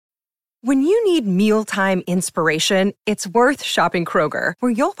When you need mealtime inspiration, it's worth shopping Kroger,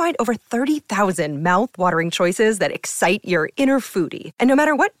 where you'll find over 30,000 mouth-watering choices that excite your inner foodie. And no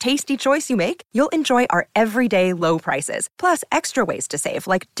matter what tasty choice you make, you'll enjoy our everyday low prices, plus extra ways to save,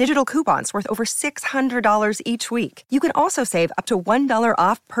 like digital coupons worth over $600 each week. You can also save up to $1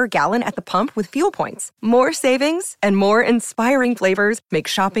 off per gallon at the pump with fuel points. More savings and more inspiring flavors make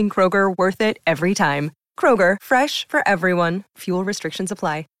shopping Kroger worth it every time. Kroger, fresh for everyone. Fuel restrictions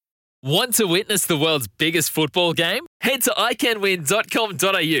apply. Want to witness the world's biggest football game? Head to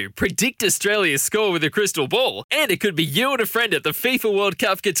iCanWin.com.au, predict Australia's score with a crystal ball, and it could be you and a friend at the FIFA World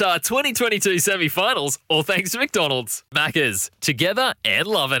Cup Qatar 2022 semi-finals, all thanks to McDonald's. Maccas, together and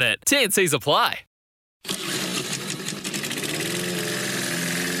loving it. TNCs apply.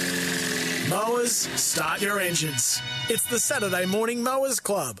 Mowers, start your engines. It's the Saturday Morning Mowers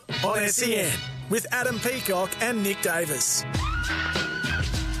Club on SEN with Adam Peacock and Nick Davis.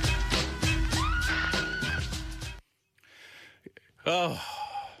 Oh,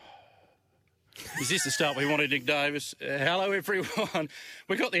 is this the start we wanted, Nick Davis? Hello, everyone.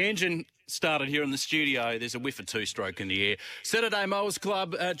 We got the engine started here in the studio. There's a whiff of two-stroke in the air. Saturday Mowers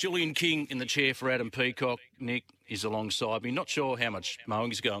Club, Julian King in the chair for Adam Peacock. Nick is alongside me. Not sure how much mowing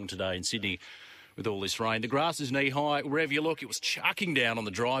is going today in Sydney with all this rain. The grass is knee-high. Wherever you look, it was chucking down on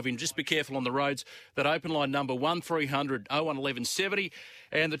the drive-in. Just be careful on the roads. That open line number 1300 01 1170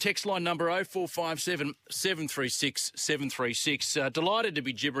 and the text line number 0457 736 736. Delighted to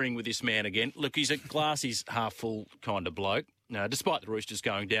be gibbering with this man again. Look, he's a glass is half full kind of bloke. Despite the Roosters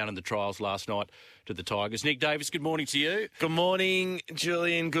going down in the trials last night to the Tigers. Nick Davis, good morning to you. Good morning,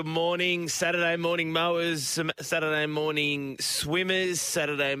 Julian. Good morning. Saturday morning mowers, Saturday morning swimmers,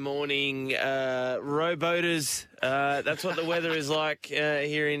 Saturday morning rowboaters. That's what the weather is like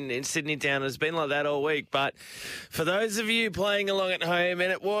here in Sydney town. It's been like that all week. But for those of you playing along at home, and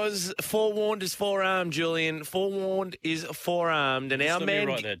it was forewarned is forearmed, Julian. Forewarned is forearmed. And our man,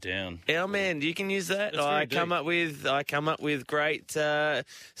 write that down. Our man, you can use that. That's I come up with great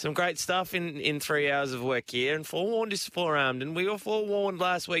some great stuff in 3 hours of work here. And forewarned is forearmed. And we were forewarned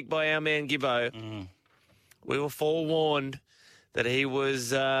last week by our man Gibbo. We were forewarned that he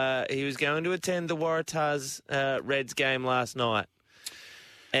was going to attend the Waratahs Reds game last night.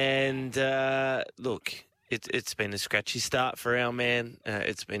 And look, it's been a scratchy start for our man.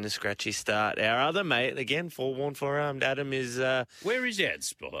 It's been a scratchy start. Our other mate, again, forewarned, forearmed, Adam is... Where is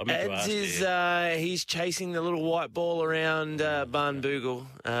Ads? Ads is he's chasing the little white ball around Barnbougle.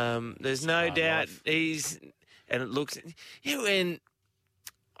 There's no doubt he's... And it looks... and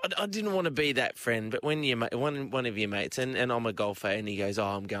I didn't want to be that friend, but when one of your mates, and I'm a golfer, and he goes,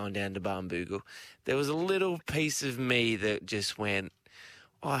 I'm going down to Barnbougle, there was a little piece of me that just went,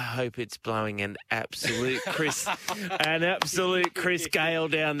 I hope it's blowing an absolute Chris Gale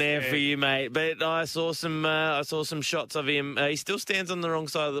down there for you, mate. But I saw some shots of him. He still stands on the wrong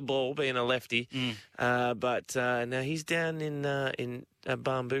side of the ball, being a lefty. But now he's down in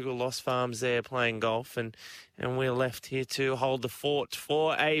Barnbougle Lost Farms there playing golf, and we're left here to hold the fort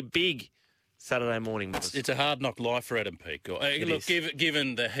for a big Saturday morning. It's a hard knock life for Adam Peacock. Look,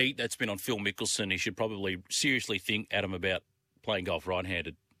 given the heat that's been on Phil Mickelson, he should probably seriously think, Adam, about playing golf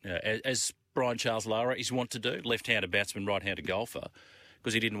right-handed, as Brian Charles Lara is wont to do, left-handed batsman, right-handed golfer,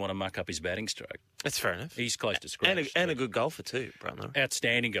 because he didn't want to muck up his batting stroke. That's fair enough. He's close to scratch. And a good golfer too, brother.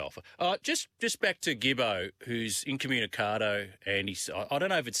 Outstanding golfer. Just back to Gibbo, who's incommunicado, and I don't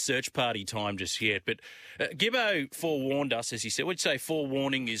know if it's search party time just yet, but Gibbo forewarned us, as he said. Would you say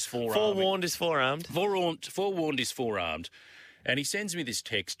forewarning is forearmed? Forewarned is forearmed. Forewarned is forearmed. And he sends me this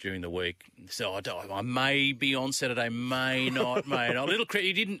text during the week. So I may be on Saturday, may not, may not.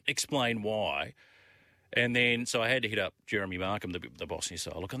 He didn't explain why. And then, so I had to hit up Jeremy Markham, the boss, and he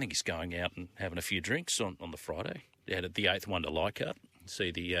said, look, I think he's going out and having a few drinks on the Friday. They had the 8th one to Leichhardt,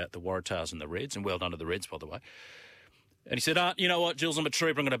 see the Waratahs and the Reds, and well done to the Reds, by the way. And he said, you know what, Jules, I'm a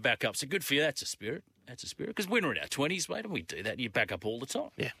trooper, I'm going to back up. So good for you, that's a spirit. Because when we're in our 20s, mate, and we do that, you back up all the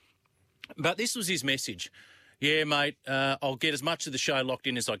time. Yeah. But this was his message. Yeah, mate, I'll get as much of the show locked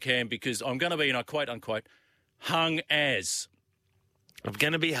in as I can because I'm going to be, and I quote, unquote, hung as. I'm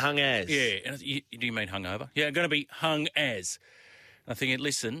going to be hung as. Yeah. And do you mean hungover? Yeah, I'm going to be hung as. I'm thinking,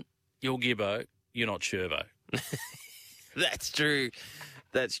 listen, you're Gibbo, you're not Shervo. That's true.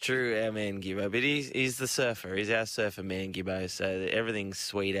 That's true, our man Gibbo. But he's the surfer. He's our surfer man, Gibbo. So everything's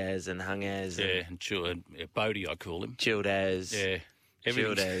sweet as and hung as. Yeah, and chilled. Bodie, I call him. Chilled as. Yeah.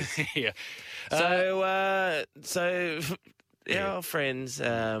 Chilled as. Yeah. So our friends,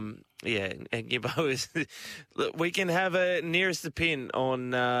 and Gibbo is... Look, we can have a nearest the pin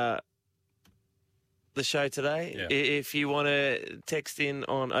on the show today. Yeah. If you want to text in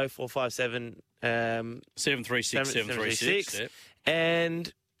on 0457 736 736. Yep.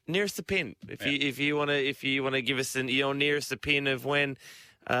 and nearest the pin. If you want to give us your nearest the pin of when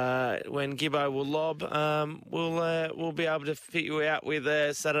Gibbo will lob, we'll be able to fit you out with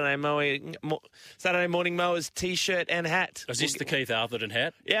a Saturday morning mowers T-shirt and hat. Is this the Keith Atherton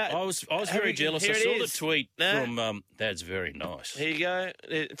hat? Yeah, I was very jealous. I saw the tweet from That's very nice. Here you go.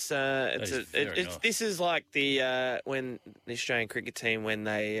 This is like the when the Australian cricket team when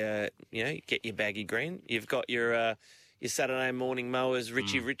they get your baggy green. You've got your Saturday morning mowers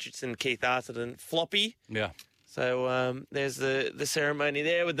Richie Richardson, Keith Atherton floppy. Yeah. So there's the ceremony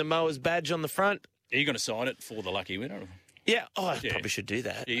there with the mowers badge on the front. Are you going to sign it for the lucky winner? Yeah. Oh, I probably should do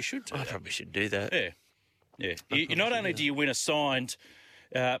that. Yeah, you should do that. Probably should do that. Yeah. Yeah. Not only do you win a signed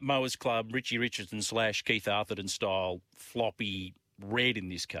Mowers Club Richie Richardson / Keith Atherton style floppy red in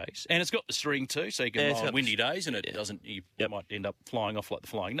this case, and it's got the string too, so you can ride on windy days and it doesn't. You might end up flying off like the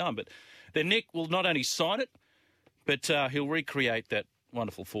flying nun. But then Nick will not only sign it, but he'll recreate that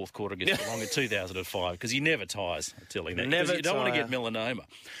wonderful fourth quarter against Geelong in 2005 because he never tires, I'm telling you. Never you don't want to get melanoma.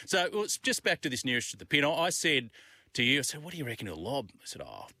 So it's just back to this nearest to the pin. I said to you, what do you reckon he'll lob? I said,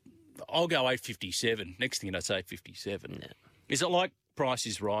 I'll go 857. Next thing I say 857. No. Is it like Price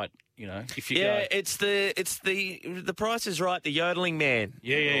is Right? You know, if you go... it's the Price is Right. The yodeling man.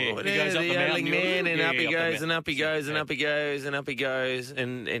 Yeah. He goes up the yodeling man, and up he goes, and up he goes, and up he goes, and up he goes,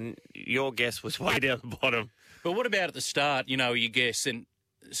 and your guess was way down the bottom. But what about at the start, you guess, and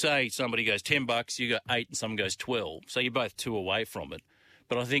say somebody goes $10, you go 8 and someone goes 12. So you're both 2 away from it.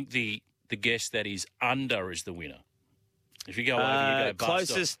 But I think the guess that is under is the winner. If you go over, you go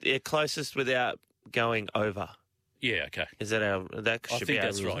bust. Closest without going over. Yeah, okay. Is that that should be our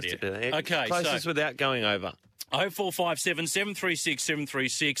that's right, yeah. Okay, closest without going over. 0457 736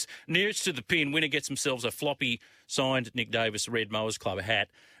 736. Nearest to the pin, winner gets themselves a floppy signed Nick Davis Red Mowers Club hat.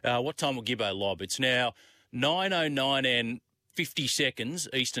 What time will Gibbo lob? It's now 9:09 and 50 seconds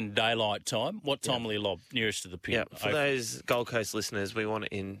Eastern Daylight Time. What time will he lob nearest to the pin? Yeah, for those Gold Coast listeners, we want it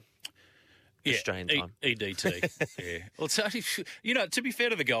in Australian time. EDT. Yeah. Well, it's only, to be fair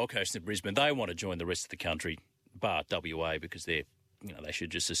to the Gold Coast and Brisbane, they want to join the rest of the country, bar WA, because they're, they should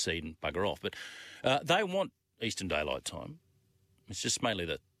just secede and bugger off. But they want Eastern Daylight Time. It's just mainly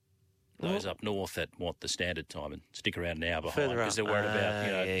that those up north that want the standard time and stick around an hour behind because they're worried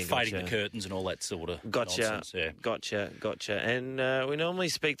about fading the curtains and all that sort of nonsense. Yeah. Gotcha. And we normally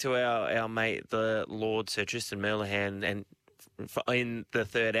speak to our mate, the Lord Sir Tristan Merlihan, and in the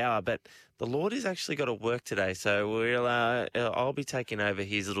third hour, but the Lord has actually got to work today, so I'll be taking over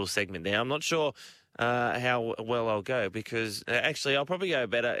his little segment there. I'm not sure how well I'll go because actually I'll probably go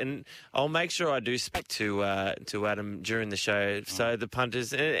better, and I'll make sure I do speak to Adam during the show, so the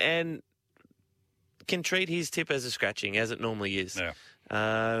punters and can treat his tip as a scratching as it normally is. Yeah.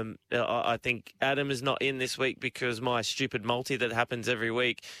 I think Adam is not in this week because my stupid multi that happens every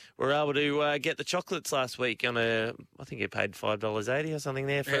week, we're able to get the chocolates last week on I think he paid $5.80 or something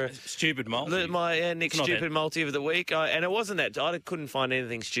there for stupid multi. My Nick's stupid multi of the week, and it wasn't that I couldn't find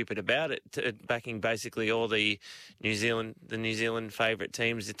anything stupid about it. Backing basically all the New Zealand favourite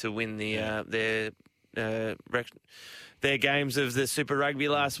teams to win their games of the Super Rugby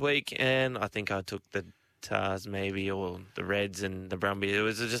last week, and I think I took the Tars maybe, or the Reds and the Brumbies. It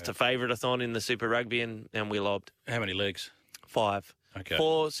was just a favourite-a-thon in the Super Rugby, and we lobbed. How many legs? 5. Okay.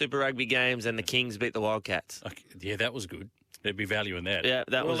 4 Super Rugby games, and the Kings beat the Wildcats. Okay. Yeah, that was good. There'd be value in that. Yeah,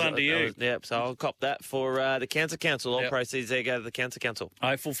 that well was under you. So I'll cop that for the Cancer Council. All proceeds there go to the Cancer Council.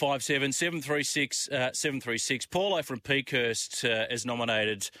 0457 736 736. Paulo from Peakhurst has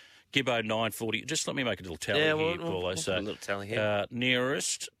nominated Gibbo 940. Just let me make a little tally here, Paulo. A little tally here.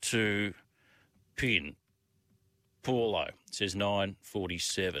 Nearest to pin. Paulo says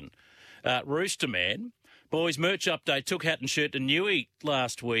 9:47. Rooster Man, boys, merch update. Took hat and shirt to Newey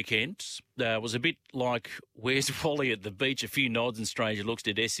last weekend. Was a bit like Where's Wally at the beach. A few nods and stranger looks.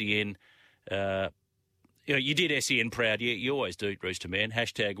 Did SEN. You did SEN proud. You always do, Rooster Man.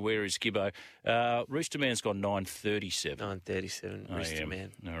 Hashtag Where is Gibbo. Rooster Man's gone 9:37. 9:37. Rooster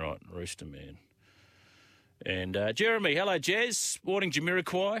Man. All right, Rooster Man. And Jeremy, hello, Jez. Warning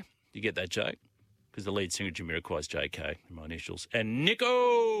Jamiroquai. You get that joke? Because the lead singer of Jamiroquai is JK, in my initials. And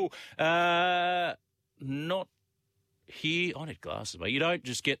Nico, not here. I need glasses, mate. You don't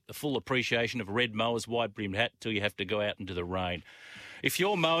just get the full appreciation of a red mower's wide-brimmed hat until you have to go out into the rain. If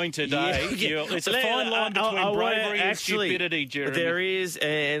you're mowing today, it's a fine line between bravery and stupidity, Jeremy. There is,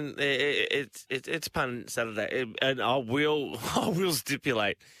 and it's Pun Saturday, and I will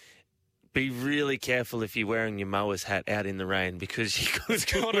stipulate. be really careful if you're wearing your Mowers hat out in the rain because you could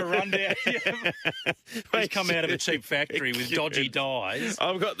Got to run down. He's come out of a cheap factory with dodgy dyes.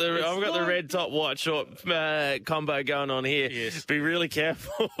 I've got the red top, white short combo going on here. Yes. Be really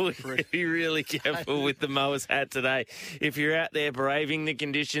careful. Be really careful with the Mowers hat today. If you're out there braving the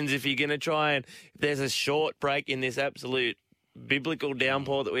conditions, if you're going to try and if there's a short break in this absolute biblical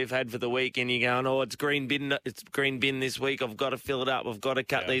downpour that we've had for the week, and you're going, oh, it's green bin this week. I've got to fill it up. I've got to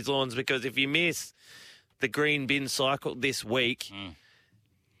cut these lawns, because if you miss the green bin cycle this week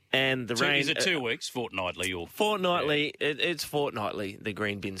and the rain... Is it 2 weeks, fortnightly? Or Fortnightly. It's fortnightly, the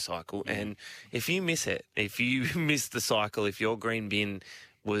green bin cycle. And if you miss it, if you miss the cycle, if your green bin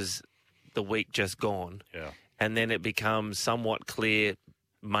was the week just gone, and then it becomes somewhat clear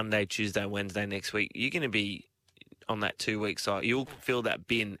Monday, Tuesday, Wednesday next week, you're going to be on that 2 week cycle. You'll fill that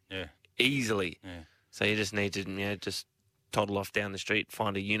bin easily. Yeah. So you just need to just toddle off down the street,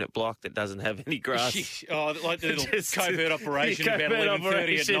 find a unit block that doesn't have any grass. Like the little covert operation about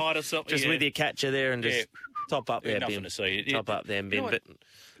 11:30 at night or something. Just with your catcher there and just top up their nothing bin. To see. Top up their bin. But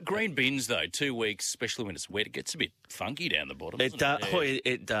green bins, though, 2 weeks, especially when it's wet, it gets a bit funky down the bottom. It does. Oh,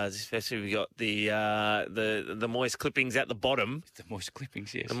 it does. Especially we got the moist clippings at the bottom. The moist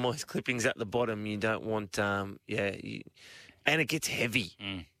clippings, yes. The moist clippings at the bottom. You don't want. And it gets heavy.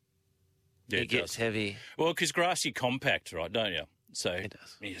 Yeah, it gets heavy. Well, because grass you compact, right? Don't you? So it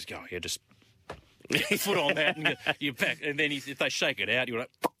does. You just go. You just foot on that, and you back, and then if they shake it out, you're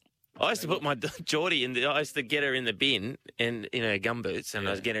like. I used to put my Geordie in I used to get her in the bin and gumboots, and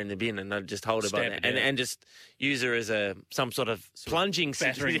I'd get her in the bin and I'd just hold her by that and just use her as some sort of plunging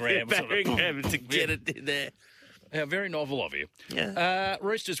battering ram to get it in there. How very novel of you. Yeah.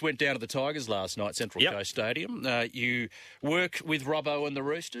 Roosters went down to the Tigers last night, Central Coast Stadium. You work with Robbo and the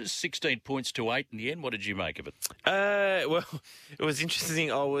Roosters, 16 points to 8 in the end. What did you make of it? Well, it was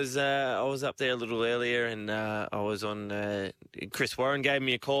interesting. I was up there a little earlier, and I was on. Chris Warren gave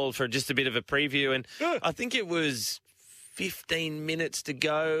me a call for just a bit of a preview, and I think it was 15 minutes to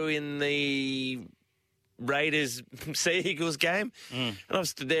go in the Raiders Sea Eagles game. And I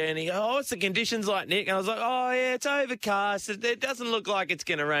stood there and he goes, what's the conditions like, Nick? And I was like, it's overcast. It doesn't look like it's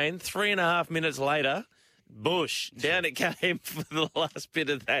going to rain. 3.5 minutes later, bush. Down it came for the last bit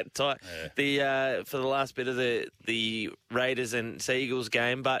of that for the last bit of the Raiders and Sea Eagles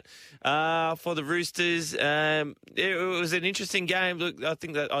game. But for the Roosters, it was an interesting game. Look, I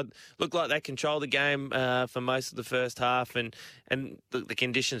think that looked like they controlled the game for most of the first half, and the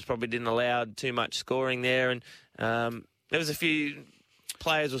conditions probably didn't allow too much scoring there. And there was a few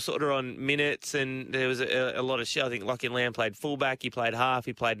players were sort of on minutes, and there was a lot of shit. I think Lachlan Lamb played fullback, he played half,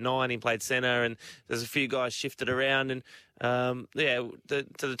 he played 9, he played centre, and there's a few guys shifted around. And to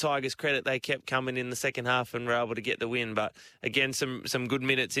the Tigers' credit, they kept coming in the second half and were able to get the win. But again, some good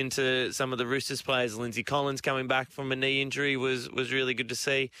minutes into some of the Roosters players. Lindsay Collins coming back from a knee injury was really good to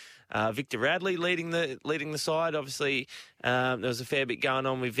see. Victor Radley leading the side. Obviously, there was a fair bit going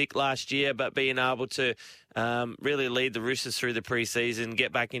on with Vic last year, but being able to really lead the Roosters through the pre-season,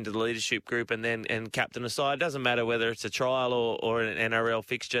 get back into the leadership group, and captain the side. Doesn't matter whether it's a trial or an NRL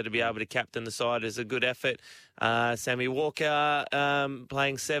fixture. To be able to captain the side is a good effort. Sammy Walker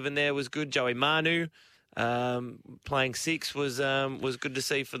playing 7 there was good. Joey Manu playing 6 was good to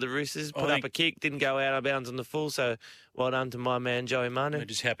see for the Roosters. Put up a kick, didn't go out of bounds on the full, so well done to my man Joey Manu. They're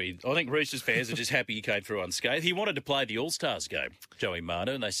just happy. I think Roosters fans are just happy he came through unscathed. He wanted to play the All-Stars game, Joey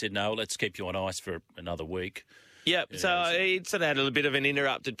Manu, and they said, no, let's keep you on ice for another week. Yep, so he sort of had a bit of an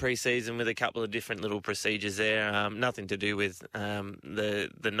interrupted pre-season with a couple of different little procedures there. Nothing to do with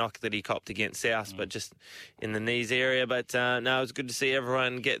the knock that he copped against South, but just in the knees area. But no, it was good to see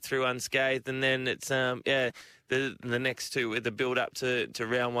everyone get through unscathed. And then it's, the next two, the build-up to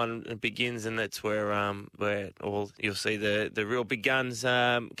round 1 begins, and that's where you'll see the real big guns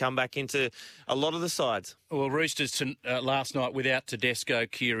come back into a lot of the sides. Well, Roosters last night without Tedesco,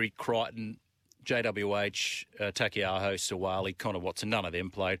 Keary, Crichton, JWH, Takiaho, Sawali, Connor Watson, none of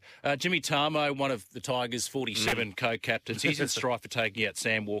them played. Jimmy Tarmo, one of the Tigers' 47 co-captains, he's in strife for taking out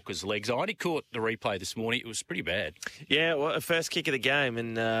Sam Walker's legs. I only caught the replay this morning. It was pretty bad. Yeah, well, first kick of the game,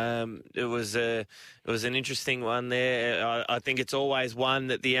 and it was an interesting one there. I think it's always one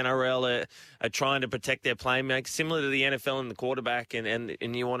that the NRL are trying to protect their playmakers, similar to the NFL and the quarterback, and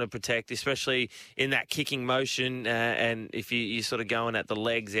you want to protect, especially in that kicking motion. And if you sort of going at the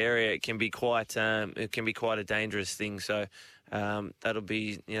legs area, it can be quite a dangerous thing. So that'll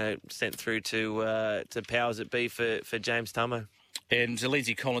be sent through to powers that be for James Tummo. And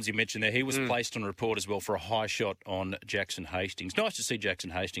Lindsay Collins, you mentioned there, he was placed on report as well for a high shot on Jackson Hastings. Nice to see Jackson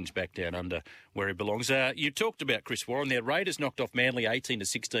Hastings back down under where he belongs. You talked about Chris Warren there. Raiders knocked off Manly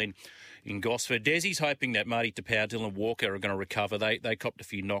 18-16 in Gosford. Desi's hoping that Marty Tapau, Dylan Walker are going to recover. They copped a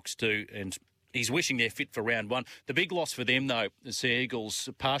few knocks too, and he's wishing they're fit for round one. The big loss for them, though, the Sea Eagles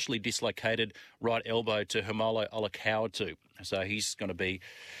partially dislocated right elbow to Hamolo Olakautu. So he's going to be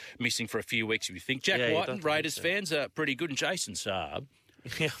missing for a few weeks, if you think. Jack White and Raiders fans are pretty good. And Jason Saab,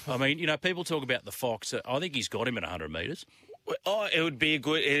 I mean, you know, people talk about the Fox. I think he's got him at 100 metres. Oh, it'd be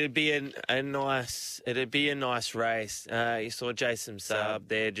a nice race. You saw Jason Saab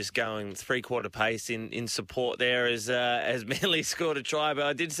there just going 3/4 pace in support there as Manly scored a try. But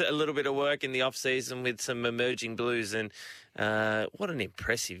I did a little bit of work in the off season with some emerging blues, and what an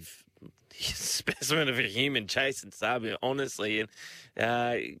impressive specimen of a human, Jason Saab, honestly,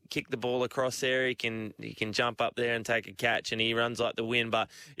 and kick the ball across there. He can jump up there and take a catch, and he runs like the wind. But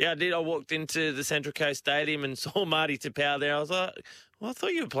yeah, I walked into the Central Coast Stadium and saw Marty Tapau there. I was like, well, I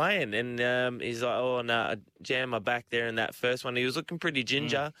thought you were playing, and he's like, oh no, I jammed my back there in that first one. He was looking pretty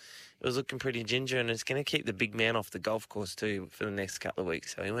ginger. It was looking pretty ginger, and it's going to keep the big man off the golf course too for the next couple of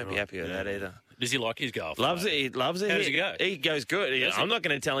weeks. So he won't be happy with that either. Does he like his golf? Loves it. He loves it. How does he go? He goes good. I'm not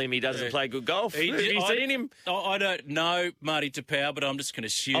going to tell him he doesn't play good golf. Have you seen him? I don't know Marty Tapau, but I'm just going to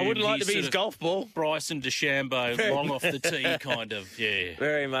assume I wouldn't like to be his golf ball. Bryson DeChambeau, long off the tee, kind of. Yeah,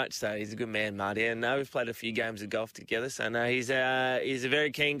 very much so. He's a good man, Marty. And we've played a few games of golf together, so no, he's a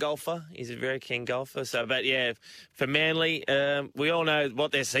very keen golfer. So, but yeah, for Manly, we all know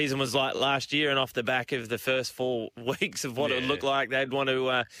what their season was like last year, and off the back of the first 4 weeks of what it would look like, they'd want to,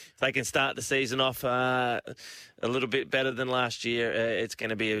 if they can start the season off a little bit better than last year, it's going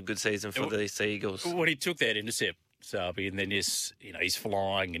to be a good season for the Sea Eagles. When he took that intercept, Sabi, and then he's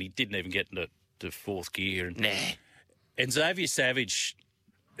flying, and he didn't even get into fourth gear. And Xavier Savage,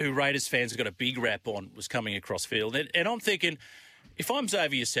 who Raiders fans have got a big rap on, was coming across field. And I'm thinking, if I'm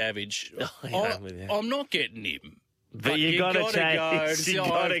Xavier Savage, I'm not getting him. But you got to chase. You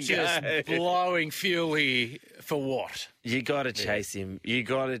got to just blowing fuel here for what? You got to chase him. You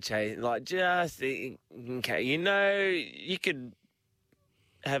got to chase. Like, just okay. You know, you could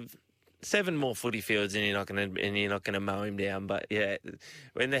have 7 more footy fields, and you're not going to mow him down. But yeah,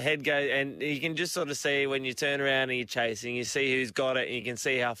 when the head goes, and you can just sort of see when you turn around and you're chasing, you see who's got it, and you can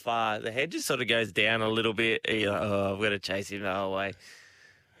see how far the head just sort of goes down a little bit. You're like, oh, I've got to chase him the whole way.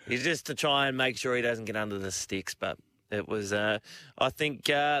 It's just to try and make sure he doesn't get under the sticks, but it was, I think,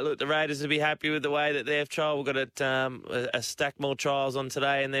 look, the Raiders will be happy with the way that they've trialled. We've got a stack more trials on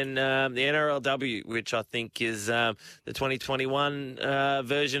today, and then the NRLW, which I think is the 2021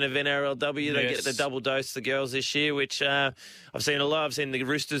 version of NRLW. They get the double dose, the girls this year, which I've seen a lot. I've seen the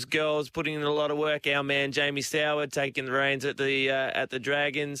Roosters girls putting in a lot of work. Our man Jamie Soward taking the reins at the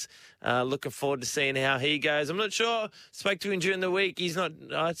Dragons. Looking forward to seeing how he goes. I'm not sure. Spoke to him during the week. He's not,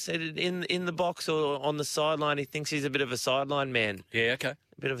 I said it in the box or on the sideline. He thinks he's a bit of a sideline man. Yeah, okay.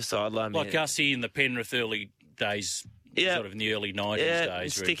 A bit of a sideline man. Like Gussie in the Penrith early days, sort of in the early 90s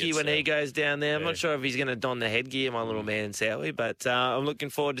days. Sticky when he goes down there. I'm not sure if he's going to don the headgear, my little man, Sowie, but I'm looking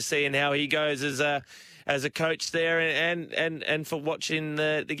forward to seeing how he goes as a coach there and for watching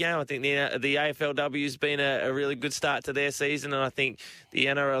the game. I think the AFLW has been a really good start to their season, and I think the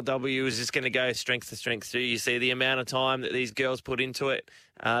NRLW is just going to go strength to strength too. You see the amount of time that these girls put into it.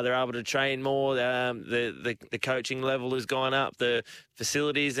 They're able to train more. The coaching level has gone up. The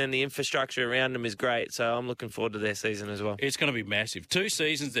facilities and the infrastructure around them is great. So I'm looking forward to their season as well. It's going to be massive. 2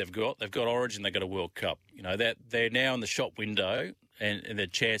 seasons they've got. They've got Origin. They've got a World Cup. You know that they're now in the shop window. And the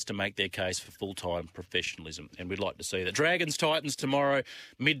chance to make their case for full-time professionalism. And we'd like to see that. Dragons, Titans tomorrow,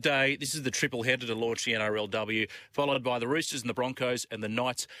 midday. This is the triple header to launch the NRLW, followed by the Roosters and the Broncos and the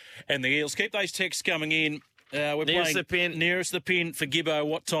Knights and the Eels. Keep those texts coming in. We're nearest playing nearest the pin for Gibbo.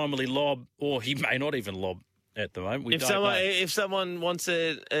 What time will he lob? Or he may not even lob at the moment. If someone wants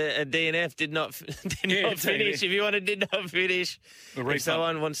a DNF, did not finish. If you want a did not finish, if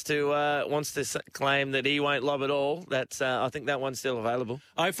someone wants to claim that he won't lob at all, that's I think that one's still available.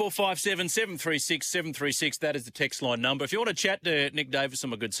 0457 736 736. That is the text line number. If you want to chat to Nick Davis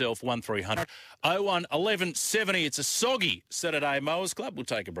and my good self, 1300 01 1170. It's a soggy Saturday Mowers Club. We'll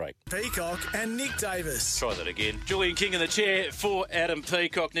take a break. Peacock and Nick Davis. Try that again. Julian King in the chair for Adam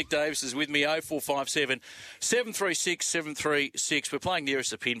Peacock. Nick Davis is with me. 0457 736 736. We're playing nearest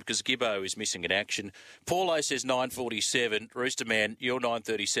the pin because Gibbo is missing in action. Paulo says 9:47. Rooster Man, your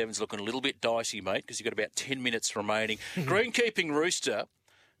 9:37's looking a little bit dicey, mate, because you've got about 10 minutes remaining. Greenkeeping Rooster,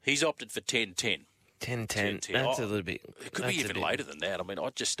 he's opted for 10:10. 10:10. That's a little bit. It could be even later than that. I mean, I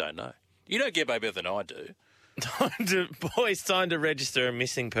just don't know. You know Gibbo better than I do. Time to register a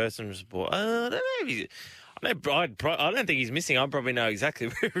missing persons report. I don't know if he's... I don't think he's missing. I probably know exactly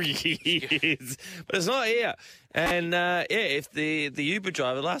where he is, but it's not here. And if the Uber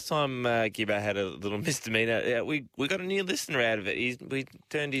driver, last time Gibbo had a little misdemeanor, we got a new listener out of it. We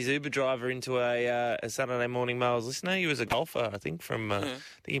turned his Uber driver into a Saturday Morning Mowers listener. He was a golfer, I think, from I think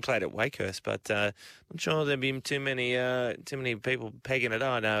he played at Wakehurst, but I'm not sure there'd be too many people pegging it.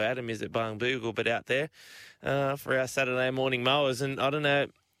 I know Adam is at Bungboogle, but out there for our Saturday Morning Mowers, and I don't know.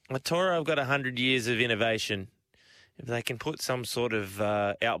 Toro have got 100 years of innovation. If they can put some sort of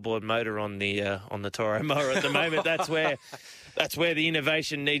outboard motor on the Toro mower at the moment, that's where the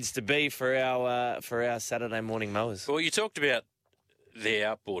innovation needs to be for our Saturday Morning Mowers. Well, you talked about the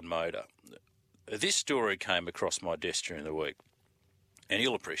outboard motor. This story came across my desk during the week, and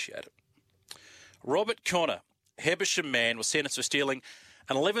you'll appreciate it. Robert Connor, Hebersham man, was sentenced for stealing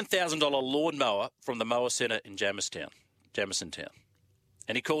an $11,000 lawnmower from the mower centre in Jamison Town.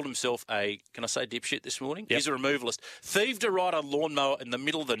 And he called himself can I say dipshit this morning? Yep. He's a removalist. Thieved a ride on lawnmower in the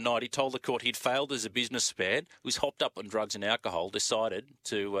middle of the night. He told the court he'd failed as a businessman, who's hopped up on drugs and alcohol, decided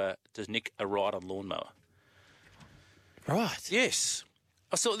to nick a ride on lawnmower. Right. Yes.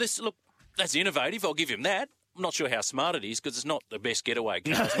 I thought that's innovative. I'll give him that. I'm not sure how smart it is because it's not the best getaway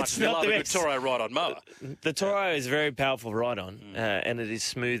car as much as we love a good Toro ride on mower. The Toro is a very powerful ride on, and it is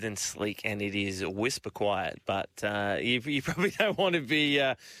smooth and sleek, and it is whisper quiet. But you probably don't want to be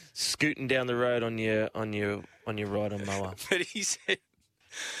scooting down the road on your ride on mower. But he said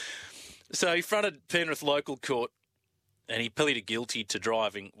so. He fronted Penrith local court, and he pleaded guilty to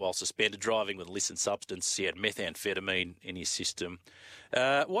driving while suspended, driving with illicit substance. He had methamphetamine in his system.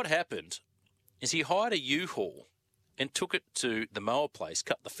 What happened is he hired a U-Haul and took it to the mower place,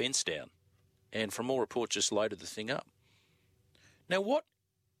 cut the fence down, and from all reports just loaded the thing up. Now, what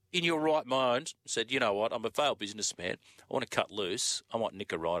in your right mind said, you know what, I'm a failed businessman, I want to cut loose, I might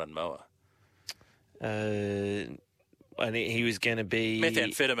nick a ride on mower? I think he was going to be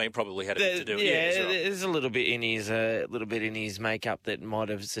methamphetamine probably had a bit to do with it. Yeah, right. There's a little bit in his makeup that might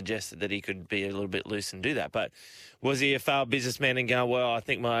have suggested that he could be a little bit loose and do that. But was he a failed businessman and go, well, I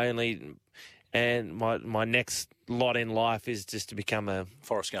think my next lot in life is just to become a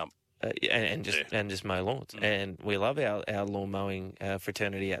Forrest Gump. And just mow lawns. And we love our lawn mowing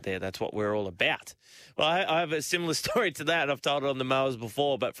fraternity out there. That's what we're all about. Well, I have a similar story to that. I've told it on the mowers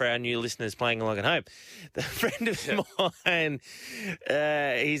before, but for our new listeners playing along at home, the friend of mine,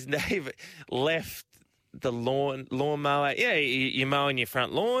 his neighbour, left the lawnmower. Yeah, you're mowing your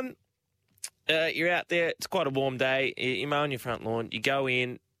front lawn. You're out there. It's quite a warm day. You're mowing your front lawn. You go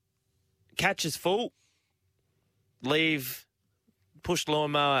in, catch is full, leave, push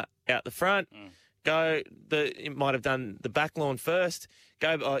lawnmower out the front, you might have done the back lawn first,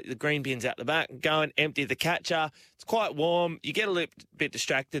 the green bin's out the back, go and empty the catcher. It's quite warm. You get a little bit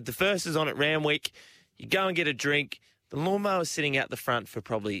distracted. The first is on at Randwick. You go and get a drink. The lawnmower's sitting out the front for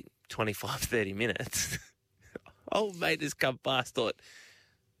probably 25, 30 minutes. Old mate has come past, thought,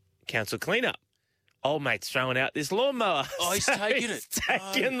 council cleanup. Old mate's throwing out this lawnmower. Oh, he's taking it.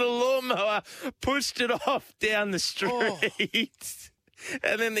 Taking the lawnmower, pushed it off down the street.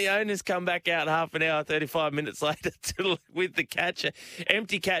 And then the owners come back out half an hour, 35 minutes later with the catcher,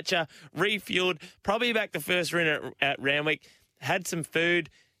 empty catcher, refueled, probably back the first run at Randwick, had some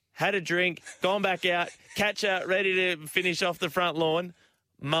food, had a drink, gone back out, catcher ready to finish off the front lawn.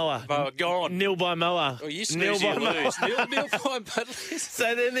 Mower gone. Nil by mower. Oh, you snooze, you lose. Nil by but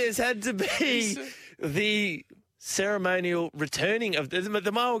so then there's had to be the ceremonial returning of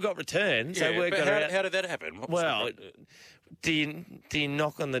the mower got returned. Yeah, so we're how did that happen? Do you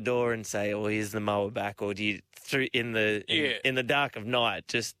knock on the door and say, "Oh, here's the mower back," or do you in the dark of night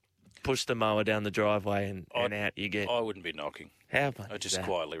just push the mower down the driveway and out you get? I wouldn't be knocking. How much? I'd just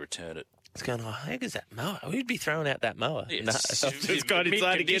quietly return it. It's going, oh, how good's that mower? We'd be throwing out that mower. Yeah, no, I've just got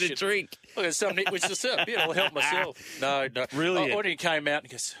inside to get a drink. Look at something which is I'll help myself. No. Brilliant. When he came out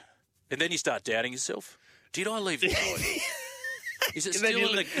and goes, and then you start doubting yourself. Did I leave the toy? Is it still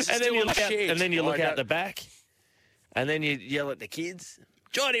in the shed? And then you look out the back, and then you yell at the kids,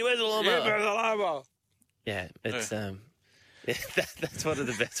 Johnny, where's the lawnmower? Yeah, where's the lawnmower? Yeah, it's that's one of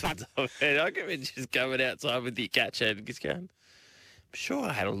the best ones I've heard. I can imagine just coming outside with your catcher and just going, I'm sure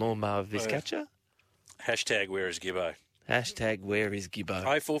I had a lawnmower of this catcher. Hashtag where is Gibbo? Hashtag where is Gibbo?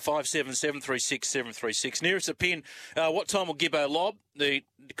 0457 736 736. Nearest a pin. What time will Gibbo lob? The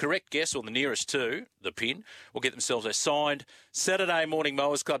correct guess, or the nearest to the pin, will get themselves a signed Saturday Morning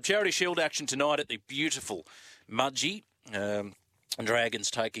Mowers Club Charity Shield action tonight at the beautiful Mudgee.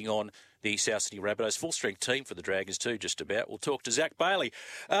 Dragons taking on the South Sydney Rabbitohs. Full-strength team for the Dragons too, just about. We'll talk to Zach Bailey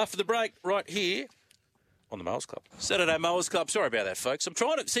after the break right here on the Mowers Club. Saturday Mowers Club. Sorry about that, folks. I'm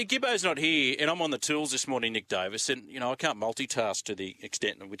trying to see Gibbo's not here, and I'm on the tools this morning, Nick Davis, and I can't multitask to the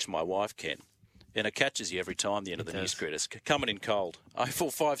extent in which my wife can. And it catches you every time, the end of the news credits. Coming in cold.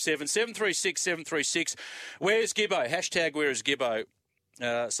 0457 736 736. Where's Gibbo? Hashtag where is Gibbo?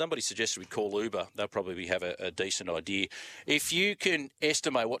 Somebody suggested we call Uber. They'll probably have a decent idea. If you can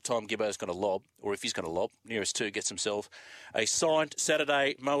estimate what time Gibbo's going to lob, or if he's going to lob, nearest two gets himself a signed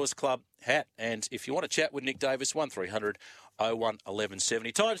Saturday Mowers Club hat. And if you want to chat with Nick Davis, 1300 01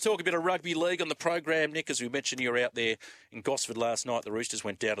 1170. Time to talk a bit of rugby league on the program, Nick. As we mentioned, you were out there in Gosford last night. The Roosters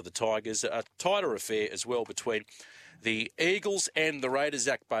went down to the Tigers. A tighter affair as well between the Eagles and the Raiders.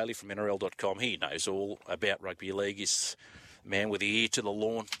 Zach Bailey from NRL.com. He knows all about rugby league. He's man with the ear to the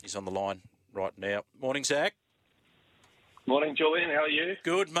lawn. He's on the line right now. Morning, Zach. Morning, Julian. How are you?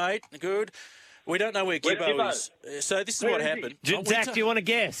 Good, mate. Good. We don't know where Gibbo is. So this is what happened. Zach, do you want to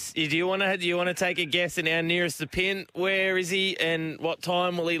guess? Do you want to take a guess in our nearest the pin? Where is he and what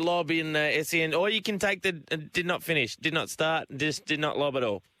time will he lob in SEN? Or you can take the did not finish, did not start, just did not lob at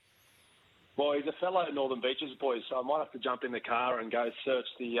all. Well, he's a fellow Northern Beaches boy, so I might have to jump in the car and go search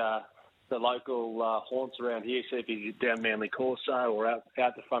the local haunts around here, see if he's down Manly Corso or out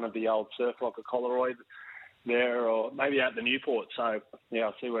the front of the old surf lock at Collaroy there, or maybe out the Newport. So, yeah,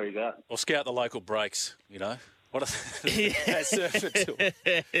 I'll see where he's at. Or scout the local breaks, What that surfing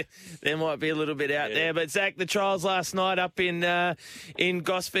tour. There might be a little bit out there. But, Zach, the trials last night up in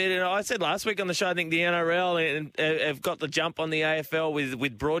Gosford, and I said last week on the show, I think the NRL have got the jump on the AFL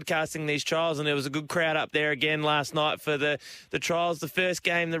with broadcasting these trials, and there was a good crowd up there again last night for the trials. The first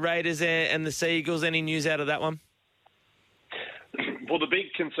game, the Raiders and the Sea Eagles. Any news out of that one? Well, the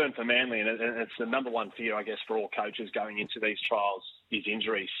big concern for Manly, and it's the number one fear, I guess, for all coaches going into these trials, is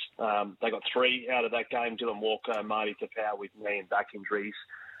injuries. They got 3 out of that game: Dylan Walker, Marty Tapau with knee and back injuries.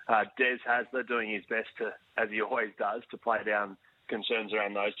 Des Hasler doing his best to, as he always does, to play down concerns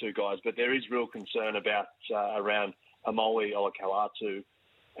around those 2 guys. But there is real concern about around Amoli Olakau'atu,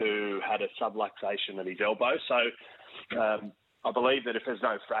 who had a subluxation at his elbow. So I believe that if there's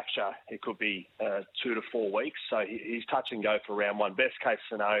no fracture, it could be 2 to 4 weeks. So he's touch and go for round 1. Best case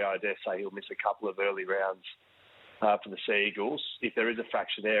scenario, I dare say he'll miss a couple of early rounds for the Sea Eagles. If there is a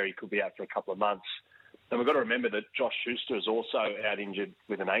fracture there, he could be out for a couple of months. And we've got to remember that Josh Schuster is also out injured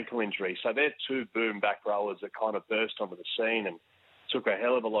with an ankle injury. So they're 2 boom back rowers that kind of burst onto the scene and took a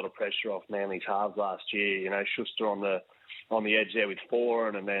hell of a lot of pressure off Manly's halves last year. Schuster on the edge there with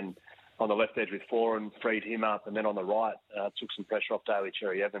Foran, and then on the left edge with Foran, freed him up, and then on the right took some pressure off Daly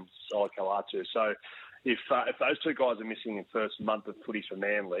Cherry Evans, Olakau'atu. So if those 2 guys are missing in the first month of footy for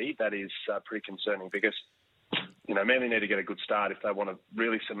Manly, that is pretty concerning, because Manly need to get a good start if they want to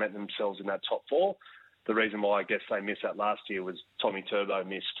really cement themselves in that top 4. The reason why I guess they missed that last year was Tommy Turbo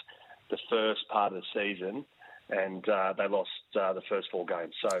missed the first part of the season, and they lost the first 4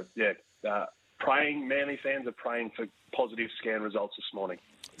 games. So, Manly fans are praying for positive scan results this morning.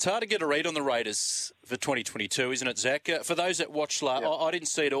 It's hard to get a read on the Raiders for 2022, isn't it, Zach? For those that watched I didn't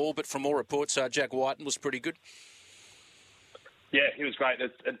see it all, but from all reports, Jack Whiten was pretty good. Yeah, he was great.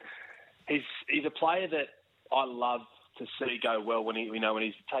 He's a player that I love to see go well when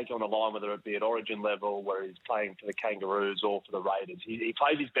he's taking on a line, whether it be at Origin level, where he's playing for the Kangaroos or for the Raiders. He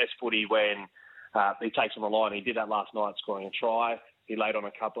plays his best footy when he takes on the line. He did that last night, scoring a try. He laid on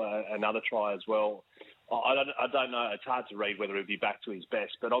another try as well. I don't know. It's hard to read whether he'd be back to his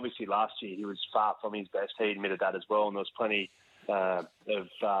best, but obviously last year he was far from his best. He admitted that as well, and there was plenty of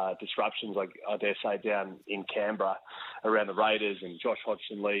disruptions, like I dare say, down in Canberra around the Raiders, and Josh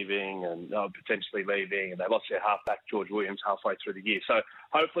Hodgson leaving and potentially leaving, and they lost their halfback George Williams halfway through the year. So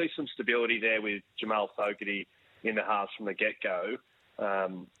hopefully some stability there with Jamal Fogarty in the halves from the get-go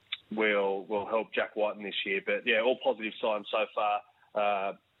will help Jack Whiten this year. But yeah, all positive signs so far.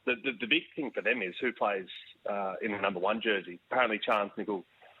 The big thing for them is who plays in the number 1 jersey. Apparently, Chance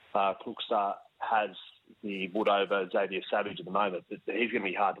Nickel-Cookster has the wood over Xavier Savage at the moment, but he's going to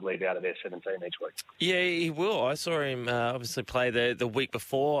be hard to leave out of their 17 each week. Yeah, he will. I saw him obviously play the week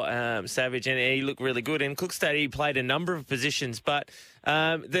before Savage, and he looked really good. And Cookstad, he played a number of positions, but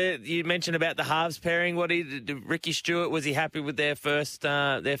you mentioned about the halves pairing. Ricky Stewart, was he happy with their first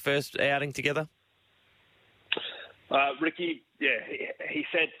outing together? Ricky, he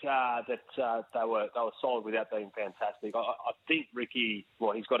said that they were solid without being fantastic. I think Ricky,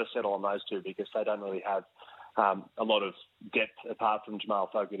 he's got to settle on those 2 because they don't really have a lot of depth apart from Jamal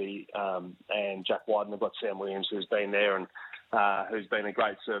Fogarty and Jack Whiten. They've got Sam Williams, who's been there and who's been a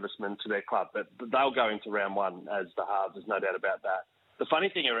great serviceman to their club. But they'll go into round 1 as the halves. There's no doubt about that. The funny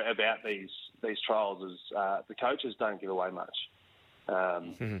thing about these trials is the coaches don't give away much.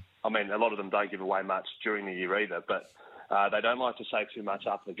 I mean, a lot of them don't give away much during the year either, but they don't like to say too much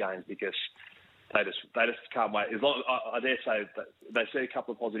after the games because they just can't wait. As long, I dare say that they see a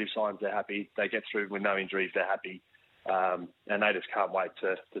couple of positive signs, they're happy. They get through with no injuries, they're happy, and they just can't wait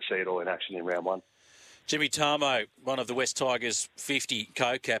to see it all in action in round one. Jimmy Tarmo, one of the West Tigers 50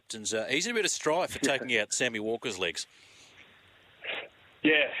 co-captains, he's in a bit of strife for taking out Sammy Walker's legs.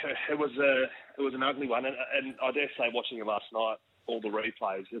 Yeah, it was an ugly one, and I dare say, watching it last night, all the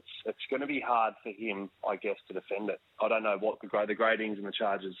replays, it's going to be hard for him, I guess, to defend it. I don't know what the gradings and the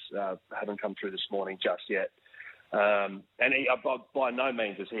charges haven't come through this morning just yet. And he, by no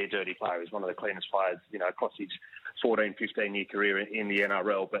means is he a dirty player. He's one of the cleanest players, across his 14, 15-year career in the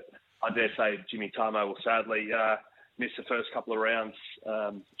NRL. But I dare say Jimmy Tarmo will sadly miss the first couple of rounds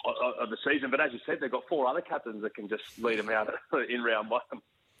of the season. But as you said, they've got 4 other captains that can just lead them out in round one.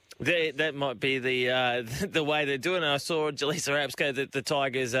 That might be the way they're doing it. I saw Jaleesa Rapsco that the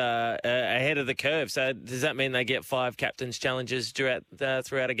Tigers are ahead of the curve. So does that mean they get 5 captains' challenges throughout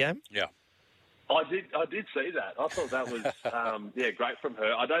a game? Yeah. I did see that. I thought that was great from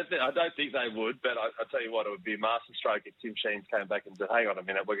her. I don't think they would, but I tell you what, it would be a masterstroke if Tim Sheens came back and said, "Hang on a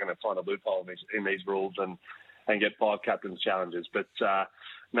minute, we're going to find a loophole in these rules and get 5 captains' challenges." But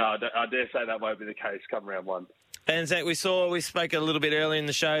no, I dare say that won't be the case come round one. And Zach, we spoke a little bit earlier in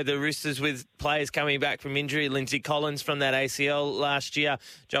the show, the Roosters with players coming back from injury. Lindsay Collins from that ACL last year,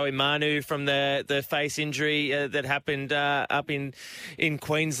 Joey Manu from the face injury that happened up in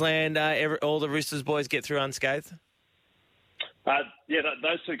Queensland. All the Roosters boys get through unscathed?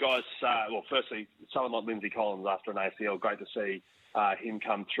 Those 2 guys, firstly, someone like Lindsay Collins after an ACL, great to see him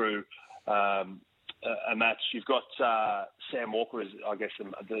come through a match. You've got Sam Walker is, I guess,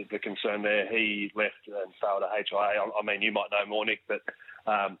 the concern there. He left and failed a HIA. I mean, you might know more, Nick, but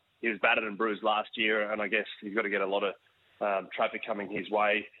he was battered and bruised last year, and I guess he's got to get a lot of traffic coming his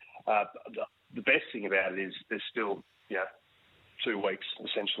way. The best thing about it is there's still 2 weeks,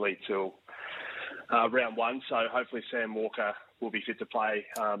 essentially, till round one. So hopefully Sam Walker will be fit to play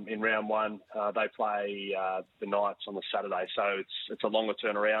in round one. They play the Knights on the Saturday, so it's a longer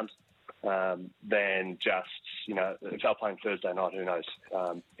turnaround than just, if they're playing Thursday night, who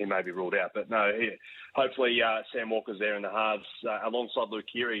knows? He may be ruled out. But no, hopefully Sam Walker's there in the halves alongside Luke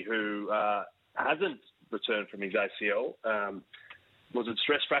Keary, who hasn't returned from his ACL. Was it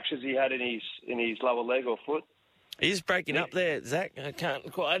stress fractures he had in his lower leg or foot? He's breaking up there, Zach. I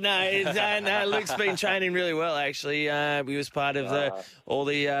can't quite. No, Luke's been training really well, actually. He was part of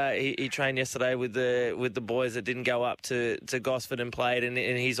he trained yesterday with the boys that didn't go up to Gosford and played, and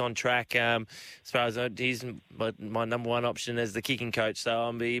he's on track. As far as he's my number one option as the kicking coach, so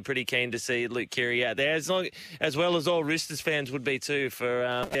I'll be pretty keen to see Luke Keary out there, as well as all Roosters fans would be too,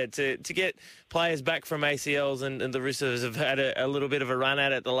 for to get players back from ACLs, and the Roosters have had a little bit of a run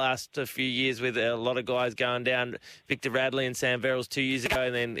at it the last few years with a lot of guys going down. Victor Radley and Sam Verrills 2 years ago,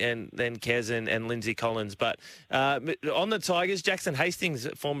 and then Kez and Lindsay Collins. But on the Tigers, Jackson Hastings,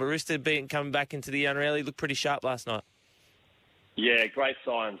 former Rooster, coming back into the NRL, he looked pretty sharp last night. Yeah, great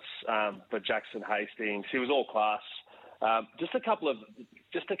signs for Jackson Hastings. He was all class. Just a couple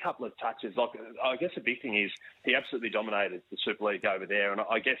of touches. Like, I guess the big thing is he absolutely dominated the Super League over there, and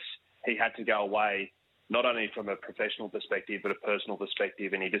I guess he had to go away not only from a professional perspective but a personal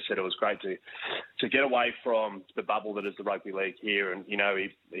perspective. And he just said it was great to get away from the bubble that is the rugby league here. And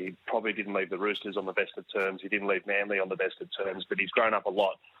he probably didn't leave the Roosters on the best of terms. He didn't leave Manly on the best of terms, but he's grown up a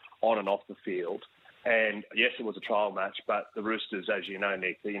lot on and off the field. And yes, it was a trial match, but the Roosters, as you know,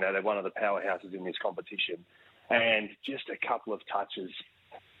 Nick, they're one of the powerhouses in this competition. And just a couple of touches,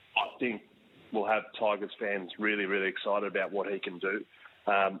 I think, will have Tigers fans really, really excited about what he can do.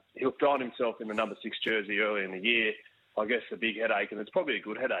 He'll find himself in the number 6 jersey early in the year. I guess the big headache, and it's probably a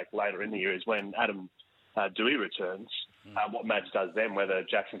good headache later in the year, is when Adam Dewey returns. What Madge does then, whether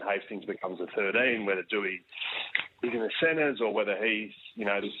Jackson Hastings becomes a 13, whether Dewey is in the centres, or whether he's,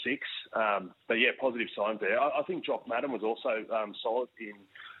 the 6. But yeah, positive signs there. I think Jock Madden was also solid in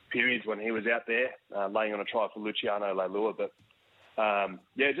periods when he was out there, laying on a try for Luciano Leilua. But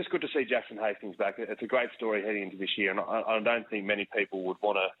just good to see Jackson Hastings back. It's a great story heading into this year, and I don't think many people would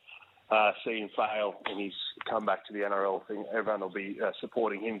want to see him fail in his comeback to the NRL. I think everyone will be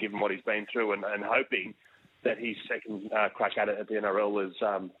supporting him, given what he's been through, and hoping that his second crack at it at the NRL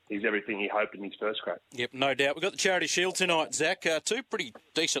is everything he hoped in his first crack. Yep, no doubt. We've got the Charity Shield tonight, Zach. 2 pretty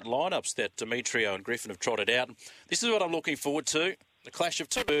decent lineups that Demetrio and Griffin have trotted out. This is what I'm looking forward to. The clash of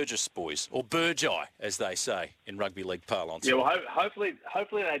 2 Burgess boys, or Burgeye, as they say in rugby league parlance. Yeah, well, hopefully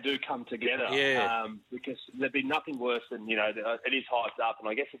they do come together. Yeah. Because there'd be nothing worse than, it is hyped up, and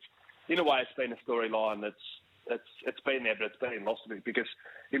I guess in a way it's been a storyline that's it's been there, but it's been lost a bit because,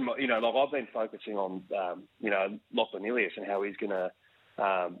 I've been focusing on, Lachlan Ilias and how he's going to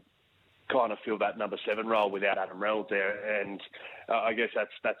kind of fill that number 7 role without Adam Reynolds there. And I guess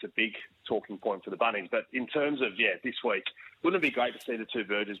that's a big talking point for the Bunnies. But in terms of, this week, wouldn't it be great to see the two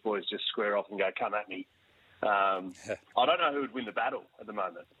Burgess boys just square off and go, come at me? I don't know who would win the battle at the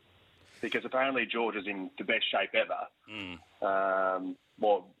moment because apparently George is in the best shape ever.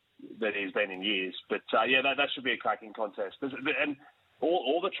 That he's been in years. But, that should be a cracking contest. And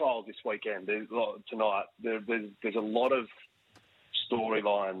all the trials this weekend, tonight, there's a lot of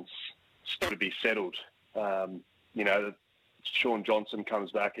storylines still to be settled. Sean Johnson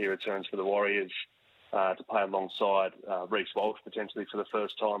comes back. He returns for the Warriors to play alongside Reece Walsh potentially for the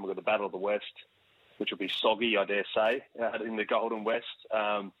first time. We've got the Battle of the West, which will be soggy, I dare say, in the Golden West.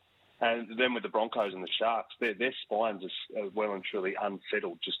 And then with the Broncos and the Sharks, their spines are well and truly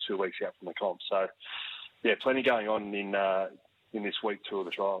unsettled just 2 weeks out from the comp. So, plenty going on in this week 2 of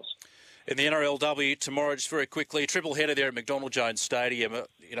the trials. In the NRLW tomorrow, just very quickly, triple header there at McDonald Jones Stadium.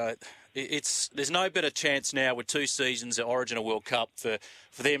 There's no better chance now with 2 seasons at Origin and World Cup for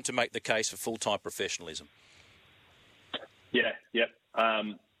them to make the case for full-time professionalism.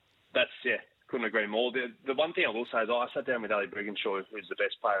 Couldn't agree more. The one thing I will say is I sat down with Ali Brigginshaw, who's the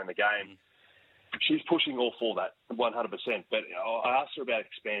best player in the game. She's pushing all for that, 100%. But I asked her about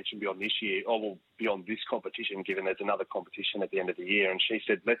expansion beyond this year, beyond this competition, given there's another competition at the end of the year. And she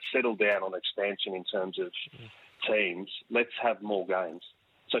said, let's settle down on expansion in terms of teams. Let's have more games.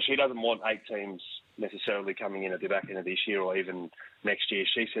 So she doesn't want 8 teams necessarily coming in at the back end of this year or even next year.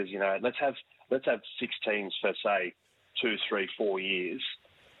 She says, let's have 6 teams for, say, 2, 3, 4 years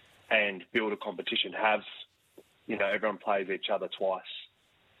and build a competition. Have, everyone plays each other twice.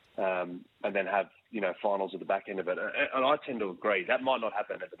 And then have, finals at the back end of it. And I tend to agree. That might not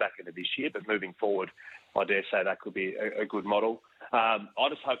happen at the back end of this year, but moving forward, I dare say that could be a good model. I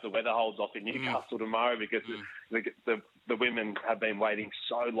just hope the weather holds off in Newcastle tomorrow because the women have been waiting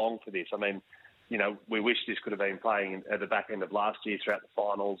so long for this. I mean, we wish this could have been playing at the back end of last year throughout the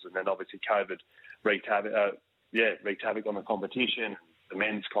finals, and then obviously COVID wreaked havoc on the competition. The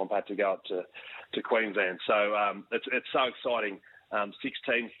men's comp had to go up to Queensland. So it's so exciting. 6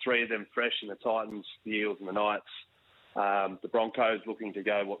 teams, 3 of them fresh in the Titans, the Eels and the Knights. The Broncos looking to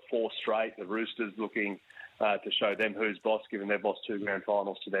go, 4 straight. The Roosters looking to show them who's boss, given they've lost 2 grand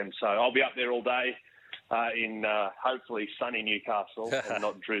finals to them. So I'll be up there all day in hopefully sunny Newcastle and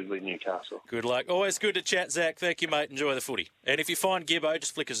not drizzly Newcastle. Good luck. Always good to chat, Zach. Thank you, mate. Enjoy the footy. And if you find Gibbo,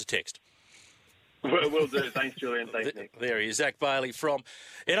 just flick us a text. Will do. Thanks, Julian. Thanks, Nick. There he is, Zach Bailey from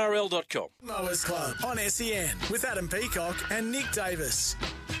NRL.com. Mowers Club on SEN with Adam Peacock and Nick Davis.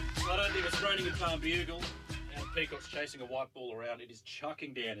 I don't think it's raining in Palm Bugle. And Peacock's chasing a white ball around. It is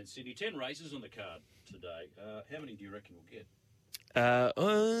chucking down in Sydney. 10 races on the card today. How many do you reckon we'll get? I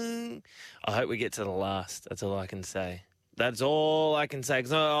hope we get to the last. That's all I can say. That's all I can say.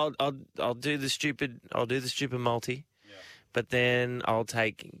 Cause I'll do the stupid multi, but then I'll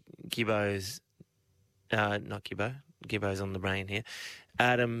take Gibbo's. Not Gibbo. Gibbo's on the brain here.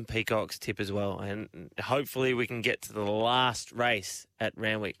 Adam Peacock's tip as well. And hopefully we can get to the last race at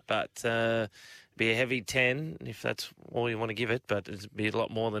Randwick. But be a heavy 10 if that's all you want to give it. But it'll be a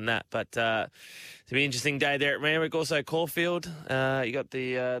lot more than that. But it'll be an interesting day there at Randwick. Also Caulfield. You got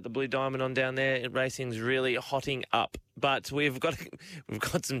the Blue Diamond on down there. Racing's really hotting up. But we've got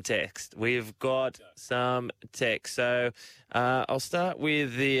some text. So I'll start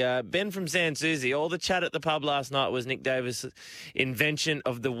with the Ben from San Susie. All the chat at the pub last night was Nick Davis' invention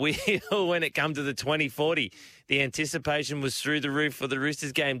of the wheel when it come to the 2040. The anticipation was through the roof for the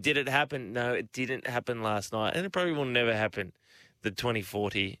Roosters game. Did it happen? No, it didn't happen last night, and it probably will never happen. The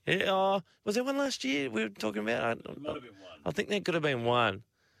 2040. Was there one last year we were talking about? There might have been one. I think there could have been one.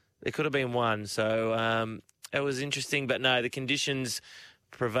 There could have been one. So it was interesting, but no, the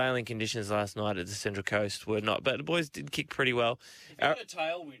prevailing conditions last night at the Central Coast were not. But the boys did kick pretty well. If you had a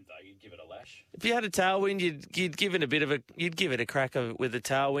tailwind, though, you'd give it a lash. If you had a tailwind, you'd give it a crack with a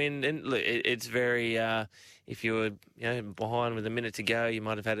tailwind. And look, it's very. If you were behind with a minute to go, you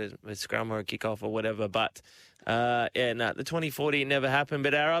might have had a scrum or a kickoff or whatever. But the 2040 never happened.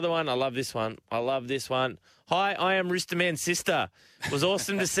 But our other one, I love this one. Hi, I am Roosterman's sister. It was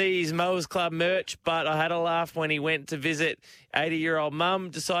awesome to see his Mowers Club merch, but I had a laugh when he went to visit 80-year-old mum.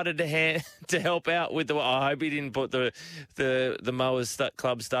 Decided to help out with I hope he didn't put the Mowers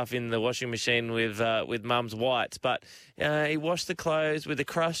Club stuff in the washing machine with mum's whites, but he washed the clothes with a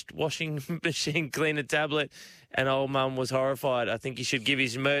crushed washing machine cleaner tablet, and old mum was horrified. I think he should give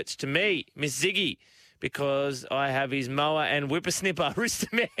his merch to me, Miss Ziggy, because I have his mower and whippersnipper.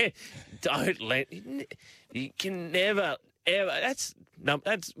 Roosterman, don't let. You can never, ever. That's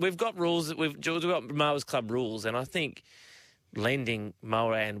we've got rules. We've got Mowers Club rules, and I think lending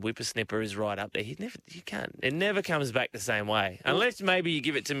mower and whippersnipper is right up there. You can't. It never comes back the same way, unless maybe you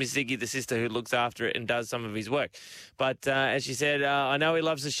give it to Miss Ziggy, the sister who looks after it and does some of his work. But as she said, I know he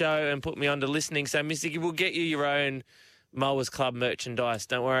loves the show and put me on to listening. So Miss Ziggy will get you your own Mowers Club merchandise.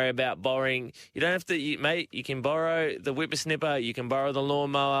 Don't worry about borrowing. You don't have to, mate. You can borrow the whippersnipper. You can borrow the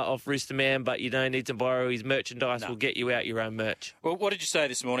lawnmower off Rooster Man, but you don't need to borrow his merchandise. No. We'll get you out your own merch. Well, what did you say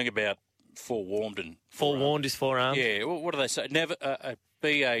this morning about forewarned and forewarned is forearmed? Yeah. Well, what do they say? Never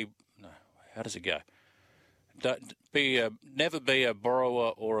be a. No. How does it go? Never be a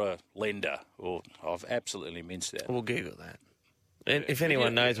borrower or a lender. Or I've absolutely minced that. We'll Google that. And if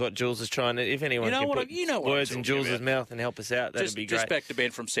anyone knows what Jules is trying to, if anyone can put words in Jules' mouth and help us out, that'd be great. Just back to Ben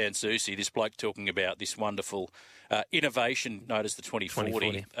from San Souci, this bloke talking about this wonderful innovation known as the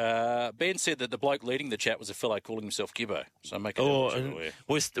 2040. Ben said that the bloke leading the chat was a fellow calling himself Gibbo. So I'm making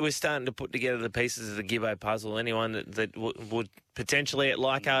we're starting to put together the pieces of the Gibbo puzzle. Anyone that would potentially at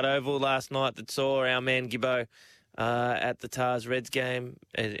Leichhardt Oval last night that saw our man Gibbo at the Tars Reds game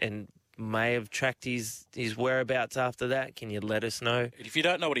and may have tracked his whereabouts after that. Can you let us know? If you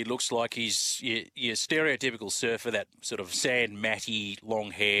don't know what he looks like, he's your stereotypical surfer, that sort of sand matty,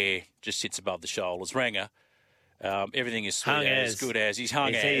 long hair, just sits above the shoulders. Ranger. Everything is sweet as good as. He's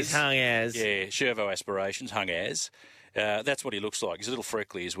hung as. He's hung as. Yeah, Shervo aspirations, hung as. That's what he looks like. He's a little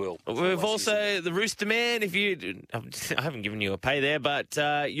freckly as well. We've also the Rooster Man. I haven't given you a pay there, but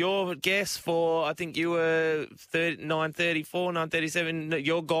your guess for, I think you were 9:34, 9:37.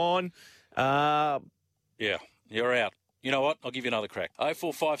 You're gone. Yeah, you're out. You know what? I'll give you another crack.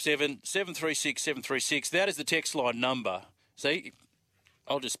 0457 736 736. That is the text line number. See,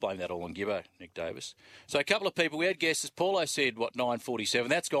 I'll just blame that all on Gibbo, Nick Davis. So a couple of people, we had guesses. Paulo said, 9:47.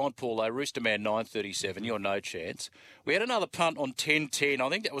 That's gone, Paulo. Rooster Man, 9:37. You're no chance. We had another punt on 10:10. I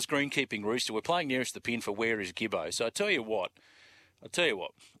think that was greenkeeping Rooster. We're playing nearest the pin for where is Gibbo. So I tell you what.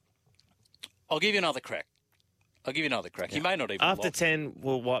 I'll give you another crack. Yeah. He may not even After 10,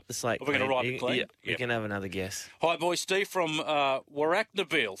 we'll wipe the slate. We're going to wipe it clean? You can have another guess. Hi, boys. Steve from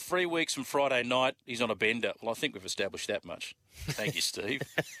Warracknabeal. 3 weeks from Friday night. He's on a bender. Well, I think we've established that much. Thank you, Steve.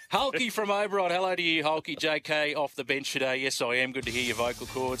 Hulky from Oberod. Hello to you, Hulky. JK off the bench today. Yes, I am. Good to hear your vocal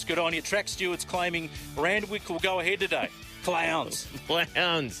cords. Good on you. Track stewards claiming Randwick will go ahead today. Clowns.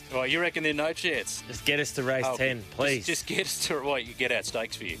 Well, you reckon they're no chance? Just get us to race 10, please. Just get us to... Well, you get out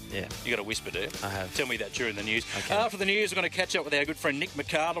stakes for you. Yeah. You got to whisper, do you? I have. Tell me that during the news. Okay. After the news, we're going to catch up with our good friend Nick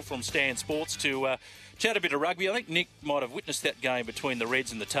McArdle from Stan Sports to chat a bit of rugby. I think Nick might have witnessed that game between the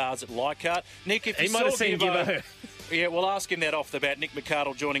Reds and the Tars at Leichhardt. Nick, if you might have seen Gibbo. Yeah, we'll ask him that off the bat. Nick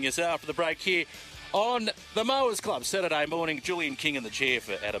McArdle joining us after the break here on the Mowers Club Saturday morning. Julian King in the chair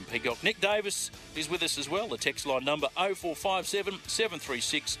for Adam Peacock. Nick Davis is with us as well. The text line number 0457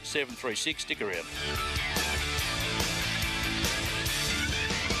 736 736. Stick around.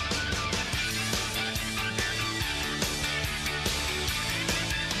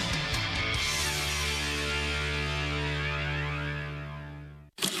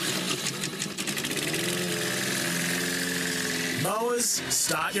 Mowers,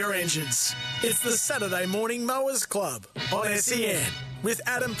 start your engines. It's the Saturday Morning Mowers Club on SEN with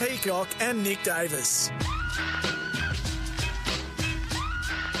Adam Peacock and Nick Davis.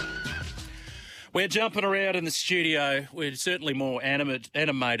 We're jumping around in the studio. We're certainly more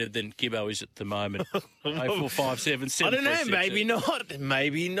animated than Gibbo is at the moment. 0457 I don't know, maybe not.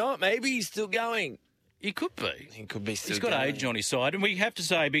 Maybe not. Maybe he's still going. He could be. He could be still He's got going. age on his side. And we have to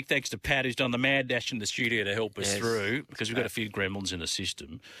say a big thanks to Pat, who's done the mad dash in the studio to help us through, because we've got a few gremlins in the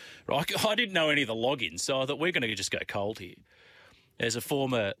system. I didn't know any of the logins, so I thought we're going to just go cold here. As a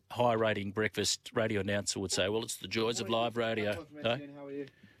former high-rating breakfast radio announcer would say, well, it's the joys of live radio. No? How are you?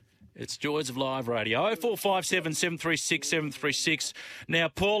 It's joys of live radio. 0457 736 736. Now,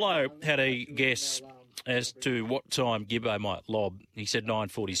 Paulo had a guess as to what time Gibbo might lob. He said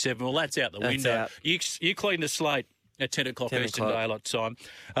 9:47. Well, that's out the window. Out. You clean the slate at 10 o'clock Eastern Daylight Time.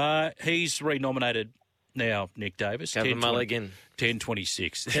 He's renominated now, Nick Davis. Have a mulligan.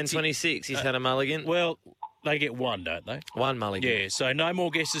 10:26. 10:26. He's had a mulligan. Well, they get one, don't they? One mulligan. Yeah, so no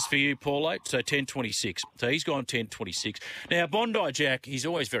more guesses for you, Paulo. So 10:26. So he's gone 10:26. Now, Bondi Jack, he's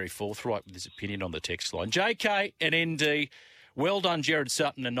always very forthright with his opinion on the text line. JK and ND, well done, Jared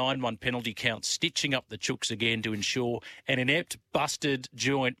Sutton, a 9-1 penalty count, stitching up the Chooks again to ensure an inept, busted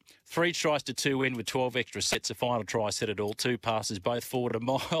joint. 3 tries to 2 win with 12 extra sets. A final try set it all. 2 passes, both forward a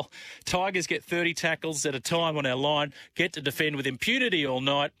mile. Tigers get 30 tackles at a time on our line, get to defend with impunity all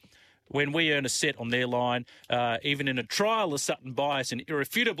night. when we earn a set on their line, even in a trial of Sutton bias, an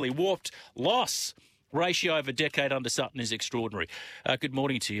irrefutably warped loss ratio over a decade under Sutton is extraordinary. Good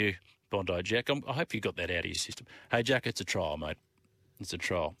morning to you, Bondi Jack. I hope you got that out of your system. Hey, Jack, it's a trial, mate. It's a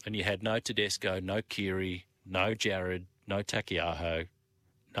trial. And you had no Tedesco, no Keary, no Jared, no Takiaho,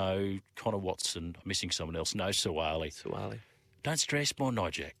 no Connor Watson. I'm missing someone else. No Suwali. Don't stress,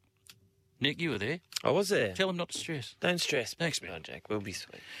 Bondi Jack. Nick, you were there. I was there. Tell him not to stress. Don't stress. Thanks, man. Jack. We'll be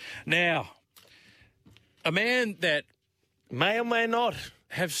sweet. Now, a man that may or may not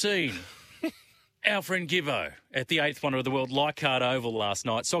have seen our friend Gibbo at the 8th Wonder of the World, Leichhardt Oval last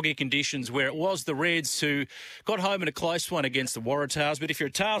night. Soggy conditions where it was the Reds who got home in a close one against the Waratahs. But if you're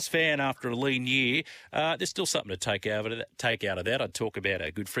a Tars fan after a lean year, there's still something to take out of that. I'd talk about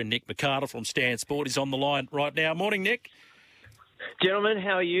our good friend Nick McArdle from Stan Sport. He's on the line right now. Morning, Nick. Gentlemen,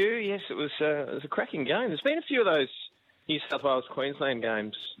 how are you? Yes, it was a cracking game. There's been a few of those New South Wales Queensland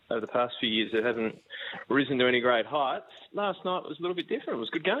games over the past few years that haven't risen to any great heights. Last night was a little bit different. It was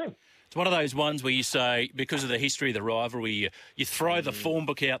a good game. It's one of those ones where you say, because of the history of the rivalry, you throw the form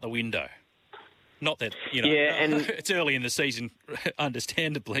book out the window. Not that, yeah, and it's early in the season,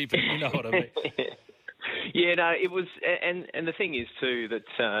 understandably, but you know what I mean. Yeah, no, it was, and the thing is too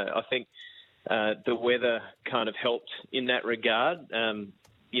that I think the weather kind of helped in that regard.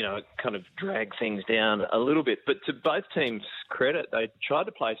 It kind of dragged things down a little bit. But to both teams' credit, they tried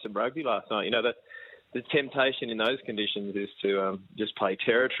to play some rugby last night. The temptation in those conditions is to just play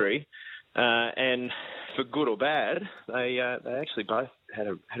territory, and for good or bad, they actually both had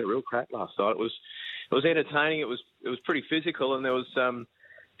a real crack last night. It was entertaining. It was pretty physical, and there was a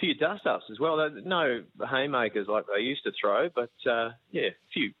few dust ups as well. No haymakers like they used to throw, but a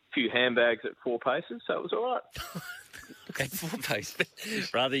few handbags at 4 paces, so it was all right. Okay, 4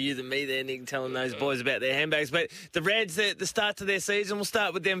 paces. Rather you than me there, Nick, telling those boys about their handbags. But the Reds, the start to their season, we'll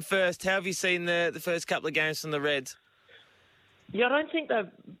start with them first. How have you seen the first couple of games from the Reds? Yeah, I don't think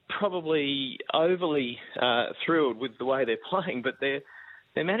they're probably overly thrilled with the way they're playing, but they're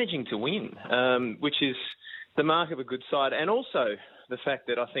managing to win, which is the mark of a good side, and also the fact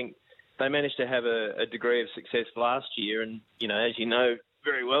that I think they managed to have a degree of success last year. And, as you know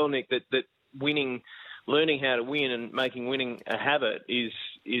very well, Nick, that winning, learning how to win and making winning a habit is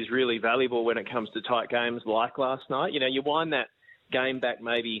really valuable when it comes to tight games like last night. You wind that game back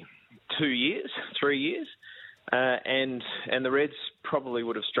maybe 2 years, 3 years, and the Reds probably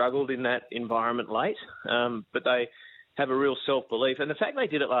would have struggled in that environment late, but they have a real self-belief. And the fact they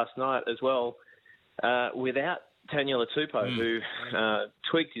did it last night as well without Taniela Tupou, who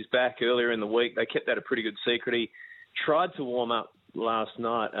tweaked his back earlier in the week. They kept that a pretty good secret. He tried to warm up last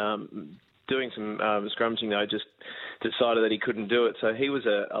night, doing some scrummaging, though, just decided that he couldn't do it. So he was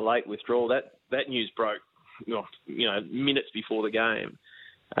a late withdrawal. That news broke minutes before the game.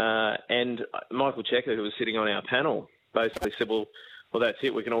 And Michael Checker, who was sitting on our panel, basically said, well, that's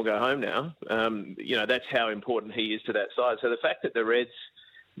it. We can all go home now. That's how important he is to that side. So the fact that the Reds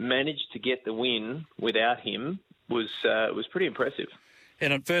managed to get the win without him was pretty impressive.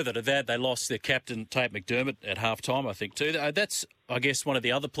 And further to that, they lost their captain, Tate McDermott, at half-time, I think, too. That's, I guess, one of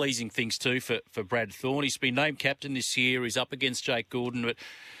the other pleasing things, too, for Brad Thorne. He's been named captain this year. He's up against Jake Gordon.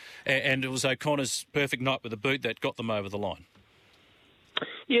 And it was O'Connor's perfect night with a boot that got them over the line.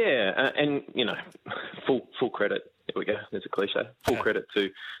 Yeah, and, full credit. There we go. There's a cliche. Full credit to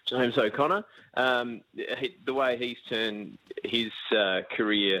James O'Connor. The way he's turned his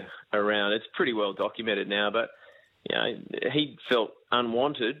career around, it's pretty well documented now, but he felt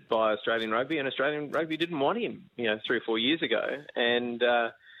unwanted by Australian rugby, and Australian rugby didn't want him, 3 or 4 years ago. And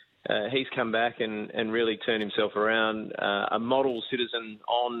he's come back and really turned himself around, a model citizen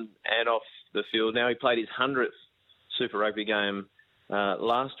on and off the field. Now he played his 100th Super Rugby game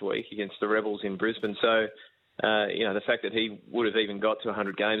last week against the Rebels in Brisbane. So, the fact that he would have even got to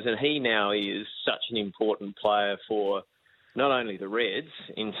 100 games, and he now is such an important player for not only the Reds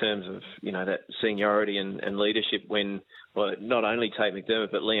in terms of, that seniority and leadership when, not only Tate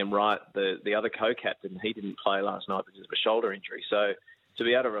McDermott, but Liam Wright, the other co-captain, he didn't play last night because of a shoulder injury. So to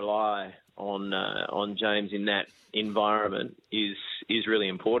be able to rely on James in that environment is really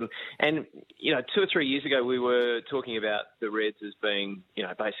important. And, 2 or 3 years ago, we were talking about the Reds as being,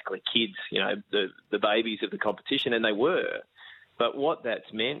 basically kids, the babies of the competition, and they were. But what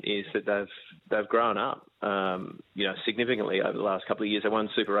that's meant is that they've grown up, significantly over the last couple of years. They won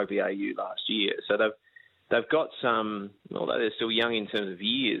Super Rugby AU last year, so they've got some, although they're still young in terms of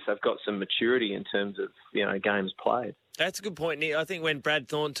years, they've got some maturity in terms of, games played. That's a good point, Nick. I think when Brad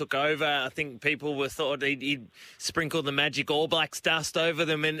Thorne took over, I think people thought he'd sprinkle the magic All Blacks dust over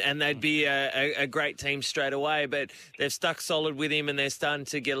them and they'd be a great team straight away. But they've stuck solid with him and they're starting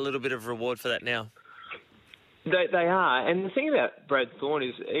to get a little bit of reward for that now. They are. And the thing about Brad Thorne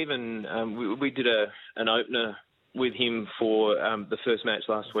is even we did an opener with him for the first match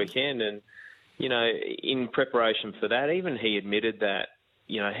last weekend. And, in preparation for that, even he admitted that,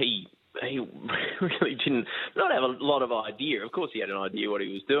 he really didn't not have a lot of idea. Of course, he had an idea what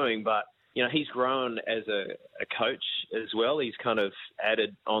he was doing, but he's grown as a coach as well. He's kind of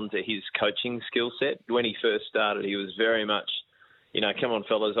added onto his coaching skill set. When he first started, he was very much, come on,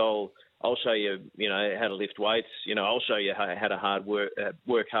 fellas, I'll show you, how to lift weights. I'll show you how to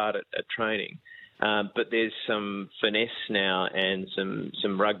work hard at training. But there's some finesse now and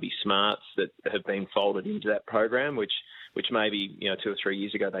some rugby smarts that have been folded into that program, which maybe 2 or 3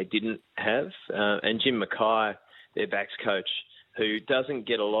 years ago they didn't have. And Jim Mackay, their backs coach, who doesn't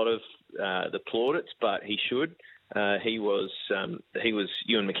get a lot of the plaudits, but he should. He was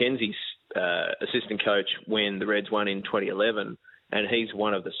Ewan McKenzie's assistant coach when the Reds won in 2011, and he's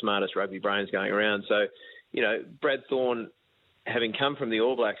one of the smartest rugby brains going around. So, Brad Thorne, having come from the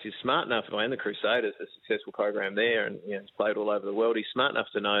All Blacks, is smart enough, and the Crusaders, a successful program there, and he's played all over the world. He's smart enough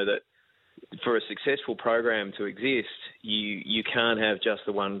to know that for a successful program to exist, you can't have just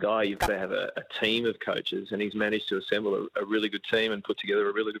the one guy. You've got to have a team of coaches, and he's managed to assemble a really good team and put together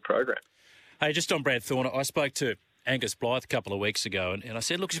a really good program. Hey, just on Brad Thorne, I spoke to Angus Blythe a couple of weeks ago, and I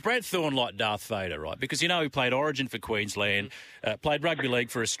said, look, is Brad Thorne like Darth Vader, right? Because, he played Origin for Queensland, played rugby league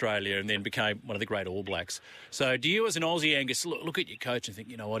for Australia, and then became one of the great All Blacks. So do you as an Aussie, Angus, look at your coach and think,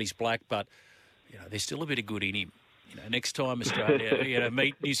 you know what, he's black, but, there's still a bit of good in him? Next time Australia,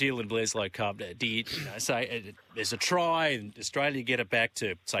 meet New Zealand, Bledisloe Cup, do you, say there's a try and Australia get it back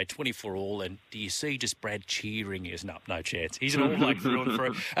to, say, 24 all, and do you see just Brad cheering? No chance. He's an All Black through and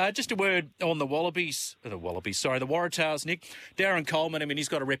through. Just a word on the Waratahs, Nick. Darren Coleman, he's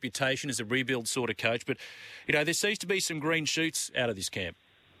got a reputation as a rebuild sort of coach, but, there seems to be some green shoots out of this camp.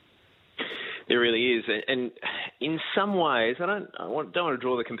 There really is, and in some ways, I don't want to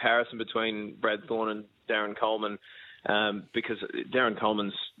draw the comparison between Brad Thorne and Darren Coleman, because Darren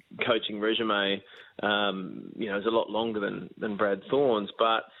Coleman's coaching resume, is a lot longer than Brad Thorne's.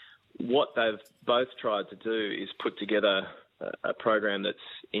 But what they've both tried to do is put together a program that's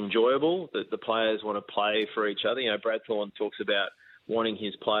enjoyable, that the players want to play for each other. Brad Thorne talks about wanting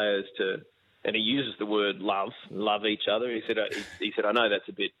his players to, and he uses the word love each other. He said, I know that's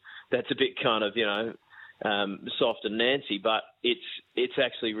a bit kind of, soft and Nancy, but it's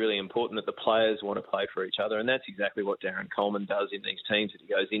actually really important that the players want to play for each other, and that's exactly what Darren Coleman does in these teams that he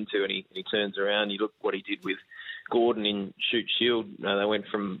goes into, and he turns around. You look what he did with Gordon in Shoot Shield. They went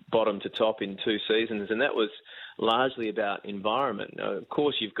from bottom to top in 2 seasons, and that was largely about environment. Of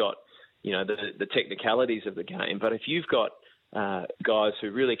course, you've got the technicalities of the game, but if you've got guys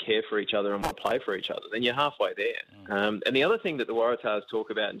who really care for each other and want to play for each other, then you're halfway there. And the other thing that the Waratahs talk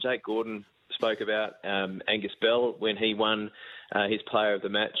about, and Jake Gordon spoke about, Angus Bell, when he won his Player of the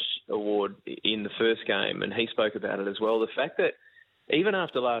Match award in the first game, and he spoke about it as well, the fact that even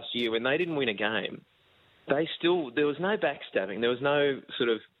after last year, when they didn't win a game, there was no backstabbing, there was no sort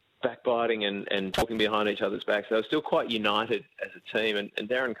of backbiting and talking behind each other's backs. They were still quite united as a team, and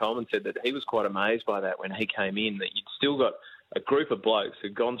Darren Coleman said that he was quite amazed by that when he came in, that you'd still got a group of blokes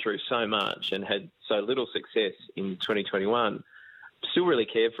who'd gone through so much and had so little success in 2021, still really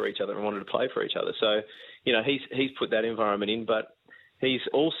cared for each other and wanted to play for each other. So, he's put that environment in, but he's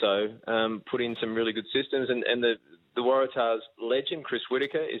also put in some really good systems. And the Waratahs legend, Chris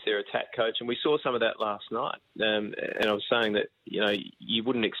Whittaker, is their attack coach, and we saw some of that last night. And I was saying that, you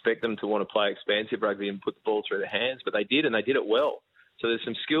wouldn't expect them to want to play expansive rugby and put the ball through their hands, but they did, and they did it well. So there's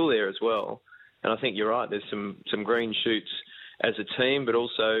some skill there as well. And I think you're right, there's some green shoots as a team, but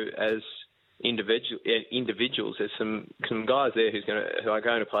also as individuals. There's some guys there who are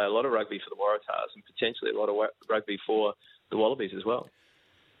going to play a lot of rugby for the Waratahs and potentially a lot of rugby for the Wallabies as well.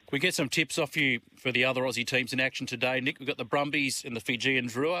 Can we get some tips off you for the other Aussie teams in action today, Nick? We've got the Brumbies and the Fijian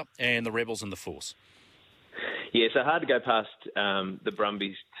Drua and the Rebels and the Force. Yeah, so hard to go past the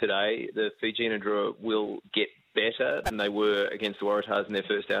Brumbies today. The Fijian and Drua will get better than they were against the Waratahs in their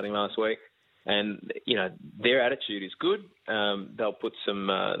first outing last week. And their attitude is good. They'll put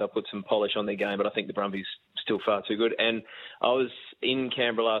some polish on their game, but I think the Brumbies still far too good. And I was in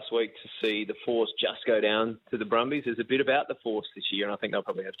Canberra last week to see the Force just go down to the Brumbies. There's a bit about the Force this year, and I think they'll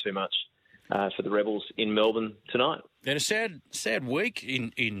probably have too much for the Rebels in Melbourne tonight. And a sad week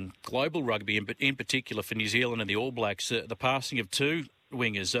in global rugby, in particular for New Zealand and the All Blacks. The passing of two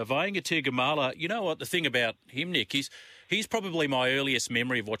wingers, Vainga Tigumala. You know what the thing about him, Nick? He's probably my earliest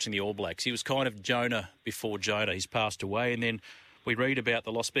memory of watching the All Blacks. He was kind of Jonah before Jonah. He's passed away, and then we read about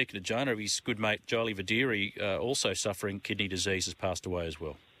the loss. Speaking of Jonah, his good mate Jolie Vadiri, also suffering kidney disease, has passed away as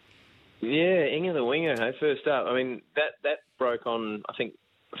well. Yeah, Inga the winger, hey, first up. I mean, that broke on, I think,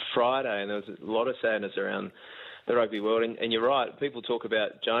 Friday, and there was a lot of sadness around the rugby world. And you're right, people talk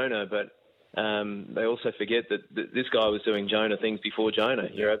about Jonah, but they also forget that this guy was doing Jonah things before Jonah.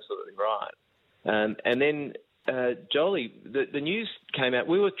 You're absolutely right. And then Jolie, the news came out.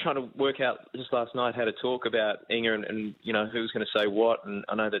 We were trying to work out just last night how to talk about Inga and you know, who was going to say what. And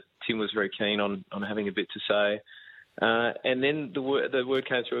I know that Tim was very keen on having a bit to say. And then the word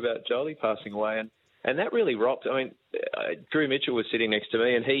came through about Jolie passing away, and that really rocked. I mean, Drew Mitchell was sitting next to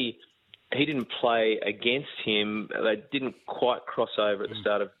me, and he didn't play against him. They didn't quite cross over at the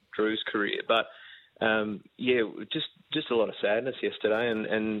start of Drew's career, but just a lot of sadness yesterday,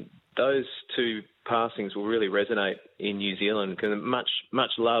 and those two passings will really resonate in New Zealand because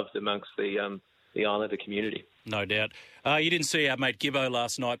much loved amongst the Islander community. No doubt. You didn't see our mate Gibbo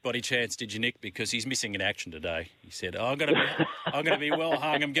last night, by any chance, did you, Nick? Because he's missing in action today. He said, I'm going to be well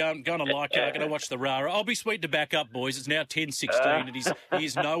hung. I'm going to Leichhardt. I'm going to watch the Rara. I'll be sweet to back up, boys. It's now 10:16 and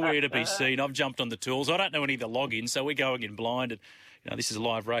he's nowhere to be seen. I've jumped on the tools. I don't know any of the logins, so we're going in blind. And this is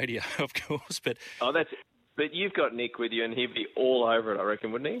live radio, of course. But you've got Nick with you, and he'd be all over it, I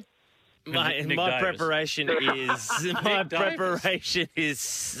reckon, wouldn't he? My preparation is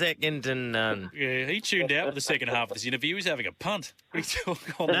second to none. Yeah, he tuned out with the second half of this interview. He was having a punt. No,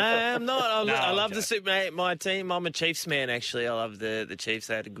 I'm not. I love the Super. My team. I'm a Chiefs man. Actually, I love the Chiefs.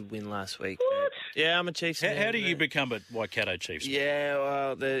 They had a good win last week. Yeah, I'm a Chiefs man. How do you become a Waikato Chiefs man? Yeah,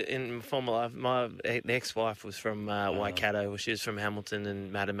 well, in former life, my ex-wife was from Waikato. Well, she was from Hamilton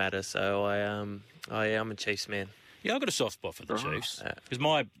and Matamata, so I'm a Chiefs man. Yeah, I've got a soft spot for the Chiefs because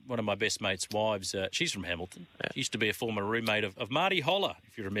one of my best mates' wives, she's from Hamilton. She used to be a former roommate of Marty Holler,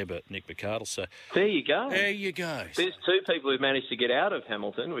 if you remember Nick McArdle. So there you go. There you go. There's two people who've managed to get out of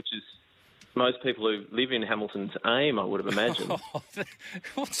Hamilton, which is most people who live in Hamilton's aim, I would have imagined.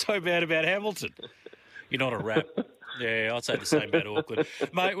 What's so bad about Hamilton? You're not a rap. Yeah, I'd say the same about Auckland.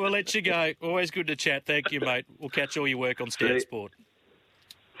 Mate, we'll let you go. Always good to chat. Thank you, mate. We'll catch all your work on Stan Sport.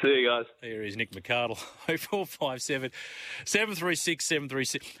 See you guys. There is Nick McArdle, 0457 736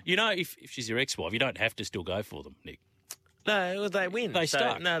 736. You know, if she's your ex-wife, you don't have to still go for them, Nick. No, they win. They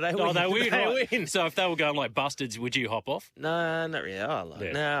stuck. No, they win. Oh, they win, right. Win. So if they were going like bastards, would you hop off? No, not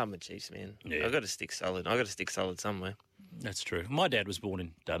really. No, I'm a Chiefs man. Yeah. I've got to stick solid. Somewhere. That's true. My dad was born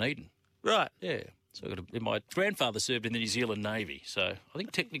in Dunedin. Right. Yeah. So my grandfather served in the New Zealand Navy, so I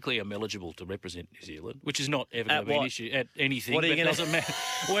think technically I'm eligible to represent New Zealand, which is not ever going to be an issue at anything. What are you but doesn't matter.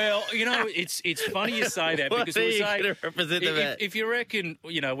 Well, it's funny you say that because we say if you reckon,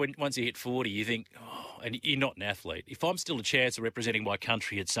 once you hit 40, you think, and you're not an athlete. If I'm still a chance of representing my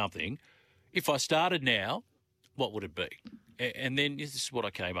country at something, if I started now, what would it be? And then this is what I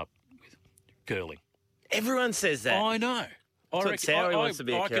came up with: curling. Everyone says that. I know. I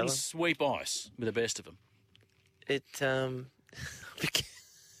can sweep ice with the best of them. It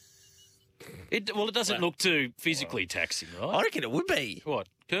doesn't look too physically taxing, right? I reckon it would be. What,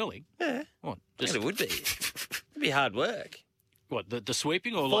 curling? Yeah. What? I reckon it would be. It'd be hard work. What, the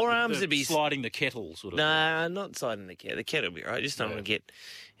sweeping or forearms like would be sliding the kettle sort of? Nah, not sliding the kettle. The kettle would be right. Just don't want to get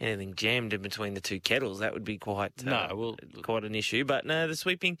anything jammed in between the two kettles. That would be quite quite an issue. But no, the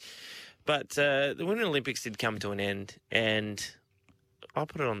sweeping. But the Winter Olympics did come to an end, and I'll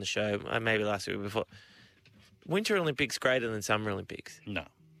put it on the show, maybe last week before. Winter Olympics greater than Summer Olympics? No.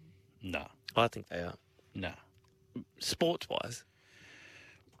 I think they are. No. Sports-wise.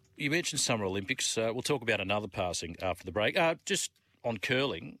 You mentioned Summer Olympics. We'll talk about another passing after the break. Just on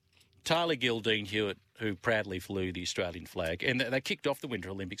curling, Taylor Gildeen Hewitt, who proudly flew the Australian flag, and they kicked off the Winter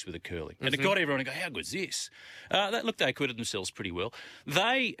Olympics with a curling. And it got everyone to go, how good's this? They acquitted themselves pretty well.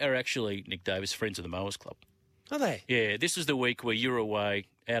 They are actually, Nick Davis, friends of the Mowers Club. Are they? Yeah, this was the week where you were away,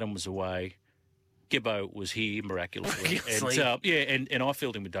 Adam was away, Gibbo was here miraculously. And I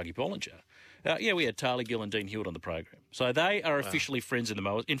filled in with Dougie Bollinger. We had Taylor Gildeen Hewitt on the program. So they are officially friends of the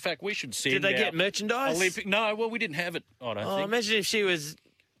Mowers. In fact, we should send Did they get merchandise? No, well, we didn't have it, I don't think. Imagine if she was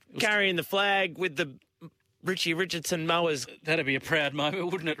carrying the flag with the Richie Richardson Mowers. That'd be a proud moment,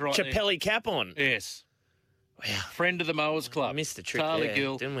 wouldn't it, right Chappelli cap on. Yes. Wow. Friend of the Mowers Club. I missed the trick Taylor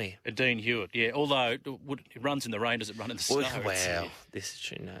Gill, didn't we? And Dean Hewitt, yeah. Although it runs in the rain, does it run in the snow? Wow, this is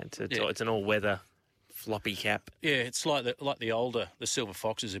true. No, it's an all-weather floppy cap. Yeah, it's like the Silver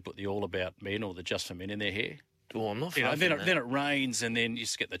Foxes who put the All About Men or the Just for Men in their hair. Well, I'm not. Then it rains and then you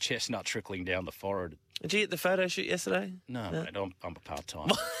just get the chestnut trickling down the forehead. Did you get the photo shoot yesterday? No, mate, I'm a part-time.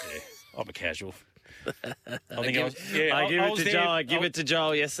 I'm a casual. I give it to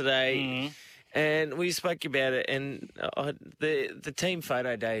Joel yesterday, and we spoke about it. And the team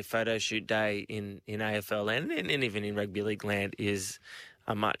photo shoot day in AFL and even in rugby league land is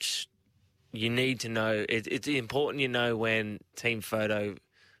a much. You need to know. It's important you know when team photo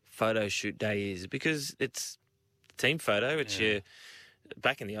shoot day is, because it's team photo. It's your.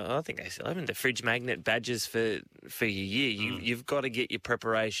 Back in I think they still have the fridge magnet badges for your year. You've got to get your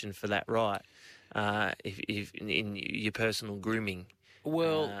preparation for that right. If in your personal grooming,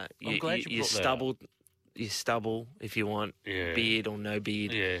 well, I'm glad you brought that up. Your stubble, if you want, beard or no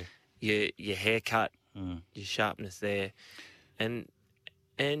beard, your haircut, your sharpness there, and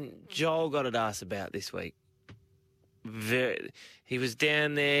Joel got it asked about this week. He was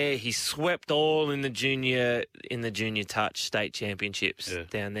down there. He swept all in the junior touch state championships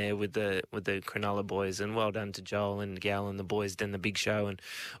down there with the Cronulla boys. And well done to Joel and Gal and the boys done the big show, and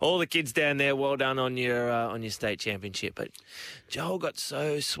all the kids down there. Well done on your state championship. But Joel got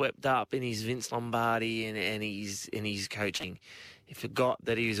so swept up in his Vince Lombardi and his coaching, he forgot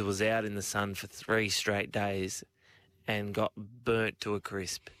that he was out in the sun for 3 straight days and got burnt to a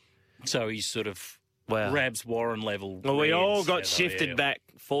crisp. So he's sort of. Rabs Warren level. Well, we all got shifted back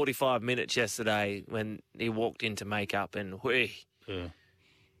 45 minutes yesterday when he walked into makeup and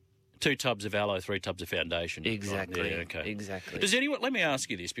 2 tubs of aloe, 3 tubs of foundation. Exactly. Right, okay. Exactly. Does anyone? Let me ask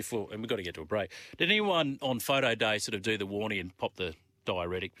you this before, and we've got to get to a break. Did anyone on photo day sort of do the warning and pop the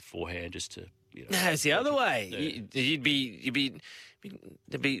diuretic beforehand just to? No, it's the other way. You'd be.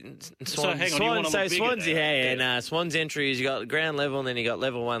 There'd be so hang on, Swan's entry is you got ground level and then you got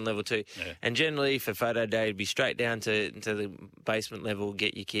level 1, level 2. Yeah. And generally for photo day, it'd be straight down to the basement level,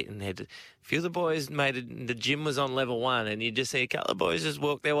 get your kit and head. A few of the boys the gym was on level 1 and you just see a couple of boys just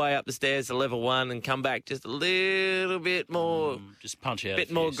walk their way up the stairs to level 1 and come back just a little bit more. Just punch out. A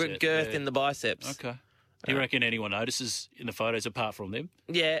bit more good girth in the biceps. Okay. Do you reckon anyone notices in the photos apart from them?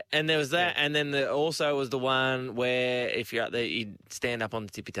 Yeah, and there was that, and then there also was the one where if you're up there, you'd stand up on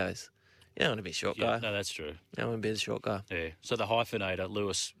the tippy toes. You don't want to be a short guy. No, that's true. You don't want to be a short guy. Yeah. So the hyphenator,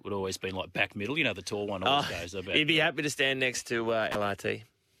 Lewis, would always been like back middle. You know, the tall one always goes. He'd be happy to stand next to LRT.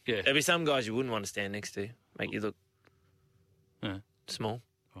 Yeah. There'd be some guys you wouldn't want to stand next to, make you look small.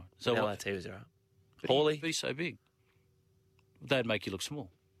 Right. So LRT was all right. Paulie? He'd be so big. They'd make you look small.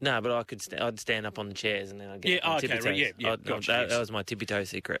 No, but I'd stand up on the chairs and then I'd get tippy toes. Right, yeah. Gotcha, that was my tippy toe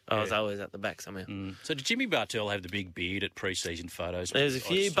secret. I was always at the back somehow. So did Jimmy Bartell have the big beard at pre-season photos? There's a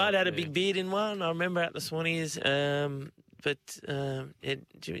few. Bud had a big beard in one. I remember at the Swannies. But there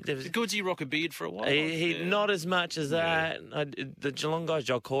was, Goodsy rock a beard for a while. He not as much as that. The Geelong guy,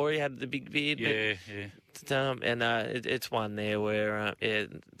 Joel Corey, had the big beard. It's one there where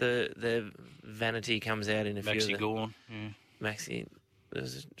the vanity comes out in a few. Maxi Gorn. Maxi.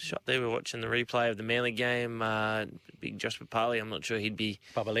 There's a shot there. We're watching the replay of the Manly game. Big Josh Papali. I'm not sure he'd be...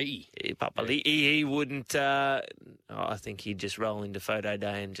 Papali'i. He wouldn't... I think he'd just roll into photo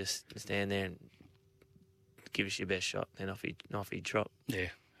day and just stand there and give us your best shot. Then off he'd trot. Yeah.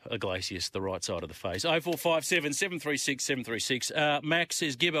 Iglesias, the right side of the face. 0457 736 736. Max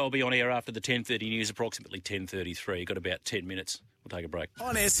says Gibbo will be on air after the 10:30 news, approximately 10:33. Got about 10 minutes. We'll take a break.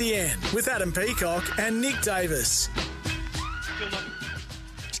 On SEN with Adam Peacock and Nick Davis.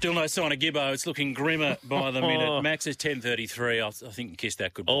 Still no sign of Gibbo. It's looking grimmer by the minute. Max is 10:33. I think kiss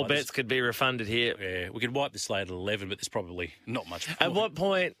that goodbye. All bets could be refunded here. Yeah, we could wipe the slate at 11, but there's probably not much point. At what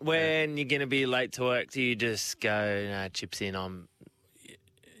point when you're going to be late to work do you just go, chips in on...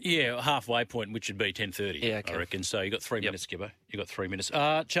 Yeah, halfway point, which would be 10:30, yeah, okay. I reckon. So you got 3 minutes, Gibbo. You got 3 minutes.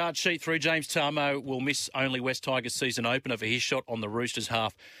 Charge sheet through. James Tarmo will miss only West Tigers season opener for his shot on the Roosters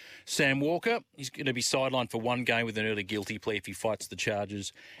half. Sam Walker, he's going to be sidelined for 1 game with an early guilty plea if he fights the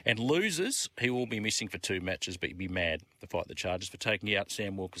charges and loses. He will be missing for 2 matches, but he'd be mad to fight the charges for taking out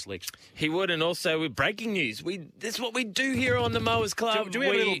Sam Walker's legs. He would, and also with breaking news. That's what we do here on the Mowers Club. Do we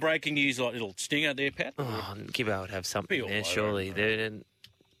have a little breaking news, like little stinger there, Pat? Oh, Gibbo would have something there, surely.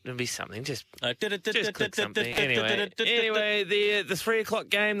 There'd be something. Just click something. Anyway, the 3 o'clock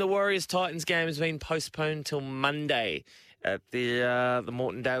game, the Warriors-Titans game, has been postponed till Monday at the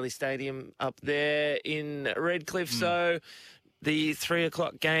Moreton Daily Stadium up there in Redcliffe. So the 3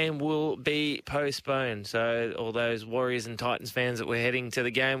 o'clock game will be postponed. So all those Warriors and Titans fans that were heading to the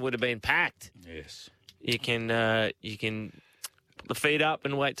game would have been packed. Yes. You can put the feet up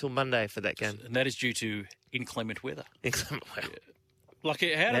and wait till Monday for that game. And that is due to inclement weather. Inclement weather. Yeah. Like,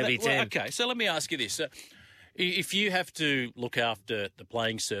 how Maybe do they, 10. okay, so let me ask you this. If you have to look after the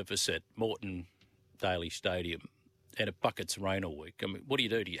playing surface at Moreton Daily Stadium and it buckets rain all week, I mean, what do you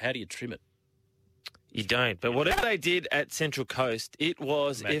do? How do you trim it? You don't. But whatever they did at Central Coast, it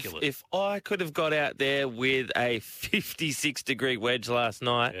was, if I could have got out there with a 56-degree wedge last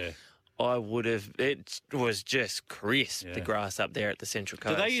night, I would have. It was just crisp, the grass up there at the Central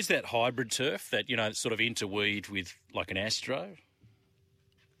Coast. Do they use that hybrid turf that, sort of interweave with like an Astro?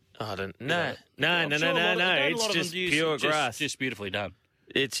 I don't know. No. It's just pure grass. Just beautifully done.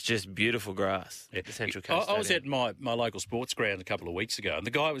 It's just beautiful grass at the Central Coast. I was at my local sports ground a couple of weeks ago, and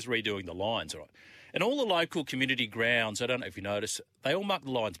the guy was redoing the lines, all right. And all the local community grounds, I don't know if you noticed, they all mark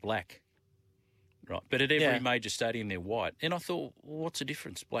the lines black. Right, but at every major stadium, they're white. And I thought, well, what's the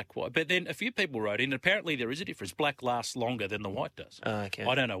difference, black, white? But then a few people wrote in, and apparently there is a difference. Black lasts longer than the white does. Okay.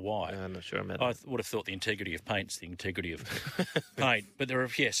 I don't know why. I'm not sure about I that. would have thought the integrity of paint's the integrity of paint. But there are,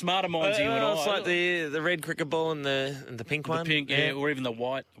 smarter minds than you and I. It's like the red cricket ball and the pink one. The pink, or even the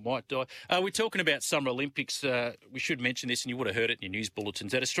white dye. We're talking about Summer Olympics. We should mention this, and you would have heard it in your news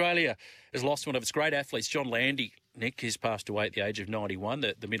bulletins, that Australia has lost one of its great athletes, John Landy. Nick has passed away at the age of 91,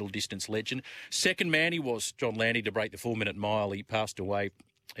 the middle distance legend. Second man he was, John Landy, to break the 4-minute mile. He passed away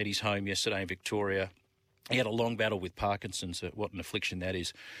at his home yesterday in Victoria. He had a long battle with Parkinson's. What an affliction that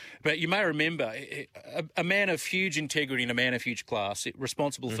is. But you may remember, a man of huge integrity and a man of huge class,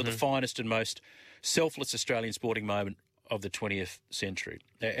 responsible for the finest and most selfless Australian sporting moment of the 20th century.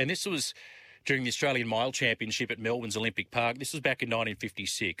 And this was during the Australian Mile Championship at Melbourne's Olympic Park. This was back in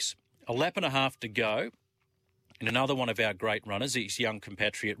 1956. A lap and a half to go. And another one of our great runners, his young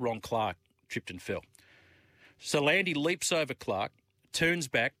compatriot, Ron Clark, tripped and fell. So Landy leaps over Clark, turns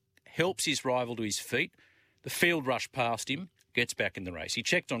back, helps his rival to his feet. The field rushed past him, gets back in the race. He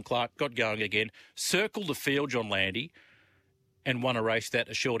checked on Clark, got going again, circled the field, John Landy, and won a race that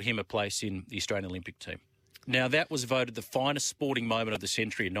assured him a place in the Australian Olympic team. Now, that was voted the finest sporting moment of the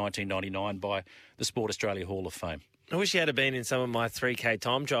century in 1999 by the Sport Australia Hall of Fame. I wish he had been in some of my 3K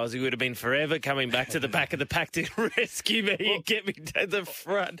time trials. He would have been forever coming back to the back of the pack to rescue me and get me to the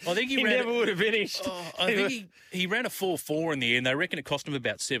front. I think he never would have finished. I think he ran a 4.4 in the end. They reckon it cost him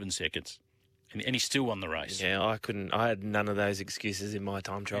about 7 seconds. And he still won the race. Yeah, I couldn't. I had none of those excuses in my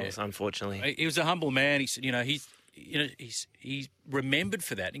time trials, unfortunately. He was a humble man. He said, he's remembered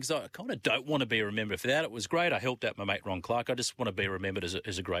for that. And he goes, I kind of don't want to be remembered for that. It was great. I helped out my mate Ron Clark. I just want to be remembered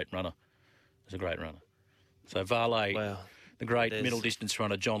as a great runner. So Varley, the great middle distance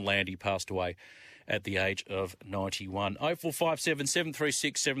runner, John Landy, passed away at the age of 91. 0457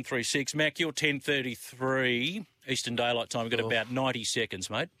 736 736. Mac, you're 10:33 Eastern Daylight Time. We've got about 90 seconds,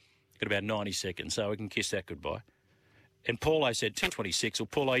 mate. Got about 90 seconds, so we can kiss that goodbye. And Paulo said 10:26. Well,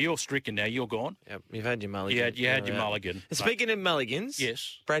 Paulo, you're stricken now. You're gone. Yep, you've had your mulligan. You had your mulligan. Speaking of mulligans,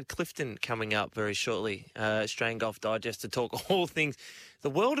 yes, Brad Clifton coming up very shortly. Australian Golf Digest to talk all things. The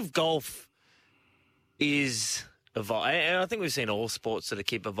world of golf is evolving. And I think we've seen all sports sort of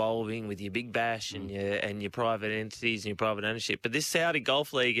keep evolving with your Big Bash and your private entities and your private ownership. But this Saudi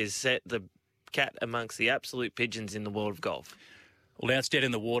Golf League has set the cat amongst the absolute pigeons in the world of golf. Well, now it's dead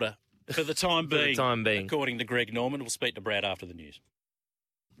in the water. For the time being, according to Greg Norman. We'll speak to Brad after the news.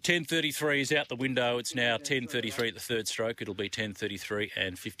 10:33 is out the window. It's now 10:33 at the third stroke. It'll be 10:33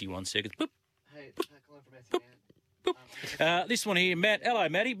 and 51 seconds. Boop. Boop. Boop. This one here, Matt. Hello,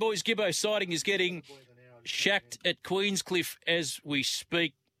 Matty. Boys, Gibbo sighting is getting shacked at Queenscliff as we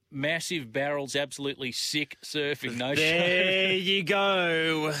speak. Massive barrels, absolutely sick surfing. No there you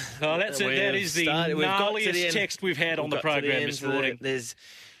go. Oh, that is the gnarliest text we've had on the program this morning.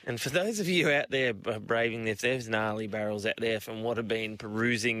 And for those of you out there braving this, there's gnarly barrels out there from what have been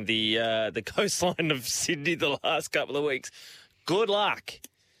perusing the coastline of Sydney the last couple of weeks. Good luck.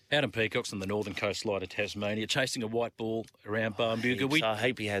 Adam Peacock's on the northern coastline of Tasmania, chasing a white ball around Barnbouga. I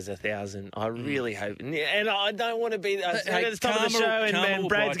hope he has 1,000. I really hope. And I don't want to be at the top of the show, and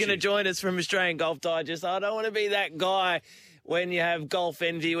Brad's going to join us from Australian Golf Digest. I don't want to be that guy when you have golf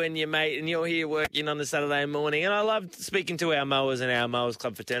envy when you're mate and you're here working on the Saturday morning. And I love speaking to our mowers and our Mowers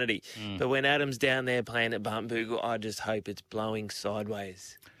Club fraternity. But when Adam's down there playing at Barnbouga, I just hope it's blowing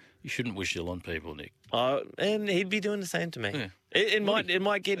sideways. You shouldn't wish ill on people, Nick. And he'd be doing the same to me. Yeah. It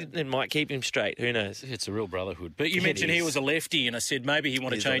might keep him straight. Who knows? It's a real brotherhood. But you mentioned he was a lefty, and I said maybe he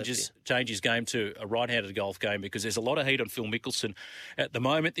wanted to change his game to a right-handed golf game because there's a lot of heat on Phil Mickelson at the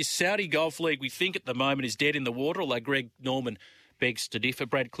moment. This Saudi Golf League, we think at the moment, is dead in the water, although Greg Norman begs to differ.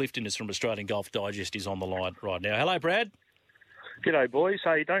 Brad Clifton is from Australian Golf Digest, is on the line right now. Hello, Brad. G'day, boys.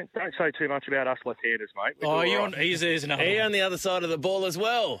 Hey, don't say too much about us left-handers, mate. There's another on the other side of the ball as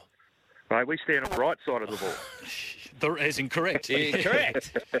well. Mate, we stand on the right side of the ball. As in correct. Yeah,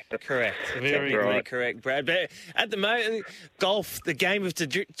 correct. Very Technically correct, Brad. But at the moment, golf, the game of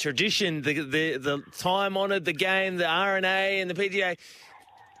tradition, the time-honoured, the game, the R&A and the PGA,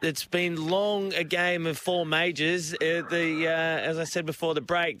 it's been long a game of 4 majors. As I said before the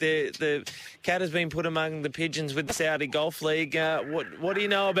break, the cat has been put among the pigeons with the Saudi Golf League. What do you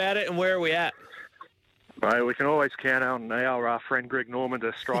know about it, and where are we at? Mate, we can always count on our friend Greg Norman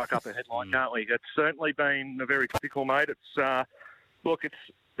to strike up a headline, can't we? It's certainly been a very typical, mate. It's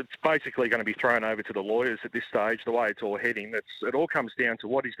it's basically going to be thrown over to the lawyers at this stage, the way it's all heading. It all comes down to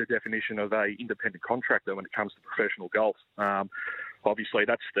what is the definition of a independent contractor when it comes to professional golf. Obviously,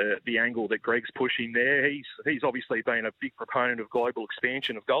 that's the angle that Greg's pushing there. He's obviously been a big proponent of global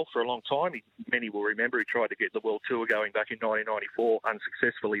expansion of golf for a long time. Many will remember he tried to get the World Tour going back in 1994,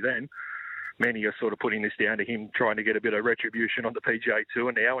 unsuccessfully then. Many are sort of putting this down to him trying to get a bit of retribution on the PGA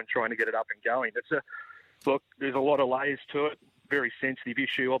Tour now and trying to get it up and going. Look, there's a lot of layers to it. Very sensitive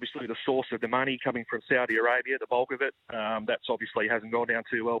issue. Obviously, the source of the money coming from Saudi Arabia, the bulk of it, that's obviously hasn't gone down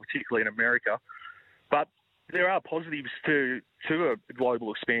too well, particularly in America. But there are positives to a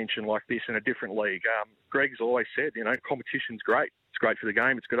global expansion like this in a different league. Greg's always said, competition's great. It's great for the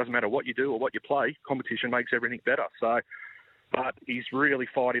game. It doesn't matter what you do or what you play. Competition makes everything better. But he's really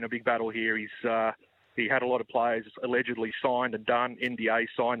fighting a big battle here. He had a lot of players allegedly signed and done, NDA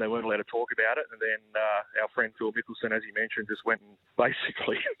signed. They weren't allowed to talk about it. And then our friend Phil Mickelson, as he mentioned, just went and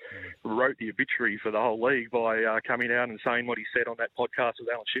basically wrote the obituary for the whole league by coming out and saying what he said on that podcast with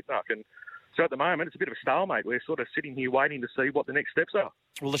Alan Shipnuck. And so at the moment, it's a bit of a stalemate. We're sort of sitting here waiting to see what the next steps are.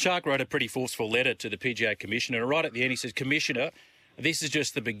 Well, the Shark wrote a pretty forceful letter to the PGA Commissioner. And right at the end, he says, Commissioner, this is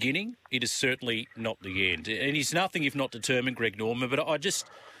just the beginning. It is certainly not the end. And he's nothing if not determined, Greg Norman. But I just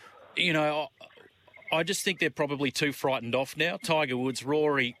think they're probably too frightened off now. Tiger Woods,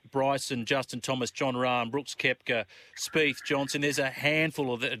 Rory, Bryson, Justin Thomas, John Rahm, Brooks Koepka, Spieth, Johnson. There's a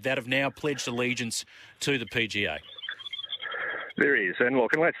handful of that have now pledged allegiance to the PGA. There is. And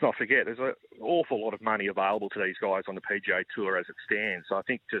look, and let's not forget, there's an awful lot of money available to these guys on the PGA Tour as it stands. So I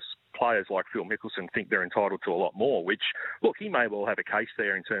think just players like Phil Mickelson think they're entitled to a lot more, which, look, he may well have a case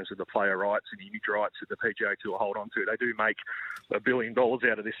there in terms of the player rights and the image rights that the PGA Tour hold on to. They do make $1 billion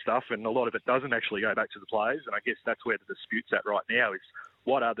out of this stuff, and a lot of it doesn't actually go back to the players. And I guess that's where the dispute's at right now is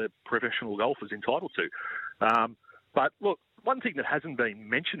what are the professional golfers entitled to? But look, one thing that hasn't been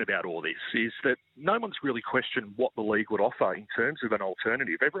mentioned about all this is that no one's really questioned what the league would offer in terms of an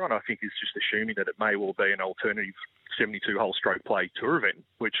alternative. Everyone, I think, is just assuming that it may well be an alternative 72-hole stroke play tour event,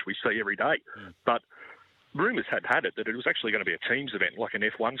 which we see every day. But rumours had it that it was actually going to be a teams event, like an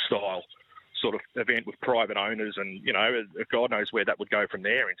F1 style sort of event with private owners, and God knows where that would go from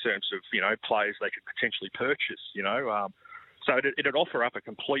there in terms of players they could potentially purchase. So it'd offer up a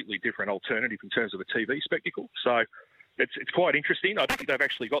completely different alternative in terms of a TV spectacle. So it's quite interesting. I don't think they've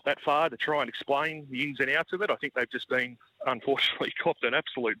actually got that far to try and explain the ins and outs of it. I think they've just been, unfortunately, copped an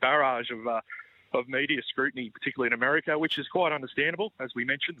absolute barrage of media scrutiny, particularly in America, which is quite understandable. As we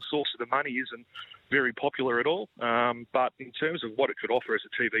mentioned, the source of the money isn't very popular at all. But in terms of what it could offer as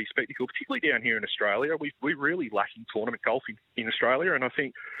a TV spectacle, particularly down here in Australia, we're really lacking tournament golf in Australia. And I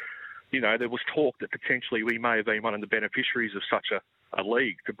think, there was talk that potentially we may have been one of the beneficiaries of such a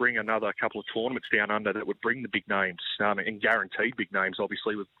league to bring another couple of tournaments down under that would bring the big names and guaranteed big names,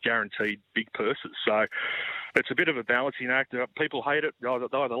 obviously, with guaranteed big purses. So it's a bit of a balancing act. People hate it. They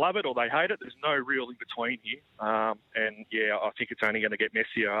either love it or they hate it. There's no real in between here. And, I think it's only going to get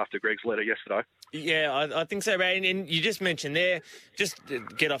messier after Greg's letter yesterday. Yeah, I think so, Ray. And you just mentioned there, just to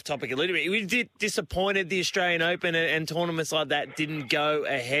get off topic a little bit, we did disappointed the Australian Open and tournaments like that didn't go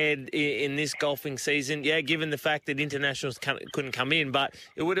ahead in this golfing season. Yeah, given the fact that internationals couldn't come in, but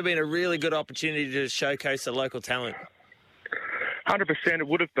it would have been a really good opportunity to showcase the local talent. 100% it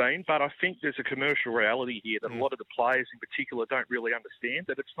would have been, but I think there's a commercial reality here that a lot of the players in particular don't really understand,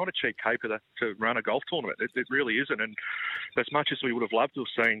 that it's not a cheap caper to run a golf tournament. It really isn't. And as much as we would have loved to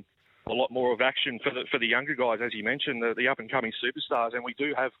have seen a lot more of action for the younger guys, as you mentioned, the up-and-coming superstars, and we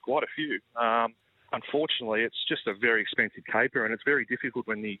do have quite a few. Unfortunately, it's just a very expensive caper, and it's very difficult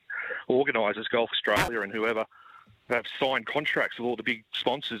when the organisers, Golf Australia and whoever, have signed contracts with all the big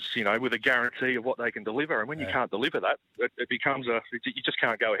sponsors, with a guarantee of what they can deliver. And when you can't deliver that, it becomes you just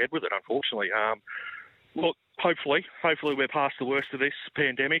can't go ahead with it, unfortunately. Look, hopefully we're past the worst of this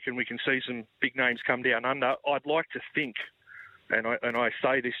pandemic and we can see some big names come down under. I'd like to think, and I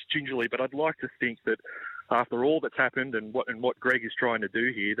say this gingerly, but I'd like to think that after all that's happened and what Greg is trying to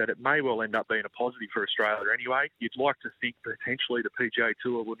do here, that it may well end up being a positive for Australia anyway. You'd like to think potentially the PGA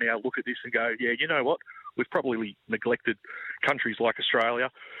Tour will now look at this and go, yeah, you know what? We've probably neglected countries like Australia,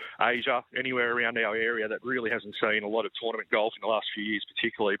 Asia, anywhere around our area that really hasn't seen a lot of tournament golf in the last few years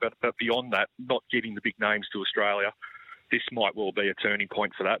particularly. But beyond that, not getting the big names to Australia, this might well be a turning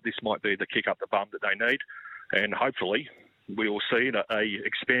point for that. This might be the kick up the bum that they need. And hopefully we will see a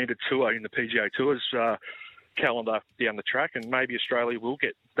expanded tour in the PGA Tour's calendar down the track, and maybe Australia will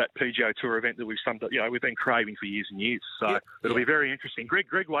get that PGA Tour event that we've been craving for years and years. So it'll be very interesting. Greg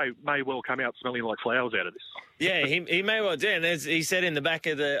may well come out smelling like flowers out of this. Yeah, he may well do. And as he said in the back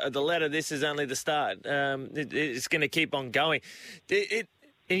of the letter, this is only the start. It's going to keep on going.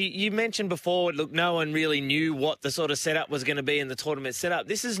 You mentioned before, look, no one really knew what the sort of setup was going to be in the tournament setup.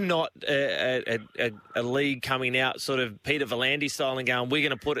 This is not a league coming out sort of Peter V'landys style and going, we're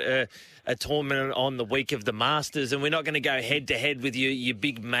going to put a tournament on the week of the Masters and we're not going to go head-to-head with your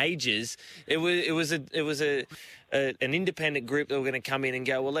big majors. It was an independent group that were going to come in and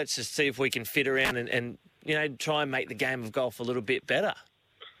go, well, let's just see if we can fit around and try and make the game of golf a little bit better.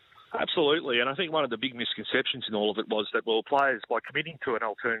 Absolutely, and I think one of the big misconceptions in all of it was that, well, players, by committing to an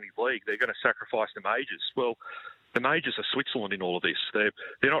alternative league, they're going to sacrifice the majors. Well, the majors are Switzerland in all of this. They're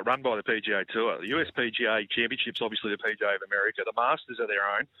not run by the PGA Tour. The US PGA Championship's obviously the PGA of America. The Masters are their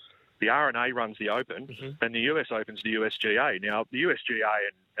own. The R&A runs the Open, and the US Open's the USGA. Now, the USGA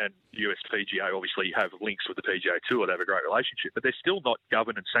and US PGA obviously have links with the PGA Tour. They have a great relationship, but they're still not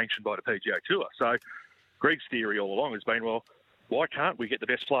governed and sanctioned by the PGA Tour. So Greg's theory all along has been, well, why can't we get the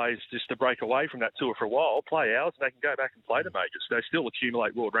best players just to break away from that tour for a while, play ours, and they can go back and play the majors? They still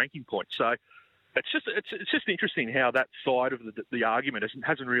accumulate world ranking points. So it's just interesting how that side of the argument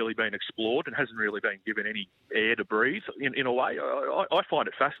hasn't really been explored and hasn't really been given any air to breathe in a way. I find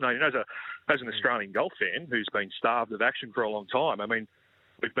it fascinating as an Australian golf fan who's been starved of action for a long time. I mean,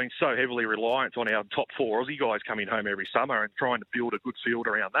 we've been so heavily reliant on our top four Aussie guys coming home every summer and trying to build a good field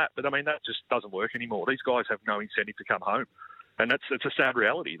around that. But, I mean, that just doesn't work anymore. These guys have no incentive to come home. And it's a sad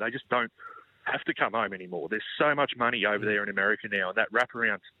reality. They just don't have to come home anymore. There's so much money over there in America now, and that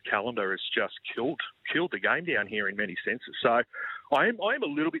wraparound calendar has just killed the game down here in many senses. So I am a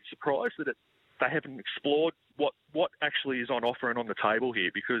little bit surprised that they haven't explored what actually is on offer and on the table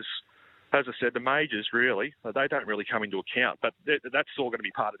here, because, as I said, the majors really, they don't really come into account. But that's all going to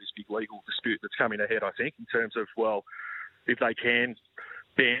be part of this big legal dispute that's coming ahead, I think, in terms of, well, if they can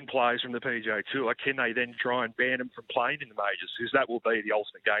ban players from the PGA Tour, can they then try and ban them from playing in the majors? Because that will be the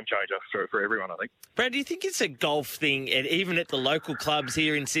ultimate game changer for everyone, I think. Brad, do you think it's a golf thing, and even at the local clubs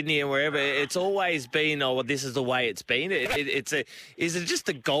here in Sydney and wherever, it's always been, oh, well, this is the way it's been? Is it just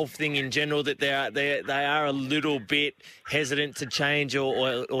a golf thing in general that they are a little bit hesitant to change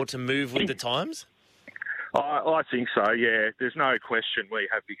or to move with the times? I think so, yeah. There's no question we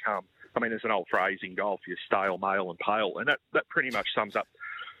have become, I mean, there's an old phrase in golf, you're stale, male and pale, and that pretty much sums up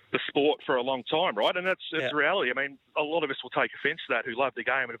the sport for a long time, right? And that's reality. I mean, a lot of us will take offence to that who love the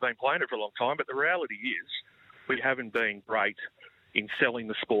game and have been playing it for a long time, but the reality is we haven't been great in selling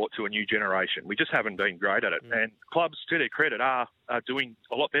the sport to a new generation. We just haven't been great at it. And clubs, to their credit, are doing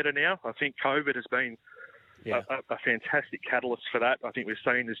a lot better now. I think COVID has been a fantastic catalyst for that. I think we're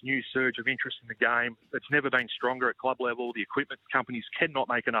seeing this new surge of interest in the game. It's never been stronger at club level. The equipment companies cannot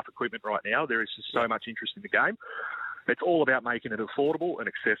make enough equipment right now. There is just so much interest in the game. It's all about making it affordable and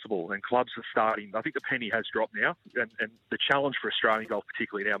accessible, and clubs are starting. I think the penny has dropped now, and the challenge for Australian golf,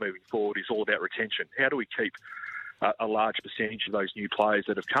 particularly now moving forward, is all about retention. How do we keep a large percentage of those new players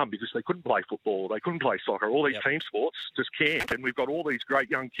that have come because they couldn't play football, they couldn't play soccer, all these team sports just can't, and we've got all these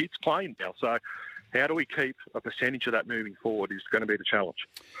great young kids playing now. So how do we keep a percentage of that moving forward is going to be the challenge.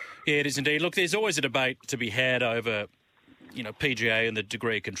 Yeah, it is indeed. Look, there's always a debate to be had over PGA and the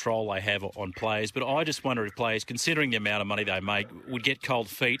degree of control they have on players. But I just wonder if players, considering the amount of money they make, would get cold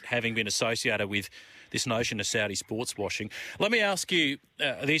feet having been associated with this notion of Saudi sports washing. Let me ask you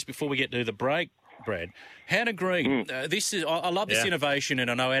this before we get to the break, Brad. Hannah Green, this is I love this innovation, and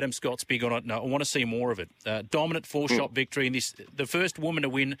I know Adam Scott's big on it, and I want to see more of it. Dominant four-shot victory in this, the first woman to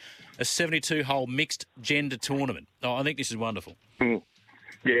win a 72-hole mixed gender tournament. I think this is wonderful.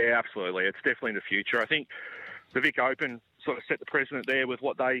 Yeah, absolutely. It's definitely the future. I think the Vic Open sort of set the precedent there with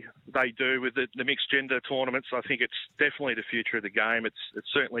what they do with the mixed gender tournaments. I think it's definitely the future of the game. It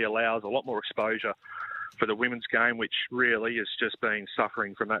certainly allows a lot more exposure for the women's game, which really has just been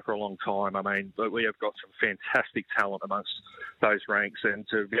suffering from that for a long time. I mean, but we have got some fantastic talent amongst those ranks, and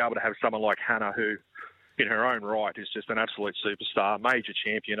to be able to have someone like Hannah, who in her own right is just an absolute superstar, major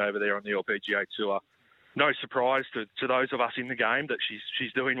champion over there on the LPGA Tour. No surprise to those of us in the game that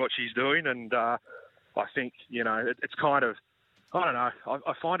she's doing what she's doing, and I think, it's kind of, I don't know,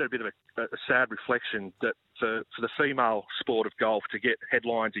 I find it a bit of a sad reflection that for the female sport of golf to get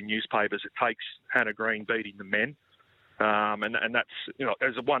headlines in newspapers, it takes Hannah Green beating the men. And that's,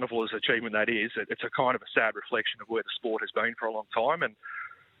 as wonderful as achievement that is, it's a kind of a sad reflection of where the sport has been for a long time. And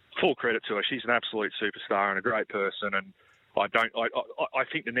full credit to her. She's an absolute superstar and a great person. And I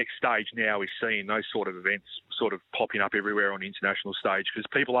think the next stage now is seeing those sort of events sort of popping up everywhere on the international stage because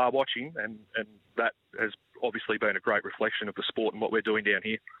people are watching, and that has obviously been a great reflection of the sport and what we're doing down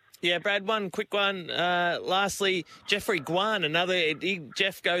here. Yeah, Brad, one quick one. Lastly, Jeffrey Guan,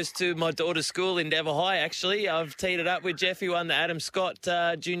 Jeff goes to my daughter's school in Endeavour High, actually. I've teed it up with Jeff. He won the Adam Scott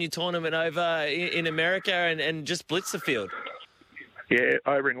junior tournament over in America and just blitzed the field. Yeah,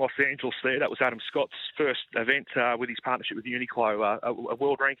 over in Los Angeles there. That was Adam Scott's first event with his partnership with Uniqlo, a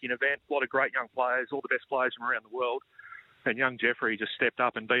world-ranking event. A lot of great young players, all the best players from around the world. And young Jeffrey just stepped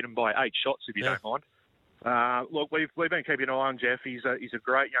up and beat him by 8 shots, if you don't mind. Look, we've been keeping an eye on Jeff. He's a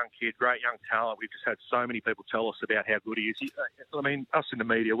great young kid, great young talent. We've just had so many people tell us about how good he is. Us in the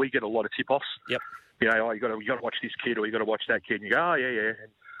media, we get a lot of tip-offs. Yep. You got to watch this kid or you got to watch that kid. And you go, oh, yeah.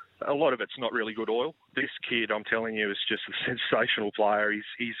 And a lot of it's not really good oil. This kid, I'm telling you, is just a sensational player.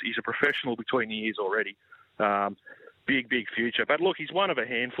 He's a professional between the ears already. Big future. But look, he's one of a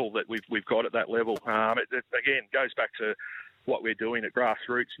handful that we've got at that level. It again goes back to what we're doing at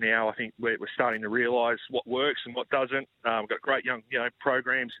grassroots now. I think we're starting to realise what works and what doesn't. We've got great young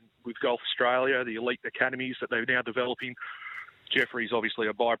programs with Golf Australia, the elite academies that they're now developing. Jeffrey's obviously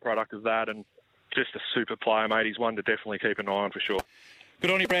a byproduct of that and just a super player, mate. He's one to definitely keep an eye on for sure. Good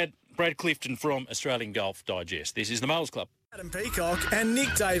on you, Brad. Brad Clifton from Australian Golf Digest. This is the Mowers Club. Adam Peacock and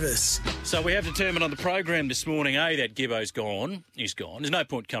Nick Davis. So we have determined on the program this morning, that Gibbo's gone. He's gone. There's no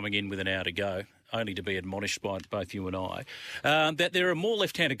point coming in with an hour to go, only to be admonished by both you and I, that there are more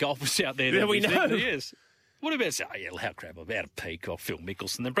left-handed golfers out there than we know. Yes. What about, how crap about Peacock, Phil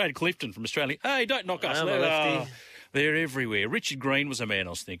Mickelson, and Brad Clifton from Australia? Hey, don't knock us. They're everywhere. Richard Green was a man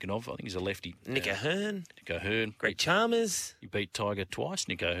I was thinking of. I think he's a lefty. Nick O'Hearn. Great Chalmers. He beat Tiger twice,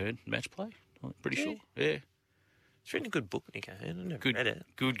 Nick O'Hearn, match play. I'm pretty sure. Yeah. It's written a good book, Nick O'Hearn. I never read it.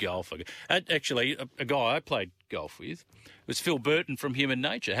 Good golfer. Actually, a guy I played golf with was Phil Burton from Human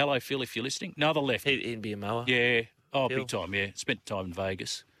Nature. Hello, Phil, if you're listening. Another lefty. He'd be a mower. Yeah. Oh, Phil. Big time, yeah. Spent time in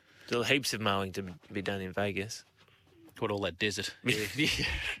Vegas. Still heaps of mowing to be done in Vegas. Got all that desert. Yeah.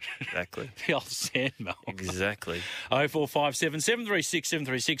 Exactly. The old sand mower. Exactly. 0457 736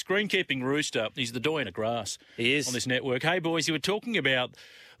 736. Greenkeeping Rooster. He's the doyen of grass. He is. On this network. Hey, boys, you were talking about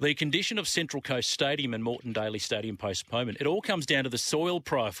the condition of Central Coast Stadium and Moreton Daly Stadium postponement. It all comes down to the soil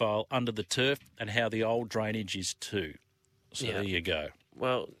profile under the turf and how the old drainage is too. So There you go.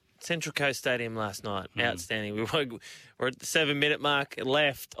 Well, Central Coast Stadium last night, outstanding. We're at the 7-minute mark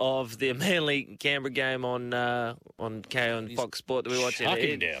left of the Manly-Canberra game on Fox Sport that we watched.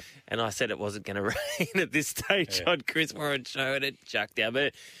 And I said it wasn't going to rain at this stage on Chris Warren show, and it chucked down.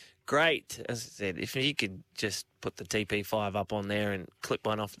 But great, as I said, if you could just put the TP5 up on there and clip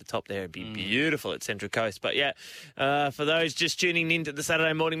one off the top there, it'd be beautiful at Central Coast. But for those just tuning in to the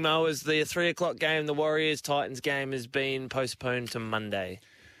Saturday Morning Mowers, the 3 o'clock game, the Warriors-Titans game, has been postponed to Monday.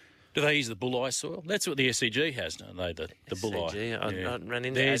 Do they use the bull eye soil? That's what the SCG has, don't they? The bull eye. I ran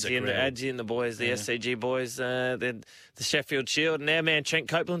into Adji and the boys, the SCG boys, the Sheffield Shield. Now, man, Trent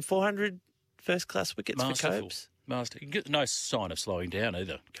Copeland, 400 first-class wickets for Copes. No sign of slowing down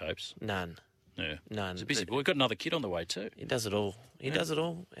either, Copes. None. Yeah. None. He's a busy boy. We've got another kid on the way too. He does it all. Does it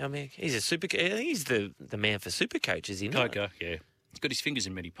all. I mean, he's a super. I think he's the man for super coaches, isn't he? Okay, yeah. He's got his fingers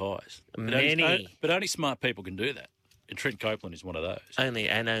in many pies. But only smart people can do that. And Trent Copeland is one of those. Only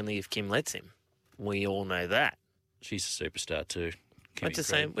if Kim lets him. We all know that. She's a superstar too. We went to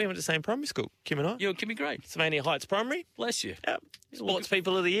the same primary school, Kim and I. Yeah, Kimmy Great. Savannah Heights Primary. Bless you. Yep. Sports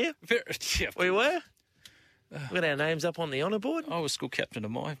People of the Year. We were. We got our names up on the honour board. I was school captain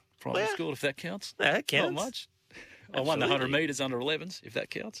of my primary school, if that counts. No, that counts. Not much. I won the 100 metres under 11s, if that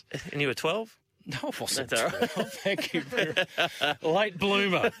counts. And you were 12? No, I wasn't. That's all right. Thank you. Late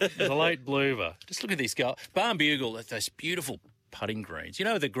bloomer. It was a late bloomer. Just look at this guy. Barn Bugle, those beautiful putting greens. You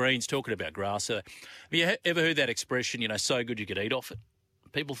know the greens, talking about grass. Have you ever heard that expression, so good you could eat off it?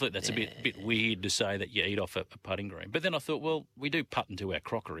 People think that's a bit weird to say that you eat off a putting green. But then I thought, well, we do putt into our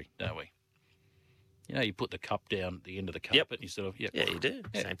crockery, don't we? You put the cup down at the end of the carpet and you sort of... Yeah, you do.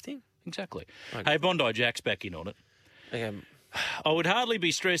 Yeah. Same thing. Exactly. Okay. Hey, Bondi Jack's back in on it. Okay. I would hardly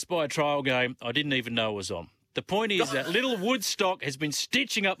be stressed by a trial game I didn't even know was on. The point is that little Woodstock has been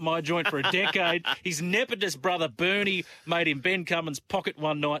stitching up my joint for a decade. His nepotist brother Bernie made him Ben Cummins' pocket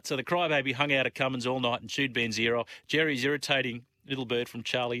one night, so the crybaby hung out at Cummins all night and chewed Ben's ear off. Jerry's irritating Little bird from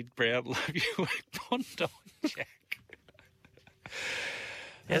Charlie Brown. Love you, Bondi Jack.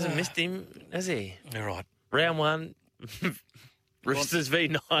 He hasn't missed him, has he? All right. Round 1, Roosters v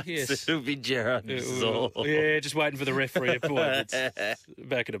Knights. Yes. It'll be Gerard. Yeah, just waiting for the referee appointments.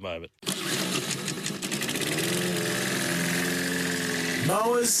 Back in a moment.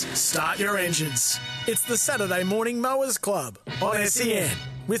 Mowers, start your engines. It's the Saturday Morning Mowers Club on SEN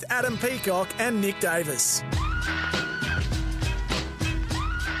with Adam Peacock and Nick Davis.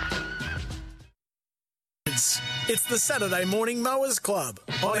 It's the Saturday Morning Mowers Club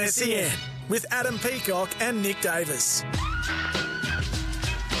on SEN with Adam Peacock and Nick Davis.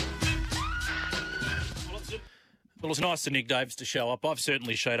 Well, it's nice for Nick Davis to show up. I've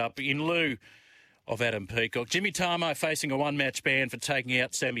certainly showed up in lieu of Adam Peacock. Jimmy Tarmo facing a one-match ban for taking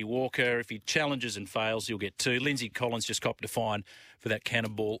out Sammy Walker. If he challenges and fails, he'll get 2. Lindsay Collins just copped a fine for that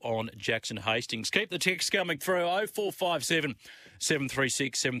cannonball on Jackson Hastings. Keep the texts coming through. 0457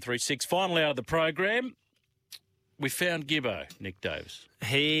 736 736. Finally out of the program, we found Gibbo, Nick Davis.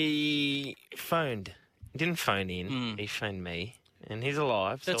 He phoned. He didn't phone in. He phoned me. And he's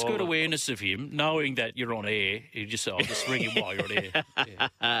alive. That's so good awareness of him, knowing that you're on air. You just say, I'll just ring him while you're on air.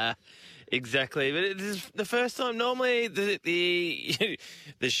 Yeah. Exactly, but it is the first time. Normally, the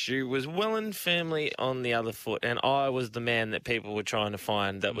shoe was well and firmly on the other foot, and I was the man that people were trying to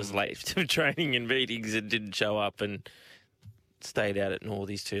find that was late to training and meetings and didn't show up and stayed out at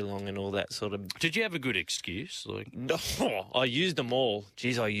Northies too long and all that sort of. Did you have a good excuse? No, I used them all.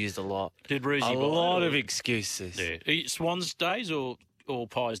 Geez, I used a lot. Did Reezy a buy lot it, of excuses? Yeah. Swans days or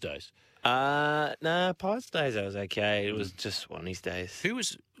Pies days? No, Pies days I was okay. It was just Swannies days. Who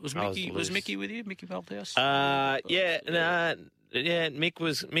was Mickey? Was Mickey with you? Mickey Malthouse? Yeah,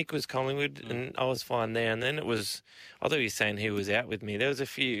 Mick was Collingwood, and I was fine there. And then it was, I thought he was saying who was out with me. There was a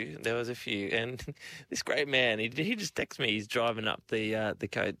few, and this great man, he just texted me. He's driving up the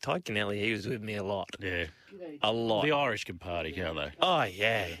code. Ty Kennelly, he was with me a lot. Yeah, a lot. The Irish can party, can't they? Oh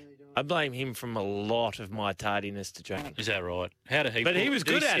yeah. I blame him from a lot of my tardiness to training. Is that right? How did he? But he was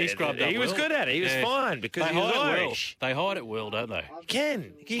good at it. He was good at it. He was fine because he was Irish. They hide it well, don't they?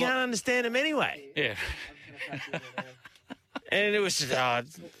 You can't understand him anyway. Yeah. And it was just,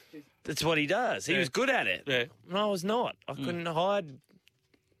 that's what he does. He was good at it. Yeah. And I was not. I couldn't hide.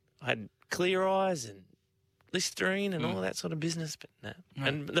 I had clear eyes and Listerine and all that sort of business. But no.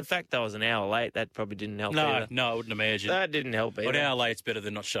 And the fact that I was an hour late, that probably didn't help either. No, I wouldn't imagine. That didn't help either. An hour late's better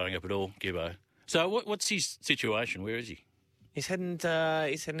than not showing up at all, Gibbo. So what's his situation? Where is he? He's heading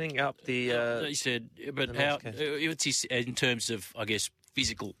up the... he said, but how... What's his, in terms of, I guess,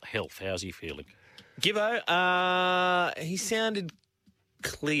 physical health, how's he feeling? Gibbo, he sounded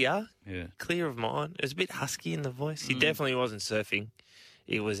clear of mind. It was a bit husky in the voice. He definitely wasn't surfing.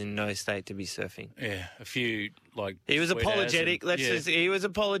 He was in no state to be surfing. Yeah, a few, like... He was apologetic. He was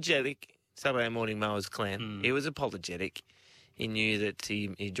apologetic. Saturday Morning Mowers clan. He was apologetic. He knew that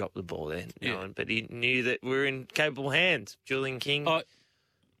he dropped the ball there, but he knew that we're in capable hands. Julian King...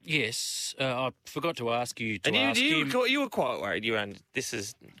 Yes, I forgot to ask you to ask him. You were quite worried. I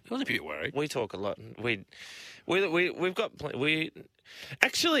was a bit worried. We talk a lot. We've got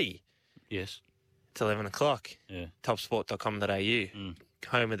actually. Yes. It's 11 o'clock. Yeah. Topsport.com.au.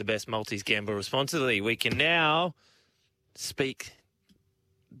 Home of the best multis. Gamble responsibly. We can now speak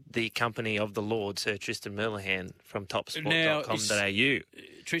the company of the Lord, Sir Tristan Merlihan from Topsport.com.au.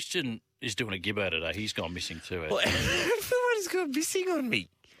 Tristan is doing a gibbo today. He's gone missing too. Well, everyone's gone missing on me.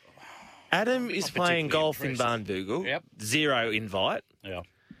 Adam is playing golf in Barnbougle. Yep. 0 invite. Yeah.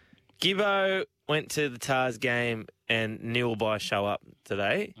 Gibbo went to the Tars game and nil by show up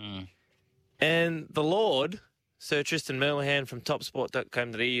today. And the Lord, Sir Tristan Merlihan from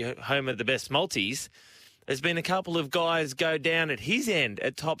Topsport.com.au, home of the best multis, there's been a couple of guys go down at his end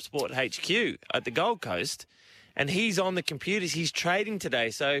at Topsport HQ at the Gold Coast, and he's on the computers. He's trading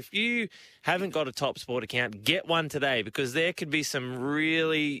today. So if you haven't got a Topsport account, get one today because there could be some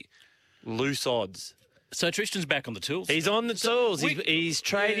really loose odds. So Tristan's back on the tools? He's on the tools. He's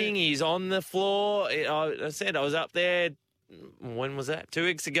trading. Yeah. He's on the floor. I said I was up there, when was that? 2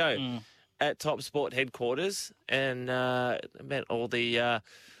 weeks ago at Topsport headquarters and met all the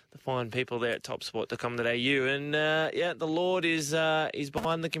fine people there at Topsport.com.au. And, the Lord is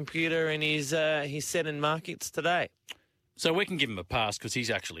behind the computer and he's setting markets today. So we can give him a pass because he's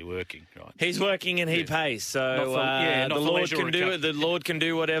actually working, right? He's working and he pays. So the Lord can do it. The Lord can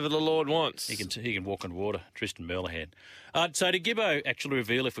do whatever the Lord wants. He can walk on water. Tristan Merlihan. So did Gibbo actually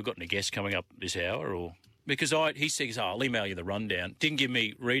reveal if we've got any guests coming up this hour, or because he says, I'll email you the rundown. Didn't give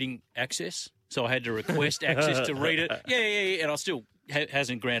me reading access, so I had to request access to read it. Yeah, and I still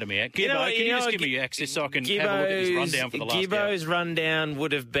hasn't grounded me out. Gibbo, You know, can you you know, just give me access so I can have a look at his rundown for the last hour? Gibbo's rundown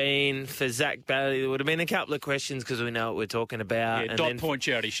would have been for Zach Bailey. There would have been a couple of questions because we know what we're talking about. Yeah, dot point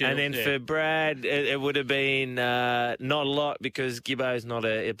charity shield. And then for Brad, it would have been not a lot because Gibbo's not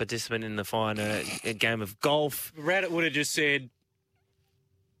a participant in the final a game of golf. Brad would have just said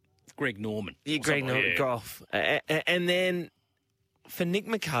Greg Norman. Yeah, Greg Norman, yeah. golf. And then for Nick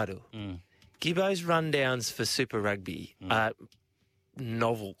McArdle, Gibbo's rundowns for Super Rugby are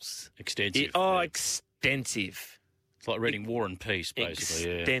novels. Extensive. Extensive. It's like reading War and Peace,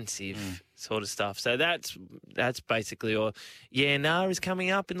 basically. Extensive sort of stuff. So that's basically all. Yeah, nah is coming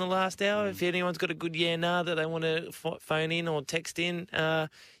up in the last hour. If anyone's got a good yeah, nah that they want to phone in or text in,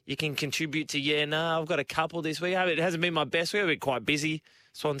 you can contribute to yeah, nah. I've got a couple this week. It hasn't been my best week. I've been quite busy.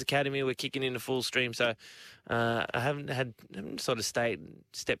 Swans Academy, we're kicking into full stream, so I haven't sort of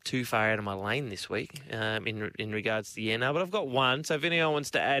stepped too far out of my lane this week in regards to yeah, but I've got one. So if anyone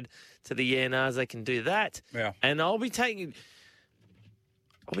wants to add to the yeah, nahs, they can do that. Yeah. And I'll be taking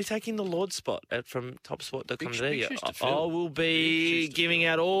the Lord spot from topsport.com.au. I will be giving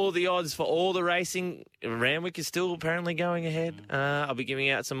out all the odds for all the racing. Randwick is still apparently going ahead. I'll be giving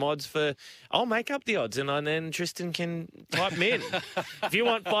out some odds I'll make up the odds and then Tristan can type them in. If you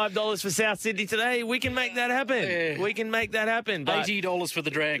want $5 for South Sydney today, we can make that happen. Yeah. We can make that happen. But $80 for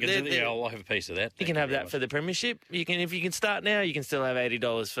the Dragons. I'll have a piece of that. you can have that for the Premiership. If you can start now, you can still have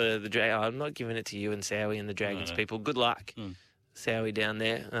 $80 for the Dragons. I'm not giving it to you and Sowie and the Dragons people. Good luck. Sowie down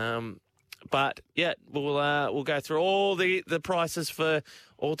there. But yeah, we'll go through all the prices for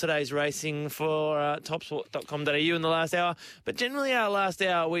all today's racing for topsport.com.au in the last hour. But generally, our last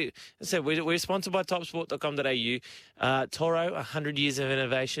hour, we're sponsored by topsport.com.au. Toro, 100 years of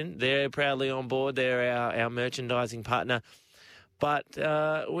innovation. They're proudly on board. They're our merchandising partner. But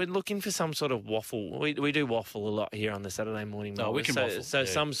we're looking for some sort of waffle. We do waffle a lot here on the Saturday morning. Oh, we can waffle. So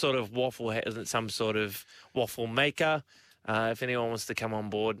some sort of waffle, some sort of waffle maker. If anyone wants to come on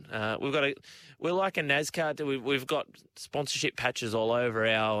board, we're like a NASCAR. We've got sponsorship patches all over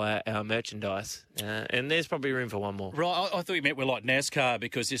our merchandise, and there's probably room for one more. Right, I thought you meant we're like NASCAR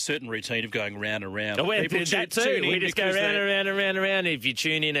because there's a certain routine of going round and round. Oh, we do that too. We just go round and round and round and round. If you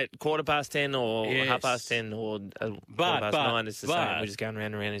tune in at 10:15 or 10:30 or 9:15, it's the same. We're just going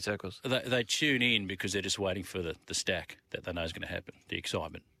round and round in circles. They tune in because they're just waiting for the stack that they know is going to happen, the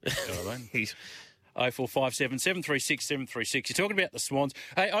excitement. You know what I mean? 0457 736 736. You're talking about the Swans.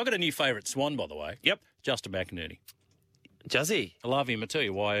 Hey, I've got a new favourite Swan, by the way. Yep. Justin McInerney. Does he? I love him. I tell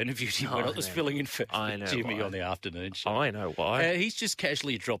you why. I interviewed him when I was filling in for Jimmy why. on the afternoon show. I know why. He's just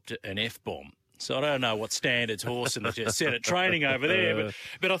casually dropped an F-bomb. So I don't know what standards horse and the Senate training over there.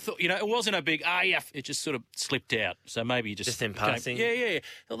 But I thought, it wasn't a big, it just sort of slipped out. So maybe just in passing? Yeah.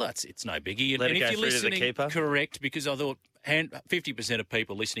 Well, it's no biggie. Let and it go if you're through to the listening, keeper? correct, because I thought 50% of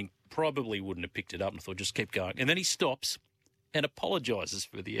people listening probably wouldn't have picked it up and I thought, just keep going. And then he stops and apologises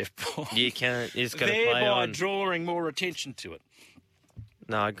for the F-bomb. You can't. You just got to play thereby on. drawing more attention to it.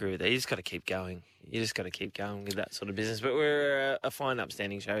 No, I agree with that. You just got to keep going. You just got to keep going with that sort of business. But we're a fine,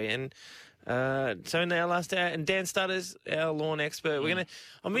 upstanding show, and so in our last hour, and Dan Stutters, our lawn expert,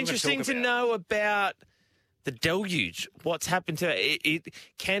 I'm interested to know about the deluge. What's happened to it?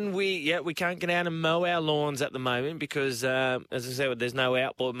 We can't get out and mow our lawns at the moment because, as I said, there's no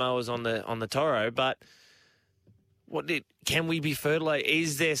outboard mowers on the Toro. But can we be fertilised?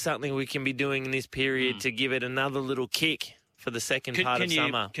 Is there something we can be doing in this period to give it another little kick for the second part of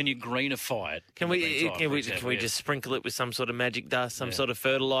summer? Can you greenify it? Can we just sprinkle it with some sort of magic dust, some sort of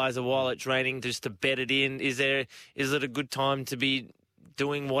fertiliser while it's raining, just to bed it in? Is it a good time to be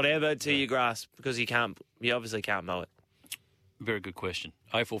doing whatever to your grass because you obviously can't mow it? Very good question.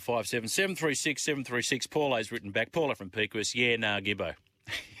 0457 736 736. Paulo's written back. Paulo from Pequist. Yeah, nah, Gibbo.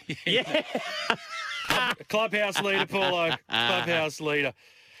 Yeah. Clubhouse leader, Paulo. Clubhouse leader.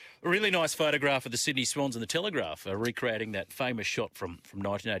 A really nice photograph of the Sydney Swans in the Telegraph, recreating that famous shot from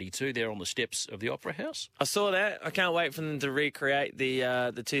 1982 there on the steps of the Opera House. I saw that. I can't wait for them to recreate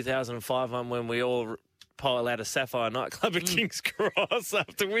the 2005 one when we all pile out a Sapphire nightclub at King's Cross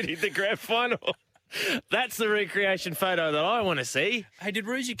after winning the grand final. That's the recreation photo that I want to see. Hey, did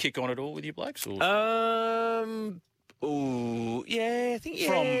Roosie kick on at all with your blokes? Or? Oh, yeah, I think,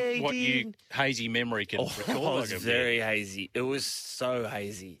 From what you hazy memory can recall. It was very hazy. It was so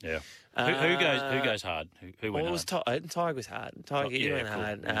hazy. Yeah. Who goes hard? Who went hard? Tig was hard. Tig went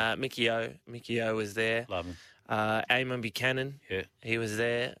hard. Yeah. Mickey O was there. Love him. Eamon Buchanan. Yeah. He was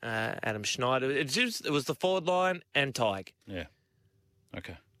there. Adam Schneider. It was the forward line and Tig. Yeah.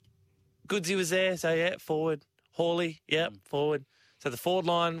 Okay. Goodsy was there, so yeah, forward. Hawley, forward. So the forward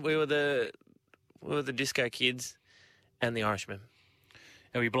line, we were the Disco Kids and the Irishman.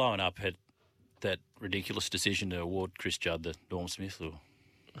 Are we blowing up at that ridiculous decision to award Chris Judd the Norm Smith? Or?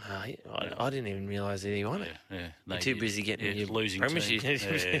 I didn't even realise that he won it. Yeah, You're too busy getting your losing premiership.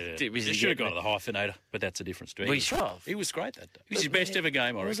 Too busy. He should have gone to the hyphenator, but that's a different story. Well, he should have. He was great that day. It was his best ever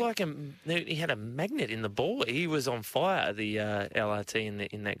game, I It was reckon. like he had a magnet in the ball. He was on fire, the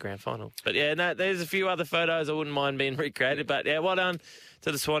LRT in that grand final. But yeah, no, there's a few other photos I wouldn't mind being recreated. But yeah, well done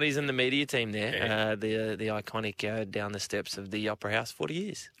to the Swannies and the media team there. Yeah. The iconic down the steps of the Opera House 40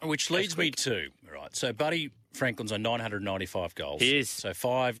 years. Which leads me to, right, so Buddy Franklin's on 995 goals. He is. So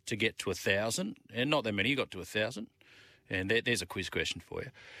 5 to get to 1,000, and not that many, he got to 1,000. And there's a quiz question for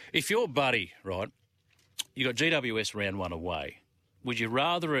you. If you're Buddy, right, you got GWS round 1 away, would you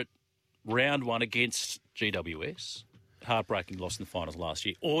rather it round 1 against GWS, heartbreaking loss in the finals last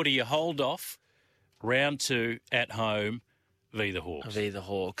year, or do you hold off round 2 at home v the Hawks? V the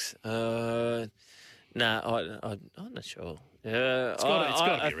Hawks. I'm not sure. It's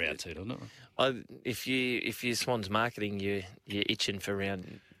got to be round 2, doesn't it? If you Swans marketing, you're itching for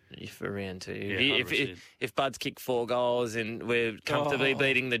round 2. Yeah, If Bud's kicked 4 goals and we're comfortably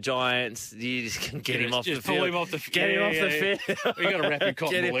beating the Giants, you just can get him off the field. Pull him off the field. Get him off the field. We got to wrap him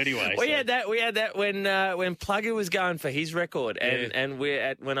cotton wool anyway. We had that when Plugger was going for his record, and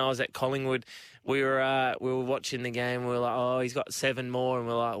when I was at Collingwood. We were watching the game. We were like, oh, he's got 7 more. And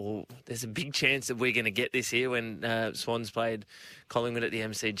we're like, well, there's a big chance that we're going to get this here when Swans played Collingwood at the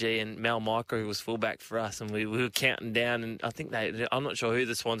MCG and Mal Micro, who was fullback for us, and we were counting down. And I think I'm not sure who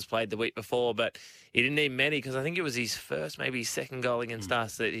the Swans played the week before, but he didn't need many because I think it was his first, maybe his second goal against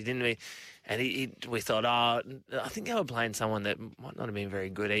us that he didn't need. And we thought, I think they were playing someone that might not have been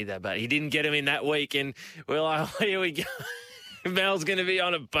very good either, but he didn't get him in that week. And we're like, oh, here we go. Mel's going to be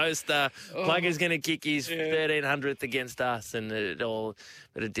on a poster. Plugger's going to kick his 1300th against us, and it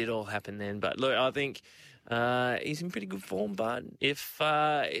did all happen then. But look, I think he's in pretty good form. But if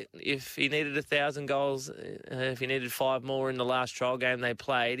he needed 1,000 goals, if he needed 5 more in the last trial game they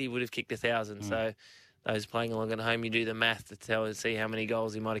played, he would have kicked 1,000. So those playing along at home, you do the math to see how many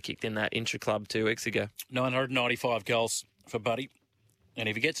goals he might have kicked in that intra-club 2 weeks ago. 995 goals for Buddy, and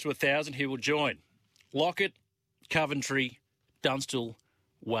if he gets to 1,000, he will join Lockett, Coventry, Dunstall,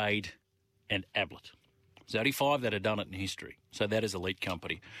 Wade and Ablett. There's only 5 that have done it in history. So that is elite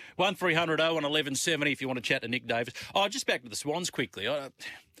company. 1300 01 1170 if you want to chat to Nick Davis. Oh, just back to the Swans quickly.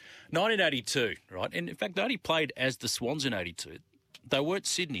 1982, right? And in fact, they only played as the Swans in 82. They weren't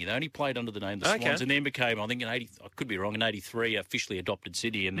Sydney. They only played under the name the Swans and then became, I think, I could be wrong, in 83, officially adopted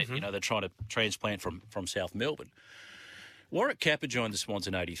Sydney. And, they're trying to transplant from South Melbourne. Warwick Kappa joined the Swans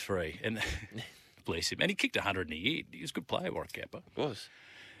in 83. And... Bless him. And he kicked 100 in a year. He was a good player, Warwick Kappa. Was.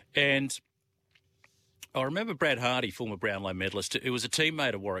 And I remember Brad Hardy, former Brownlow medalist, who was a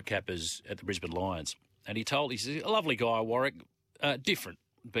teammate of Warwick Kappa's at the Brisbane Lions. And he said, a lovely guy, Warwick, different,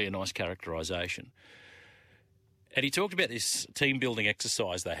 be a nice characterisation. And he talked about this team-building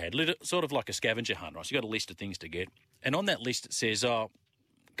exercise they had, sort of like a scavenger hunt, right? So you've got a list of things to get. And on that list it says, go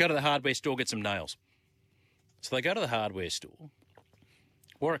to the hardware store, get some nails. So they go to the hardware store.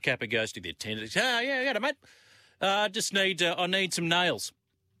 Warwick Kappa goes to the attendant. He says, I got it, mate. I need some nails.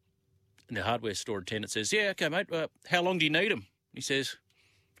 And the hardware store attendant says, yeah, okay, mate. How long do you need them? He says,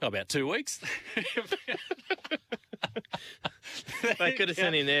 about 2 weeks. They could have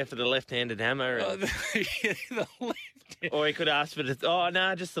sent him there for the left-handed hammer. Or he could have asked for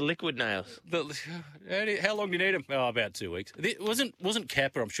just the liquid nails. How long do you need them? About 2 weeks. It wasn't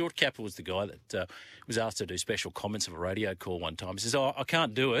Kappa. I'm sure Kappa was the guy that was asked to do special comments of a radio call one time. He says, I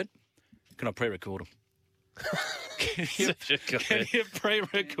can't do it. Can I pre-record them? Can you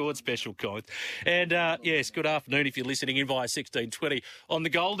pre-record special comments? And, yes, good afternoon if you're listening in via 1620 on the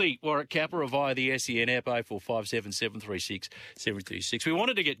Goldie, Warwick Kappa, or via the SEN app 0457 736 736. We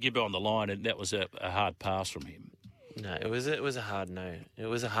wanted to get Gibbo on the line, and that was a hard pass from him. No, it was a hard no. It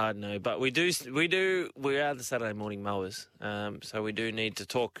was a hard no. But we are the Saturday morning mowers, so we do need to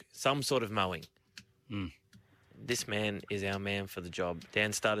talk some sort of mowing. This man is our man for the job.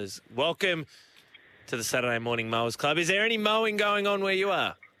 Dan Studders, welcome to the Saturday Morning Mowers Club. Is there any mowing going on where you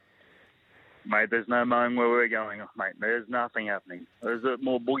are? Mate, there's no mowing where we're going, mate. There's nothing happening. There's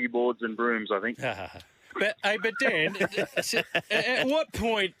more boogie boards and brooms, I think. But Dan, at what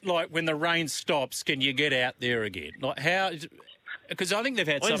point, like when the rain stops, can you get out there again? Like how? Because I think they've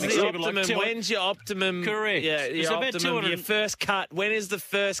had something similar. When's your optimum? Correct. Yeah, your optimum. Your first cut. When is the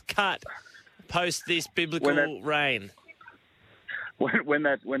first cut post this biblical rain? When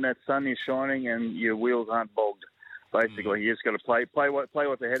that sun is shining and your wheels aren't bogged. Basically, you just got to play what's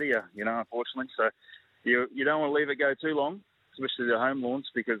ahead of you. Unfortunately, so you don't want to leave it go too long, especially the home lawns,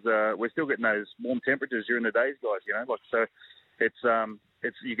 because we're still getting those warm temperatures during the days, guys. So it's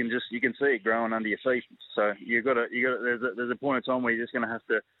you can see it growing under your feet. So there's a point in time where you're just going to have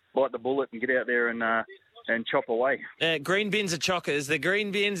to bite the bullet and get out there and chop away. Green bins are chockers. The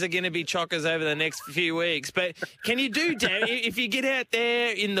green bins are going to be chockers over the next few weeks. But can you if you get out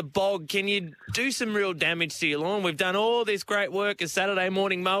there in the bog, can you do some real damage to your lawn? We've done all this great work as Saturday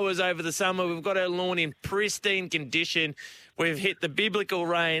morning mowers over the summer. We've got our lawn in pristine condition. We've hit the biblical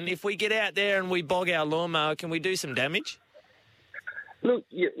rain. If we get out there and we bog our lawnmower, can we do some damage? Look,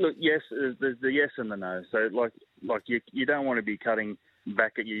 yes, there's the yes and the no. So, like you don't want to be cutting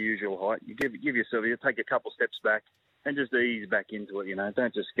back at your usual height. You give yourself, you take a couple steps back and just ease back into it.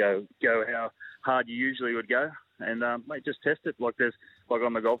 Don't just go how hard you usually would go, and mate, just test it. Like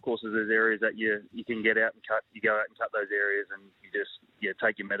on the golf courses, there's areas that you can get out and cut. You go out and cut those areas, and you just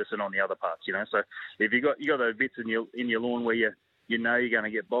take your medicine on the other parts. So if you got those bits in your lawn where you're going to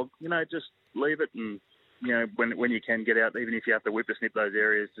get bogged, just leave it and. When you can get out, even if you have to whip or snip those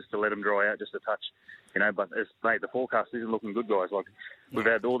areas just to let them dry out just a touch, But the forecast isn't looking good, guys. Like we've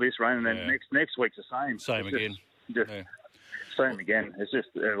had all this rain, and then next week's the same. Same again. Same again. It's just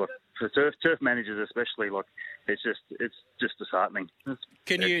for turf managers especially. Like it's just disheartening.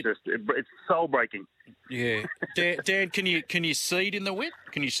 It's soul breaking. Yeah, Dan, can you seed in the wet?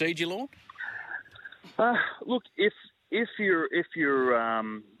 Can you seed your lawn? Look, if you're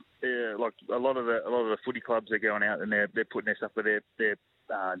like a lot of the footy clubs are going out and they're putting their stuff with their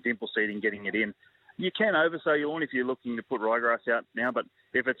dimple seeding, getting it in. You can oversow your lawn if you're looking to put ryegrass out now, but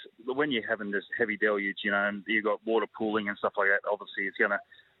if it's when you're having this heavy deluge, and you've got water pooling and stuff like that, obviously it's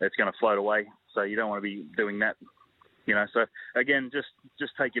gonna float away. So you don't want to be doing that. So again, just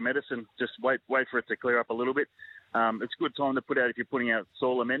take your medicine. Just wait for it to clear up a little bit. It's a good time to put out if you're putting out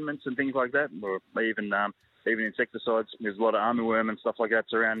soil amendments and things like that, or even insecticides. There's a lot of armyworm and stuff like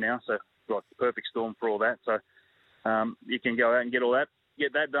that's around now, so it's like the perfect storm for all that. So you can go out and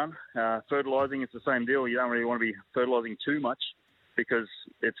get that done. Fertilising, it's the same deal. You don't really want to be fertilising too much because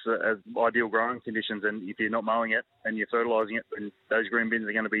it's ideal growing conditions, and if you're not mowing it and you're fertilising it, then those green bins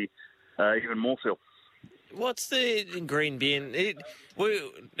are going to be even more fill. What's the green bin? We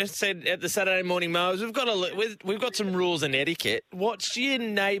said at the Saturday morning mowers, we've got some rules and etiquette. What's your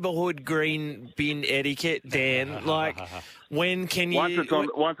neighbourhood green bin etiquette, Dan? Like, when can you?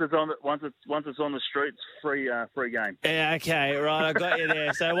 Once it's on the streets, free game. Yeah, okay, right, I got you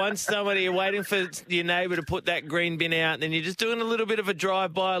there. So once you're waiting for your neighbour to put that green bin out, and then you're just doing a little bit of a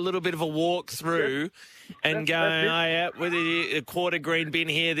drive by, a little bit of a walk through. Yep. And going, oh, yeah, with a quarter green bin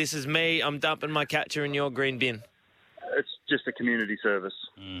here, this is me. I'm dumping my catcher in your green bin. It's just a community service.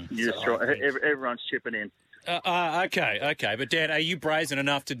 You just everyone's chipping in. Okay. But, Dad, are you brazen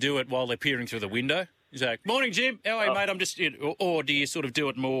enough to do it while they're peering through the window? He's like, morning, Jim. How are you, mate? I'm just... Or do you sort of do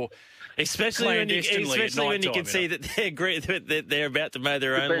it more... Especially when you can see that they're about to mow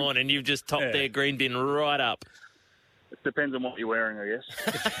their own lawn and you've just topped their green bin right up. It depends on what you're wearing, I guess.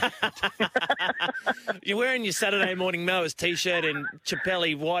 You're wearing your Saturday morning mowers T-shirt and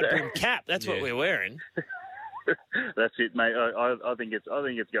Chappelli wide brim cap. That's what we're wearing. That's it, mate. I think it's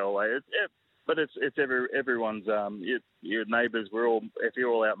go away. But it's everyone's. Your neighbours. If you're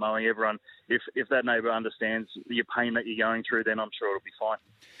all out mowing, everyone. If that neighbour understands your pain that you're going through, then I'm sure it'll be fine.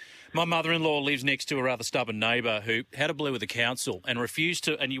 My mother-in-law lives next to a rather stubborn neighbour who had a blue with the council and refused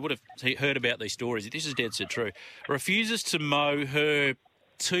to, and you would have heard about these stories, this is dead set true, refuses to mow her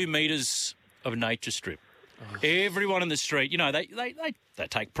 2 metres of nature strip. Oh. Everyone in the street, they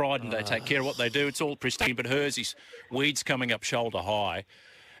take pride and they take care of what they do. It's all pristine, but hers is weeds coming up shoulder high.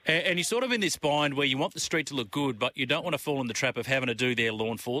 And you're sort of in this bind where you want the street to look good, but you don't want to fall in the trap of having to do their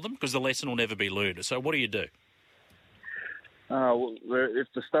lawn for them because the lesson will never be learned. So what do you do? Well, if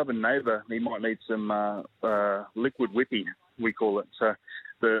the stubborn neighbour, he might need some liquid whippy, we call it. So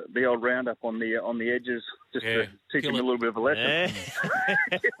the old roundup on the edges, just to teach him a little bit of a lesson.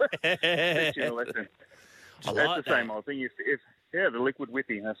 Teach him a lesson. That's the same old thing. If the liquid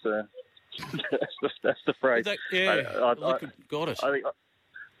whippy. That's the phrase. Liquid, got it.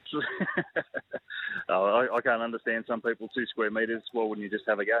 I can't understand some people 2 square metres. Why wouldn't you just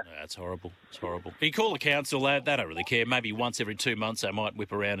have a go? That's horrible. It's horrible. You call the council, they don't really care. Maybe once every 2 months they might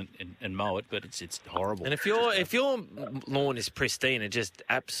whip around and mow it, but it's horrible. And if your lawn is pristine, it just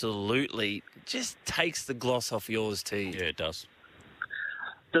absolutely just takes the gloss off yours too. Yeah, it does.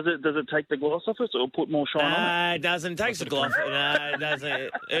 Does it take the gloss off it or put more shine on it? No, it doesn't. It takes the gloss. No, it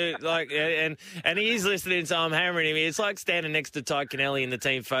doesn't. And he is listening, so I'm hammering him. It's like standing next to Ty Kennelly in the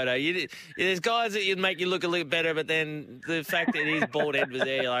team photo. There's guys that make you look a little better, but then the fact that his bald head was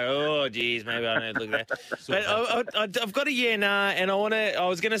there, you're like, oh, geez, maybe I don't look at that. But I've got a yeah, nah, and I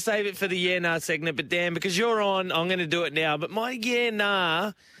was going to save it for the yeah, nah segment, but Dan, because you're on, I'm going to do it now. But my yeah,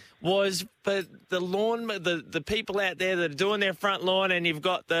 nah was for the lawn, the people out there that are doing their front lawn, and you've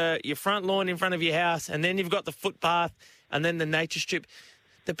got your front lawn in front of your house, and then you've got the footpath, and then the nature strip.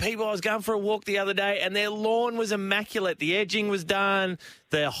 The people, I was going for a walk the other day, and their lawn was immaculate. The edging was done,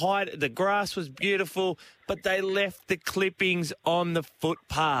 the grass was beautiful, but they left the clippings on the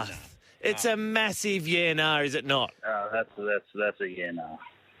footpath. It's a massive yeah, no, is it not? That's a yeah, no.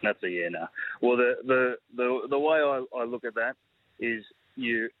 That's a yeah, no. Well, the way I look at that is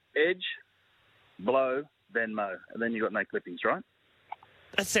you edge, blow, then mow, and then you got no clippings, right?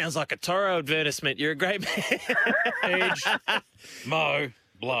 That sounds like a Toro advertisement. You're a great man. Edge, mow,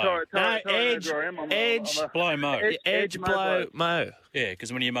 blow. Edge, blow, mow. Edge, blow, mow. Yeah,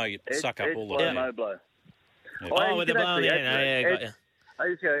 because when you mow, you suck up all the... Blow, mow, blow. Yeah. Oh, with the blow on the end. Yeah, got you. I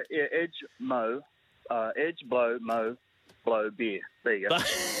just go, edge, mow, edge, blow, mow, blow, beer. There you go.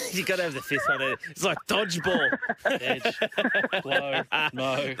 You got to have the fifth one. It's like dodgeball. Edge, blow,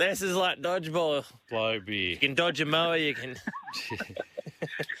 mow. This is like dodgeball. Blow, beer. You can dodge a mower, you can...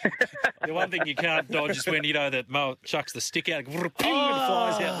 The one thing you can't dodge is when, the mower chucks the stick out and it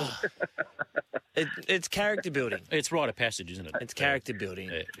flies out. It's character building. It's rite of passage, isn't it? It's character building.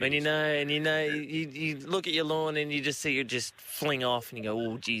 Yeah, when you look at your lawn and you just see it just fling off and you go,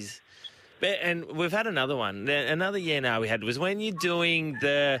 oh, geez. And we've had another one. Another we had was when you're doing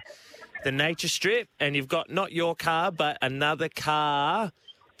the nature strip and you've got not your car but another car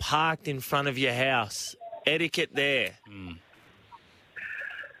parked in front of your house. Etiquette there. Mm.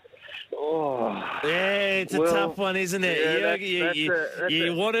 Oh, yeah, it's a tough one, isn't it? Yeah,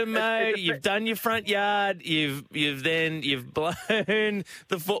 you want to mow. You've done your front yard. You've blown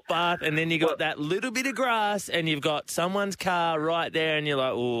the footpath, and then you got that little bit of grass, and you've got someone's car right there, and you're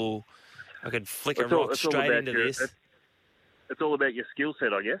like, oh, I could flick a rock straight into this. It's all about your skill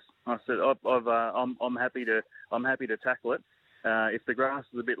set, I guess. I said I'm happy to tackle it. If the grass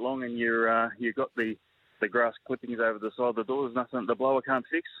is a bit long and you've got the grass clippings over the side of the door, there's nothing the blower can't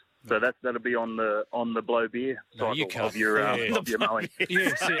fix. So that'll be on the blow beer cycle of your mowing. Yeah,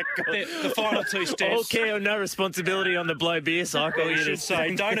 the final two steps. All care or no responsibility on the blow beer cycle. You should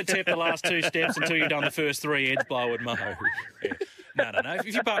say, don't attempt the last two steps until you've done the first three, edge, blow and mow. Yeah. No.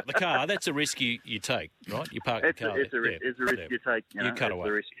 If you park the car, that's a risk you take, right? You park the car. It's a risk you take. You cut away. It's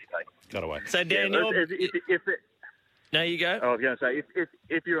a risk you take. Cut away. So, Dan, no, you go. I was going to say,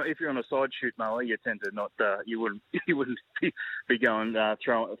 if you're on a side shoot mower, you tend to not you wouldn't be going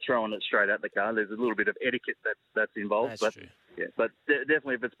throwing it straight at the car. There's a little bit of etiquette that's involved. That's true. Yeah, but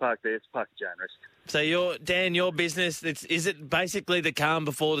definitely if it's parked there, it's parked generous. So your business, is it basically the calm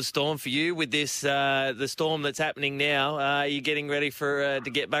before the storm for you with this the storm that's happening now? Are you getting ready for to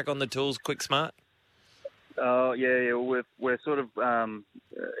get back on the tools quick smart? Yeah. We're sort of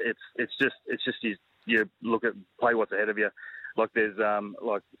it's just you look at play what's ahead of you. Like there's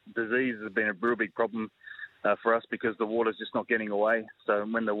disease has been a real big problem for us because the water's just not getting away. So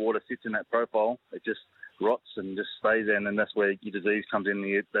when the water sits in that profile, it just rots and just stays there, and that's where your disease comes in.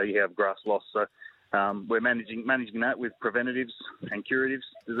 You have grass loss. So we're managing that with preventatives and curatives,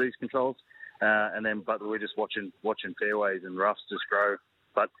 disease controls, but we're just watching fairways and roughs just grow.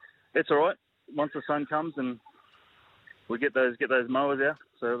 But it's all right once the sun comes and we get those mowers out.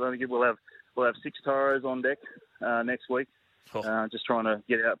 So we'll have 6 Toros on deck next week. Just trying to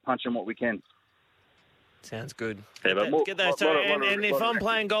get out punching what we can. Sounds good. Yeah, get those. If I'm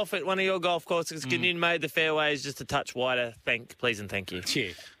playing golf at one of your golf courses, can you made the fairways just a touch wider? Please and thank you.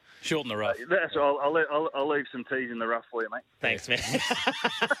 Yeah. Shorten the rough. That's I'll leave some tees in the rough for you, mate. Thanks, man.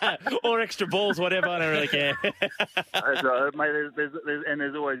 Or extra balls, whatever. I don't really care. That's right, mate.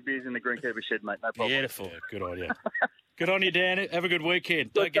 There's always beers in the greenkeeper shed, mate. No problem. Beautiful. Yeah, good on you. Good on you, Dan. Have a good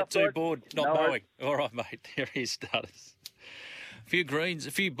weekend. Don't get too bored not mowing. All right, mate. There he starts. A few greens,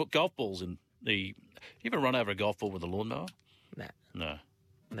 a few golf balls in the... You ever run over a golf ball with a lawnmower? Nah. No.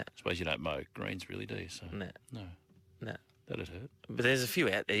 Nah. I suppose you don't mow greens, really, do you? So. Nah. No. Nah. That'd hurt. But there's a few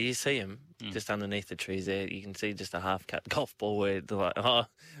out there. You see them just underneath the trees there. You can see just a half-cut golf ball where they're like,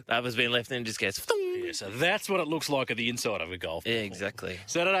 that was being left and it just goes... Yeah, so that's what it looks like at the inside of a golf ball. Yeah, exactly.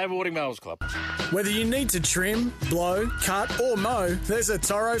 Saturday morning Mowers Club. Whether you need to trim, blow, cut or mow, there's a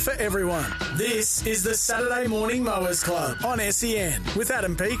Toro for everyone. This is the Saturday Morning Mowers Club on SEN with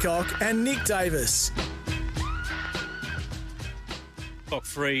Adam Peacock and Nick Davis. Peacock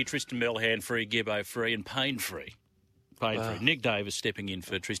free, Tristan Melhan free, Gibbo free, and Payne free. Free. Nick Davis stepping in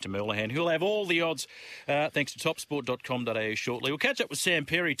for Tristan Melhan, who'll have all the odds thanks to topsport.com.au shortly. We'll catch up with Sam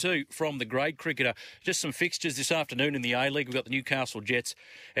Perry too from the grade cricketer. Just some fixtures this afternoon in the A-League. We've got the Newcastle Jets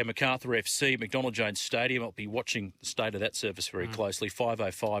and Macarthur FC, McDonald Jones Stadium. I'll be watching the state of that surface very closely.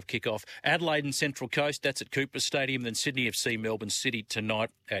 5:05 kickoff. Adelaide and Central Coast, that's at Cooper Stadium. Then Sydney FC, Melbourne City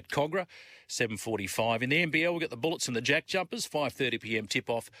tonight at Cogra. 7:45. In the NBL, we've got the Bullets and the Jack Jumpers, 5:30pm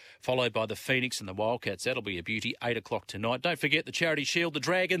tip-off, followed by the Phoenix and the Wildcats. That'll be a beauty, 8 o'clock tonight. Don't forget the Charity Shield, the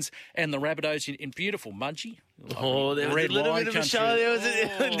Dragons and the Rabbitohs in beautiful Mudgee. Oh, there was a little bit of a show.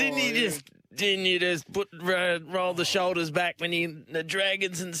 Didn't you just roll the shoulders back when the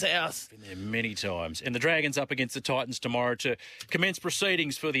Dragons and South? Been there many times. And the Dragons up against the Titans tomorrow to commence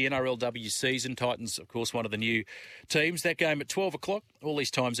proceedings for the NRLW season. Titans, of course, one of the new teams. That game at 12 o'clock, all these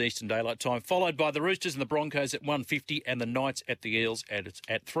times Eastern Daylight Time, followed by the Roosters and the Broncos at 1:50 and the Knights at the Eels at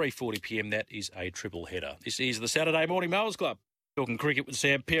 3:40pm. That is a triple header. This is the Saturday Morning Mowers Club. Talking cricket with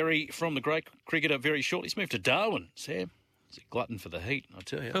Sam Perry from the great cricketer very shortly. He's moved to Darwin, Sam. He's a glutton for the heat, I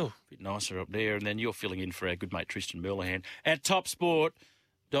tell you. Oh. A bit nicer up there. And then you're filling in for our good mate Tristan Melhan at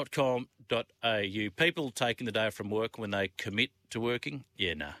topsport.com.au. People taking the day from work when they commit to working?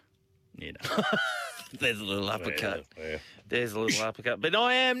 Yeah, nah. There's a little uppercut. Yeah. There's a little uppercut. But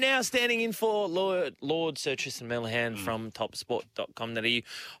I am now standing in for Lord Sir Tristan Melhan from topsport.com.au,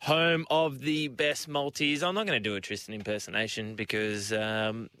 home of the best multis. I'm not going to do a Tristan impersonation because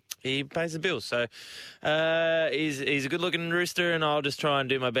he pays the bills. So he's a good-looking rooster, and I'll just try and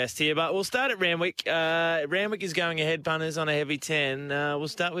do my best here. But we'll start at Randwick. Randwick is going ahead, punters, on a heavy 10. We'll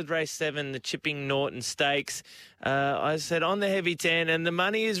start with race 7, the Chipping Norton Stakes. I said on the heavy 10, and the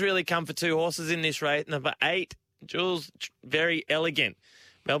money has really come for 2 horses in this race. Number 8, Jules Very Elegant.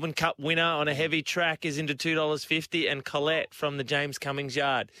 Melbourne Cup winner on a heavy track is into $2.50, and Colette from the James Cummings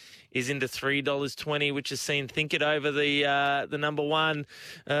Yard is into $3.20, which has seen Think It Over, the number 1,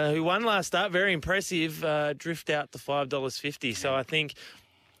 who won last start. Very impressive, drift out to $5.50. So I think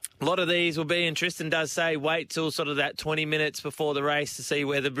a lot of these will be, and Tristan does say, wait till sort of that 20 minutes before the race to see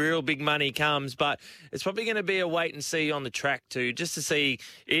where the real big money comes. But it's probably going to be a wait and see on the track too, just to see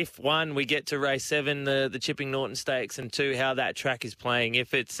if, 1, we get to race 7, the Chipping Norton Stakes, and 2, how that track is playing.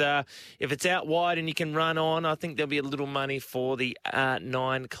 If it's out wide and you can run on, I think there'll be a little money for the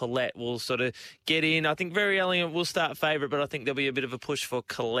 9 Colette. We'll sort of get in. I think Very Elegant will start favourite, but I think there'll be a bit of a push for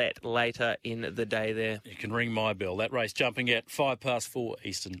Colette later in the day there. You can ring my bell. That race jumping at 4:05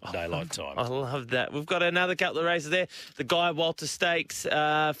 Eastern Daylight Time. I love that. We've got another couple of races there. The Guy Walter Stakes,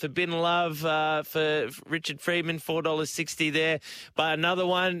 Forbidden Love for Richard Friedman, $4.60 there. But another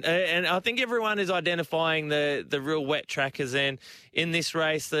one, and I think everyone is identifying the real wet trackers. And in this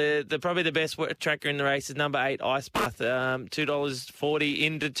race, the probably the best wet tracker in the race is number 8, Ice Bath, $2.40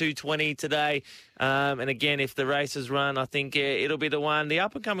 into $2.20 today. And again, if the races run, I think it'll be the one. The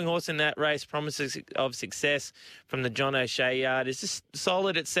up-and-coming horse in that race, Promises of Success from the John O'Shea Yard, is just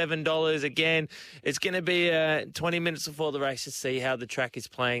solid at $7. Again, it's going to be 20 minutes before the race to see how the track is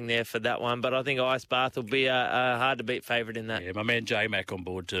playing there for that one. But I think Ice Bath will be a hard-to-beat favourite in that. Yeah, my man J-Mac on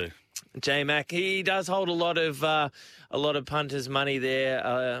board too. J-Mac, he does hold a lot of punters' money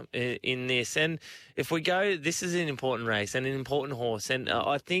there in this. And if we go, this is an important race and an important horse. And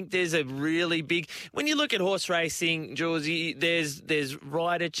I think there's a really big, when you look at horse racing, Jules, there's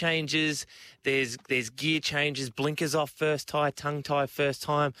rider changes, there's gear changes, blinkers off first tie, tongue tie first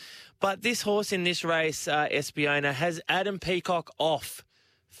time. But this horse in this race, Espiona, has Adam Peacock off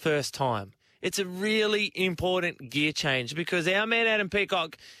first time. It's a really important gear change because our man Adam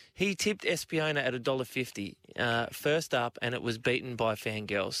Peacock, he tipped Espiona at $1.50 first up, and it was beaten by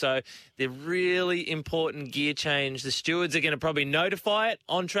Fangirl. So the really important gear change. The stewards are going to probably notify it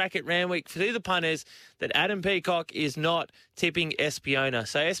on track at Randwick to the punters that Adam Peacock is not tipping Espiona.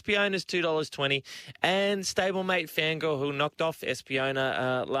 So Espiona's $2.20, and stablemate Fangirl, who knocked off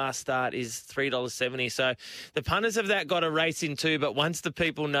Espiona last start, is $3.70. So the punters have that got a race in too, but once the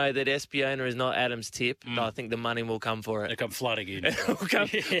people know that Espiona is not Adam's tip, I think the money will come for it. They come flooding in.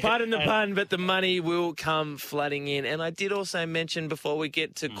 Pardon the pun, but the money will come flooding in. And I did also mention before we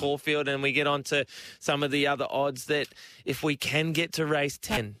get to Caulfield and we get on to some of the other odds that if we can get to race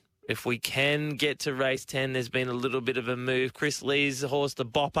 10, there's been a little bit of a move. Chris Lee's horse, the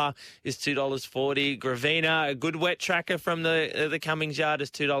Bopper, is $2.40. Gravina, a good wet tracker from the Cummings Yard,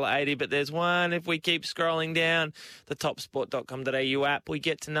 is $2.80. But there's one, if we keep scrolling down the topsport.com.au app, we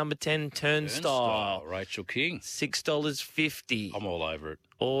get to number 10, Turnstile. Rachel King. $6.50. I'm all over it.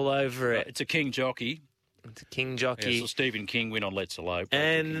 All over it. It's a King jockey. It's a King Jockey. Yeah, so Stephen King win on Let's Elope.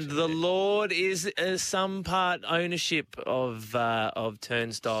 And the Lord is some part ownership of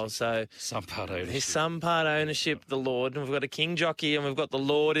Turnstile. So some part ownership. He's some part ownership, the Lord. And we've got a King Jockey and we've got the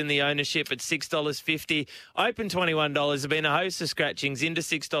Lord in the ownership at $6.50. Open $21. There's been a host of scratchings into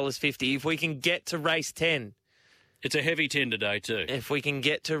 $6.50. If we can get to race 10. It's a heavy 10 today too. If we can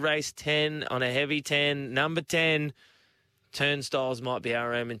get to race 10 on a heavy 10, number 10, Turnstiles might be our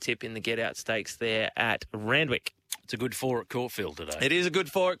Roman tip in the get-out stakes there at Randwick. It's a good 4 at Caulfield today. It is a good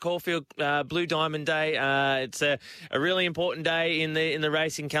 4 at Caulfield, Blue Diamond Day. It's a really important day in the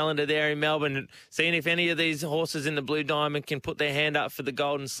racing calendar there in Melbourne. Seeing if any of these horses in the Blue Diamond can put their hand up for the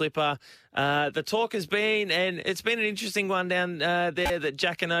Golden Slipper. The talk has been, and it's been an interesting one down there, that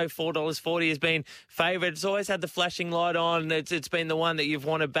Jack and O $4.40 has been favoured. It's always had the flashing light on. It's been the one that you've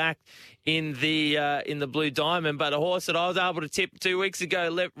wanted back in the Blue Diamond. But a horse that I was able to tip 2 weeks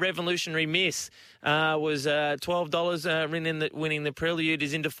ago, Revolutionary Miss, was $12 winning the Prelude,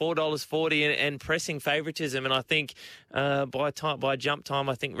 is into $4.40 and pressing favouritism. And I think by jump time,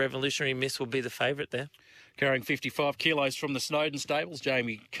 I think Revolutionary Miss will be the favourite there. Carrying 55 kilos from the Snowden stables,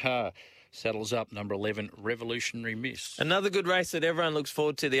 Jamie Carr saddles up number 11, Revolutionary Miss. Another good race that everyone looks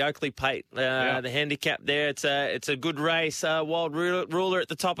forward to, the Oakley Pate, the handicap there. It's a good race. Wild Ruler at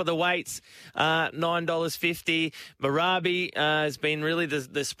the top of the weights, $9.50. Marabi has been really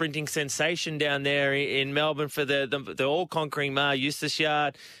the sprinting sensation down there in Melbourne for the all-conquering Mar Eustace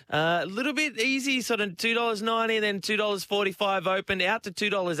Yard. A little bit easy, sort of $2.90, then $2.45 open, out to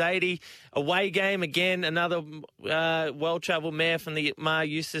 $2.80. Away game again, another well-travelled mare from the Mar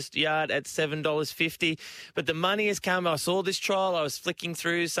Eustace Yard at $7.50. But the money has come. I saw this trial. I was flicking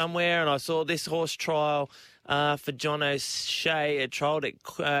through somewhere and I saw this horse trial for John O'Shea. It trialled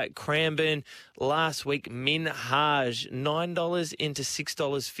at Cranbourne last week. Minhaj, $9 into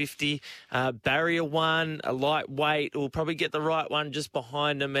 $6.50. Barrier 1, a lightweight. We'll probably get the right one just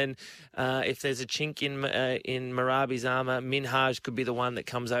behind him. And if there's a chink in Marabi's armour, Minhaj could be the one that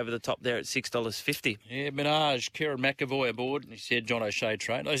comes over the top there at $6.50. Yeah, Minhaj, Kieran McAvoy aboard. He said John O'Shea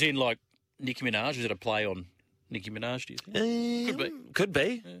trained. As in, like Nicki Minaj. Was it a play on Nicki Minaj, do you think? Could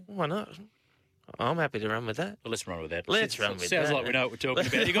be. Yeah. Why not? I'm happy to run with that. Well, let's run with that. Sounds like we know what we're talking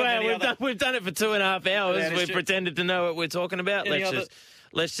about. You got we've done it for 2.5 hours. We've pretended to know what we're talking about.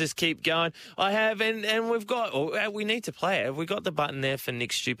 Let's just keep going. I have, and we've got, we need to play it. Have we got the button there for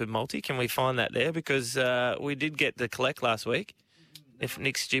Nick's Stupid Multi? Can we find that there? Because we did get the collect last week. If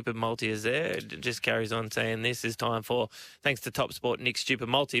Nick's Stupid Multi is there, it just carries on saying this is time for, thanks to Top Sport, Nick's Stupid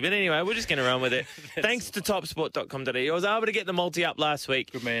Multi. But anyway, we're just going to run with it. Thanks to topsport.com.au. I was able to get the multi up last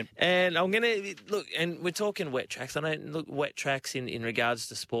week. Good man. And I'm going to, look, and we're talking wet tracks. I don't look wet tracks in regards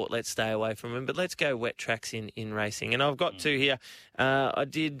to sport. Let's stay away from them. But let's go wet tracks in racing. And I've got two here. I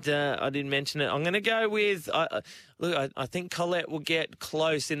did mention it. I'm going to go with, I think Colette will get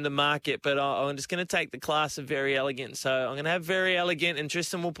close in the market, but I'm just going to take the class of Very Elegant. So I'm going to have Very Elegant, and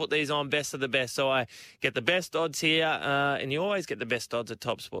Tristan will put these on best of the best. So I get the best odds here, and you always get the best odds at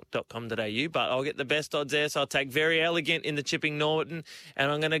topsport.com.au, but I'll get the best odds there. So I'll take Very Elegant in the Chipping Norton,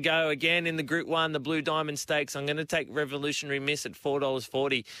 and I'm going to go again in the Group 1, the Blue Diamond Stakes. I'm going to take Revolutionary Miss at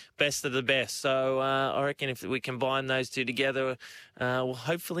 $4.40, best of the best. So I reckon if we combine those two together, we'll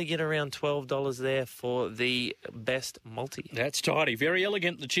hopefully get around $12 there for the best multi. That's tidy. Very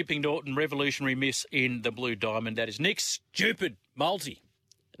Elegant, the Chipping Norton, Revolutionary Miss in the Blue Diamond. That is Nick's Stupid Multi.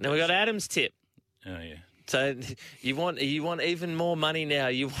 Now we got Adam's tip. Oh, yeah. So you want even more money now.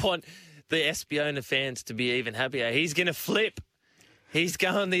 You want the Espiona fans to be even happier. He's going to flip. He's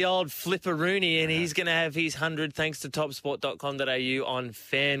going the old flipperoonie, and he's going to have his 100 thanks to topsport.com.au on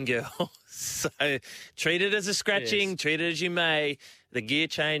Fangirl. So treat it as a scratching, treat it as you may. The gear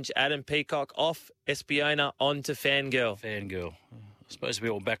change, Adam Peacock off Espiona onto Fangirl. Fangirl. I suppose we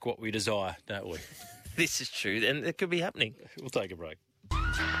all back what we desire, don't we? This is true, and it could be happening. We'll take a break.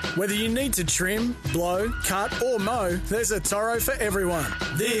 Whether you need to trim, blow, cut or mow, there's a Toro for everyone.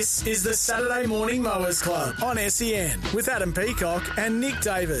 This is the Saturday Morning Mowers Club on SEN with Adam Peacock and Nick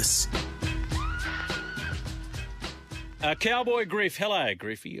Davis. Cowboy Griff. Hello,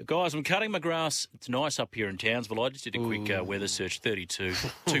 Griffy. Guys, I'm cutting my grass. It's nice up here in Townsville. I just did a quick weather search,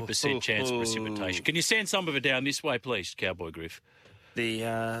 2% chance of precipitation. Can you send some of it down this way, please, Cowboy Griff?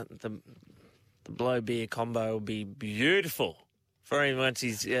 The blow beer combo will be beautiful. For him once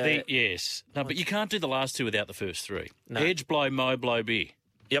he's... yes. No, but you can't do the last two without the first three. No. Edge, blow, mow, blow, beer.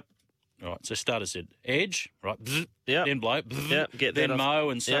 Yep. Right, so starter said edge, right, bzz, yep. then blow, bzz, yep. Get then that mow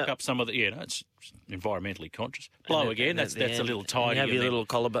and suck yep. up some of the... Yeah, no, it's environmentally conscious. Blow again, that's a little tidy. You have your little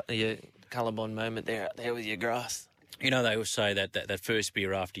collarbone moment there with your grass. You know, they always say that first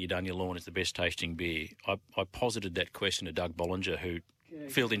beer after you've done your lawn is the best tasting beer. I posited that question to Doug Bollinger, who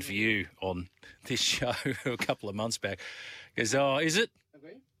filled in for you on this show a couple of months back. He goes, oh, is it?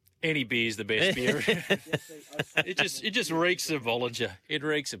 Any beer's the best beer. It just reeks of Bollinger. It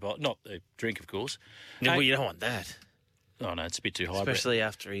reeks of not the drink, of course. No, well, you don't want that. Oh no, it's a bit too highbrow. Especially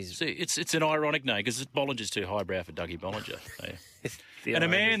after he's... See, it's an ironic name because Bollinger's too highbrow for Dougie Bollinger. And a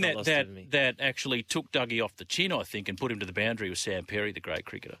man that actually took Dougie off the chin, I think, and put him to the boundary was Sam Perry, the great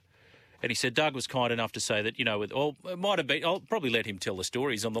cricketer. And he said Doug was kind enough to say that, it might have been... I'll probably let him tell the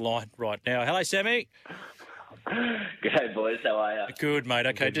story. He's on the line right now. Hello, Sammy. G'day, boys. How are you? Good, mate.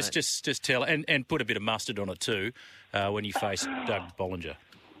 Okay, Good, just tell... And put a bit of mustard on it too when you face Doug Bollinger.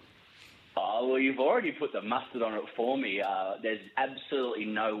 Oh, well, you've already put the mustard on it for me. There's absolutely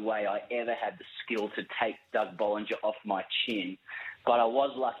no way I ever had the skill to take Doug Bollinger off my chin. But I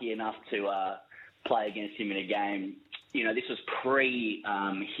was lucky enough to play against him in a game. You know, this was pre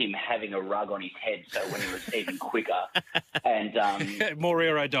him having a rug on his head, so when he was even quicker. And more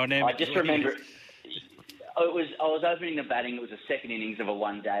aerodynamic. I just remember... I was opening the batting. It was the second innings of a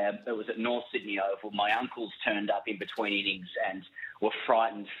one-day. It was at North Sydney Oval. My uncles turned up in between innings and were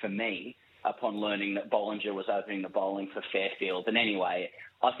frightened for me upon learning that Bollinger was opening the bowling for Fairfield. And anyway,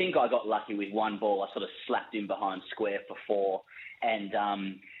 I think I got lucky with one ball. I sort of slapped him behind square for 4. And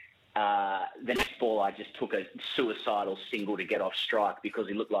the next ball, I just took a suicidal single to get off strike because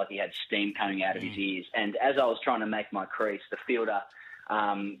he looked like he had steam coming out of his ears. And as I was trying to make my crease, the fielder...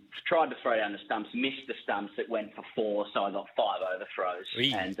 tried to throw down the stumps, missed the stumps. It went for 4, so I got 5 overthrows.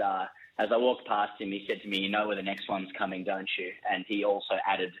 Wee. And as I walked past him, he said to me, "You know where the next one's coming, don't you?" And he also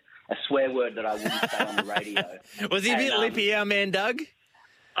added a swear word that I wouldn't say on the radio. Was he a bit lippy, our man Doug?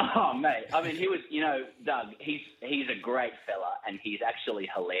 Oh, mate. I mean, he was, Doug, he's a great fella and he's actually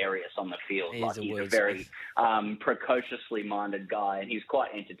hilarious on the field. He's a very precociously minded guy and he's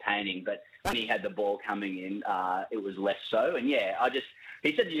quite entertaining. But when he had the ball coming in, it was less so. And, yeah,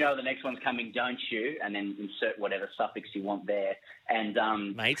 he said, "You know, the next one's coming, don't you?" And then insert whatever suffix you want there. And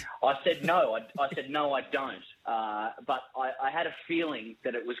mate, I said, no, I don't. But I had a feeling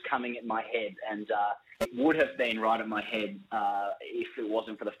that it was coming at my head and it would have been right at my head if it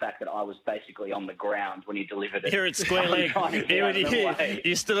wasn't for the fact that I was basically on the ground when he delivered it. You're at square leg.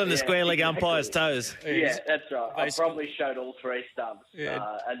 You're still on the square leg umpire's toes. Yeah, that's right. I probably showed all 3 stumps.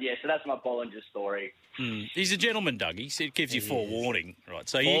 So that's my Bollinger story. He's a gentleman, Doug. He gives you forewarning, right?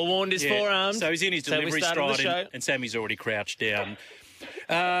 So forewarned is forearmed. So he's in his delivery stride, and Sammy's already crouched down.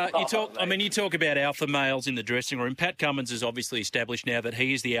 You talk about alpha males in the dressing room. Pat Cummins has obviously established now that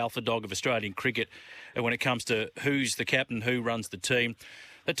he is the alpha dog of Australian cricket when it comes to who's the captain, who runs the team.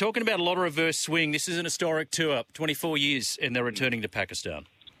 They're talking about a lot of reverse swing. This is an historic tour, 24 years, and they're returning to Pakistan.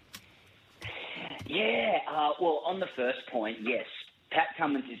 Yeah, well, on the first point, yes. Pat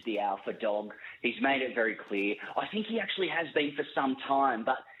Cummins is the alpha dog. He's made it very clear. I think he actually has been for some time,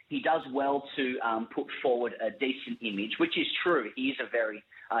 but he does well to put forward a decent image, which is true. He is a very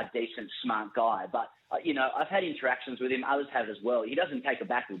decent, smart guy. But, I've had interactions with him. Others have as well. He doesn't take a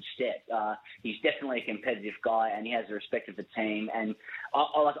backward step. He's definitely a competitive guy, and he has the respect of the team. And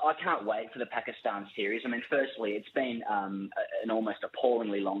I can't wait for the Pakistan series. I mean, firstly, it's been an almost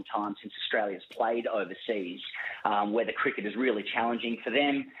appallingly long time since Australia's played overseas, where the cricket is really challenging for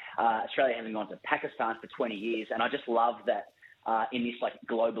them. Australia hasn't gone to Pakistan for 20 years, and I just love that in this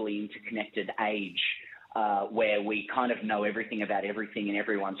globally interconnected age where we kind of know everything about everything and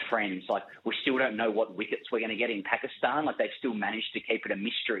everyone's friends. We still don't know what wickets we're going to get in Pakistan. They've still managed to keep it a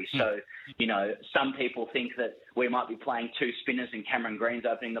mystery. So, some people think that we might be playing 2 spinners and Cameron Green's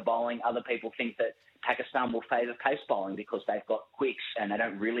opening the bowling. Other people think that Pakistan will favour pace bowling because they've got quicks and they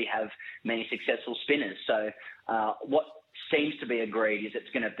don't really have many successful spinners. So what seems to be agreed is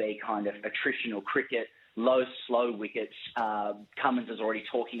it's going to be kind of attritional cricket, low, slow wickets. Cummins is already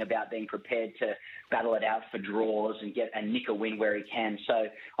talking about being prepared to battle it out for draws and nick a win where he can. So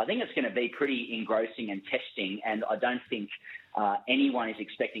I think it's going to be pretty engrossing and testing, and I don't think anyone is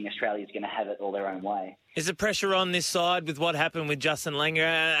expecting Australia's going to have it all their own way. Is the pressure on this side with what happened with Justin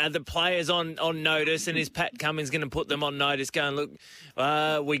Langer? Are the players on notice, and is Pat Cummins going to put them on notice going, look,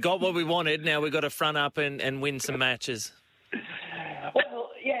 we got what we wanted, now we've got to front up and win some matches? Well,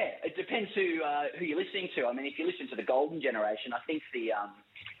 yeah, it depends who you're listening to. I mean, if you listen to the Golden Generation, I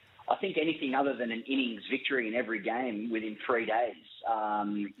think anything other than an innings victory in every game within 3 days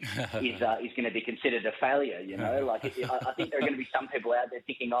is going to be considered a failure. I think there are going to be some people out there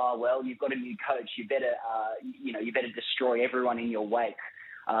thinking, "Oh, well, you've got a new coach. You better destroy everyone in your wake.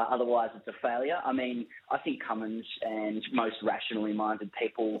 Otherwise, it's a failure." I mean, I think Cummins and most rationally minded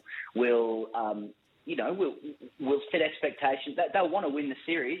people will will set expectations. They'll want to win the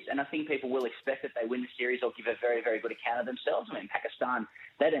series, and I think people will expect that they win the series or give a very, very good account of themselves. I mean, Pakistan,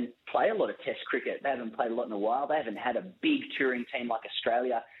 they don't play a lot of Test cricket. They haven't played a lot in a while. They haven't had a big touring team like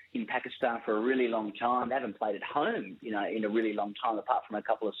Australia in Pakistan for a really long time. They haven't played at home, in a really long time, apart from a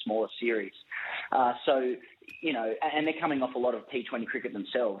couple of smaller series. And they're coming off a lot of T20 cricket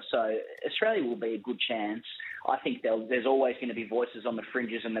themselves. So Australia will be a good chance. I think there's always going to be voices on the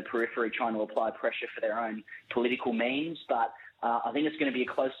fringes and the periphery trying to apply pressure for their own political means. But I think it's going to be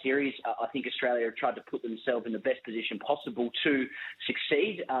a close series. I think Australia have tried to put themselves in the best position possible to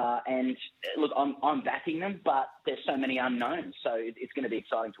succeed. And look, I'm backing them, but there's so many unknowns. So it's going to be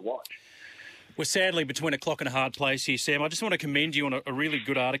exciting to watch. We're sadly between a clock and a hard place here, Sam. I just want to commend you on a really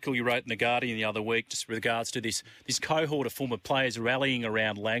good article you wrote in The Guardian the other week just with regards to this cohort of former players rallying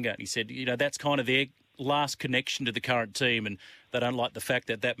around Langer. And he said, that's kind of their last connection to the current team, and they don't like the fact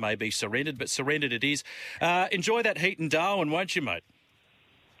that may be surrendered, but surrendered it is. Enjoy that heat in Darwin, won't you, mate?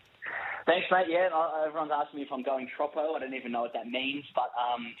 Thanks, mate. Yeah, everyone's asking me if I'm going Troppo. I don't even know what that means, but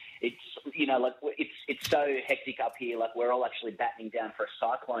it's so hectic up here. Like, we're all actually battening down for a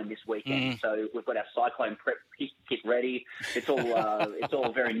cyclone this weekend, so we've got our cyclone prep kit ready. It's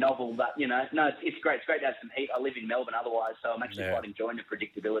all very novel, but it's great. It's great to have some heat. I live in Melbourne otherwise, so I'm actually quite enjoying the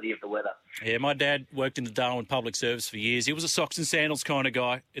predictability of the weather. Yeah, my dad worked in the Darwin Public Service for years. He was a socks and sandals kind of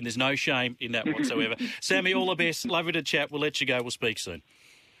guy, and there's no shame in that whatsoever. Sammy, all the best. Lovely to chat. We'll let you go. We'll speak soon.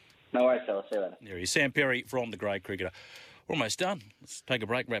 No worries, fella. See you later. There he is, Sam Perry from The Grade Cricketer. We're almost done. Let's take a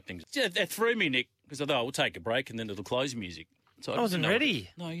break, wrap things. Yeah, that threw me, Nick, because I thought we'll take a break and then it'll close music. So I wasn't ready.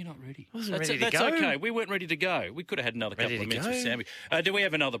 No, you're not ready. I wasn't ready to go. That's okay. We weren't ready to go. We could have had another couple of minutes with Sammy. Do we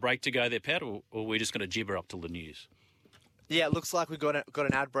have another break to go there, Pat, or are we just going to gibber up till the news? Yeah, it looks like we've got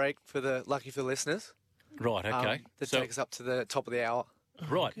an ad break for the listeners. Right, okay. That takes us up to the top of the hour.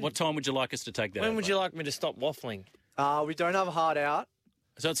 Right. What time would you like us to take that? When would you like me to stop waffling? We don't have a hard out.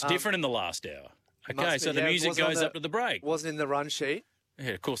 So it's different in the last hour. Okay, so the music goes up to the break. Wasn't in the run sheet.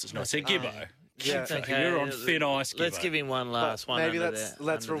 Yeah, of course it's not. So Gibbo. Yeah. Okay. You're on thin ice, Gibbo. Let's give him one last one. Maybe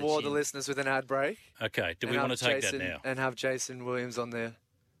let's reward the listeners with an ad break. Okay. Do we want to take that now? And have Jason Williams on the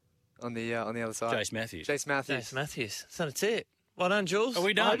other side. Jace Matthews. Jace Matthews. So that's it. Well done, Jules. Are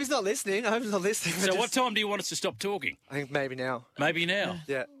we done? I hope he's not listening. So what time do you want us to stop talking? I think maybe now. Maybe now?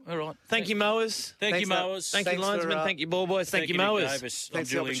 Yeah. All right. Thank you, Mowers. Thank you, Mowers. Thank you, linesman. Thank you, ball boys. Thank you, Mowers. Thanks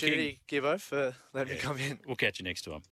for the opportunity, Gibbo, for letting me come in. We'll catch you next time.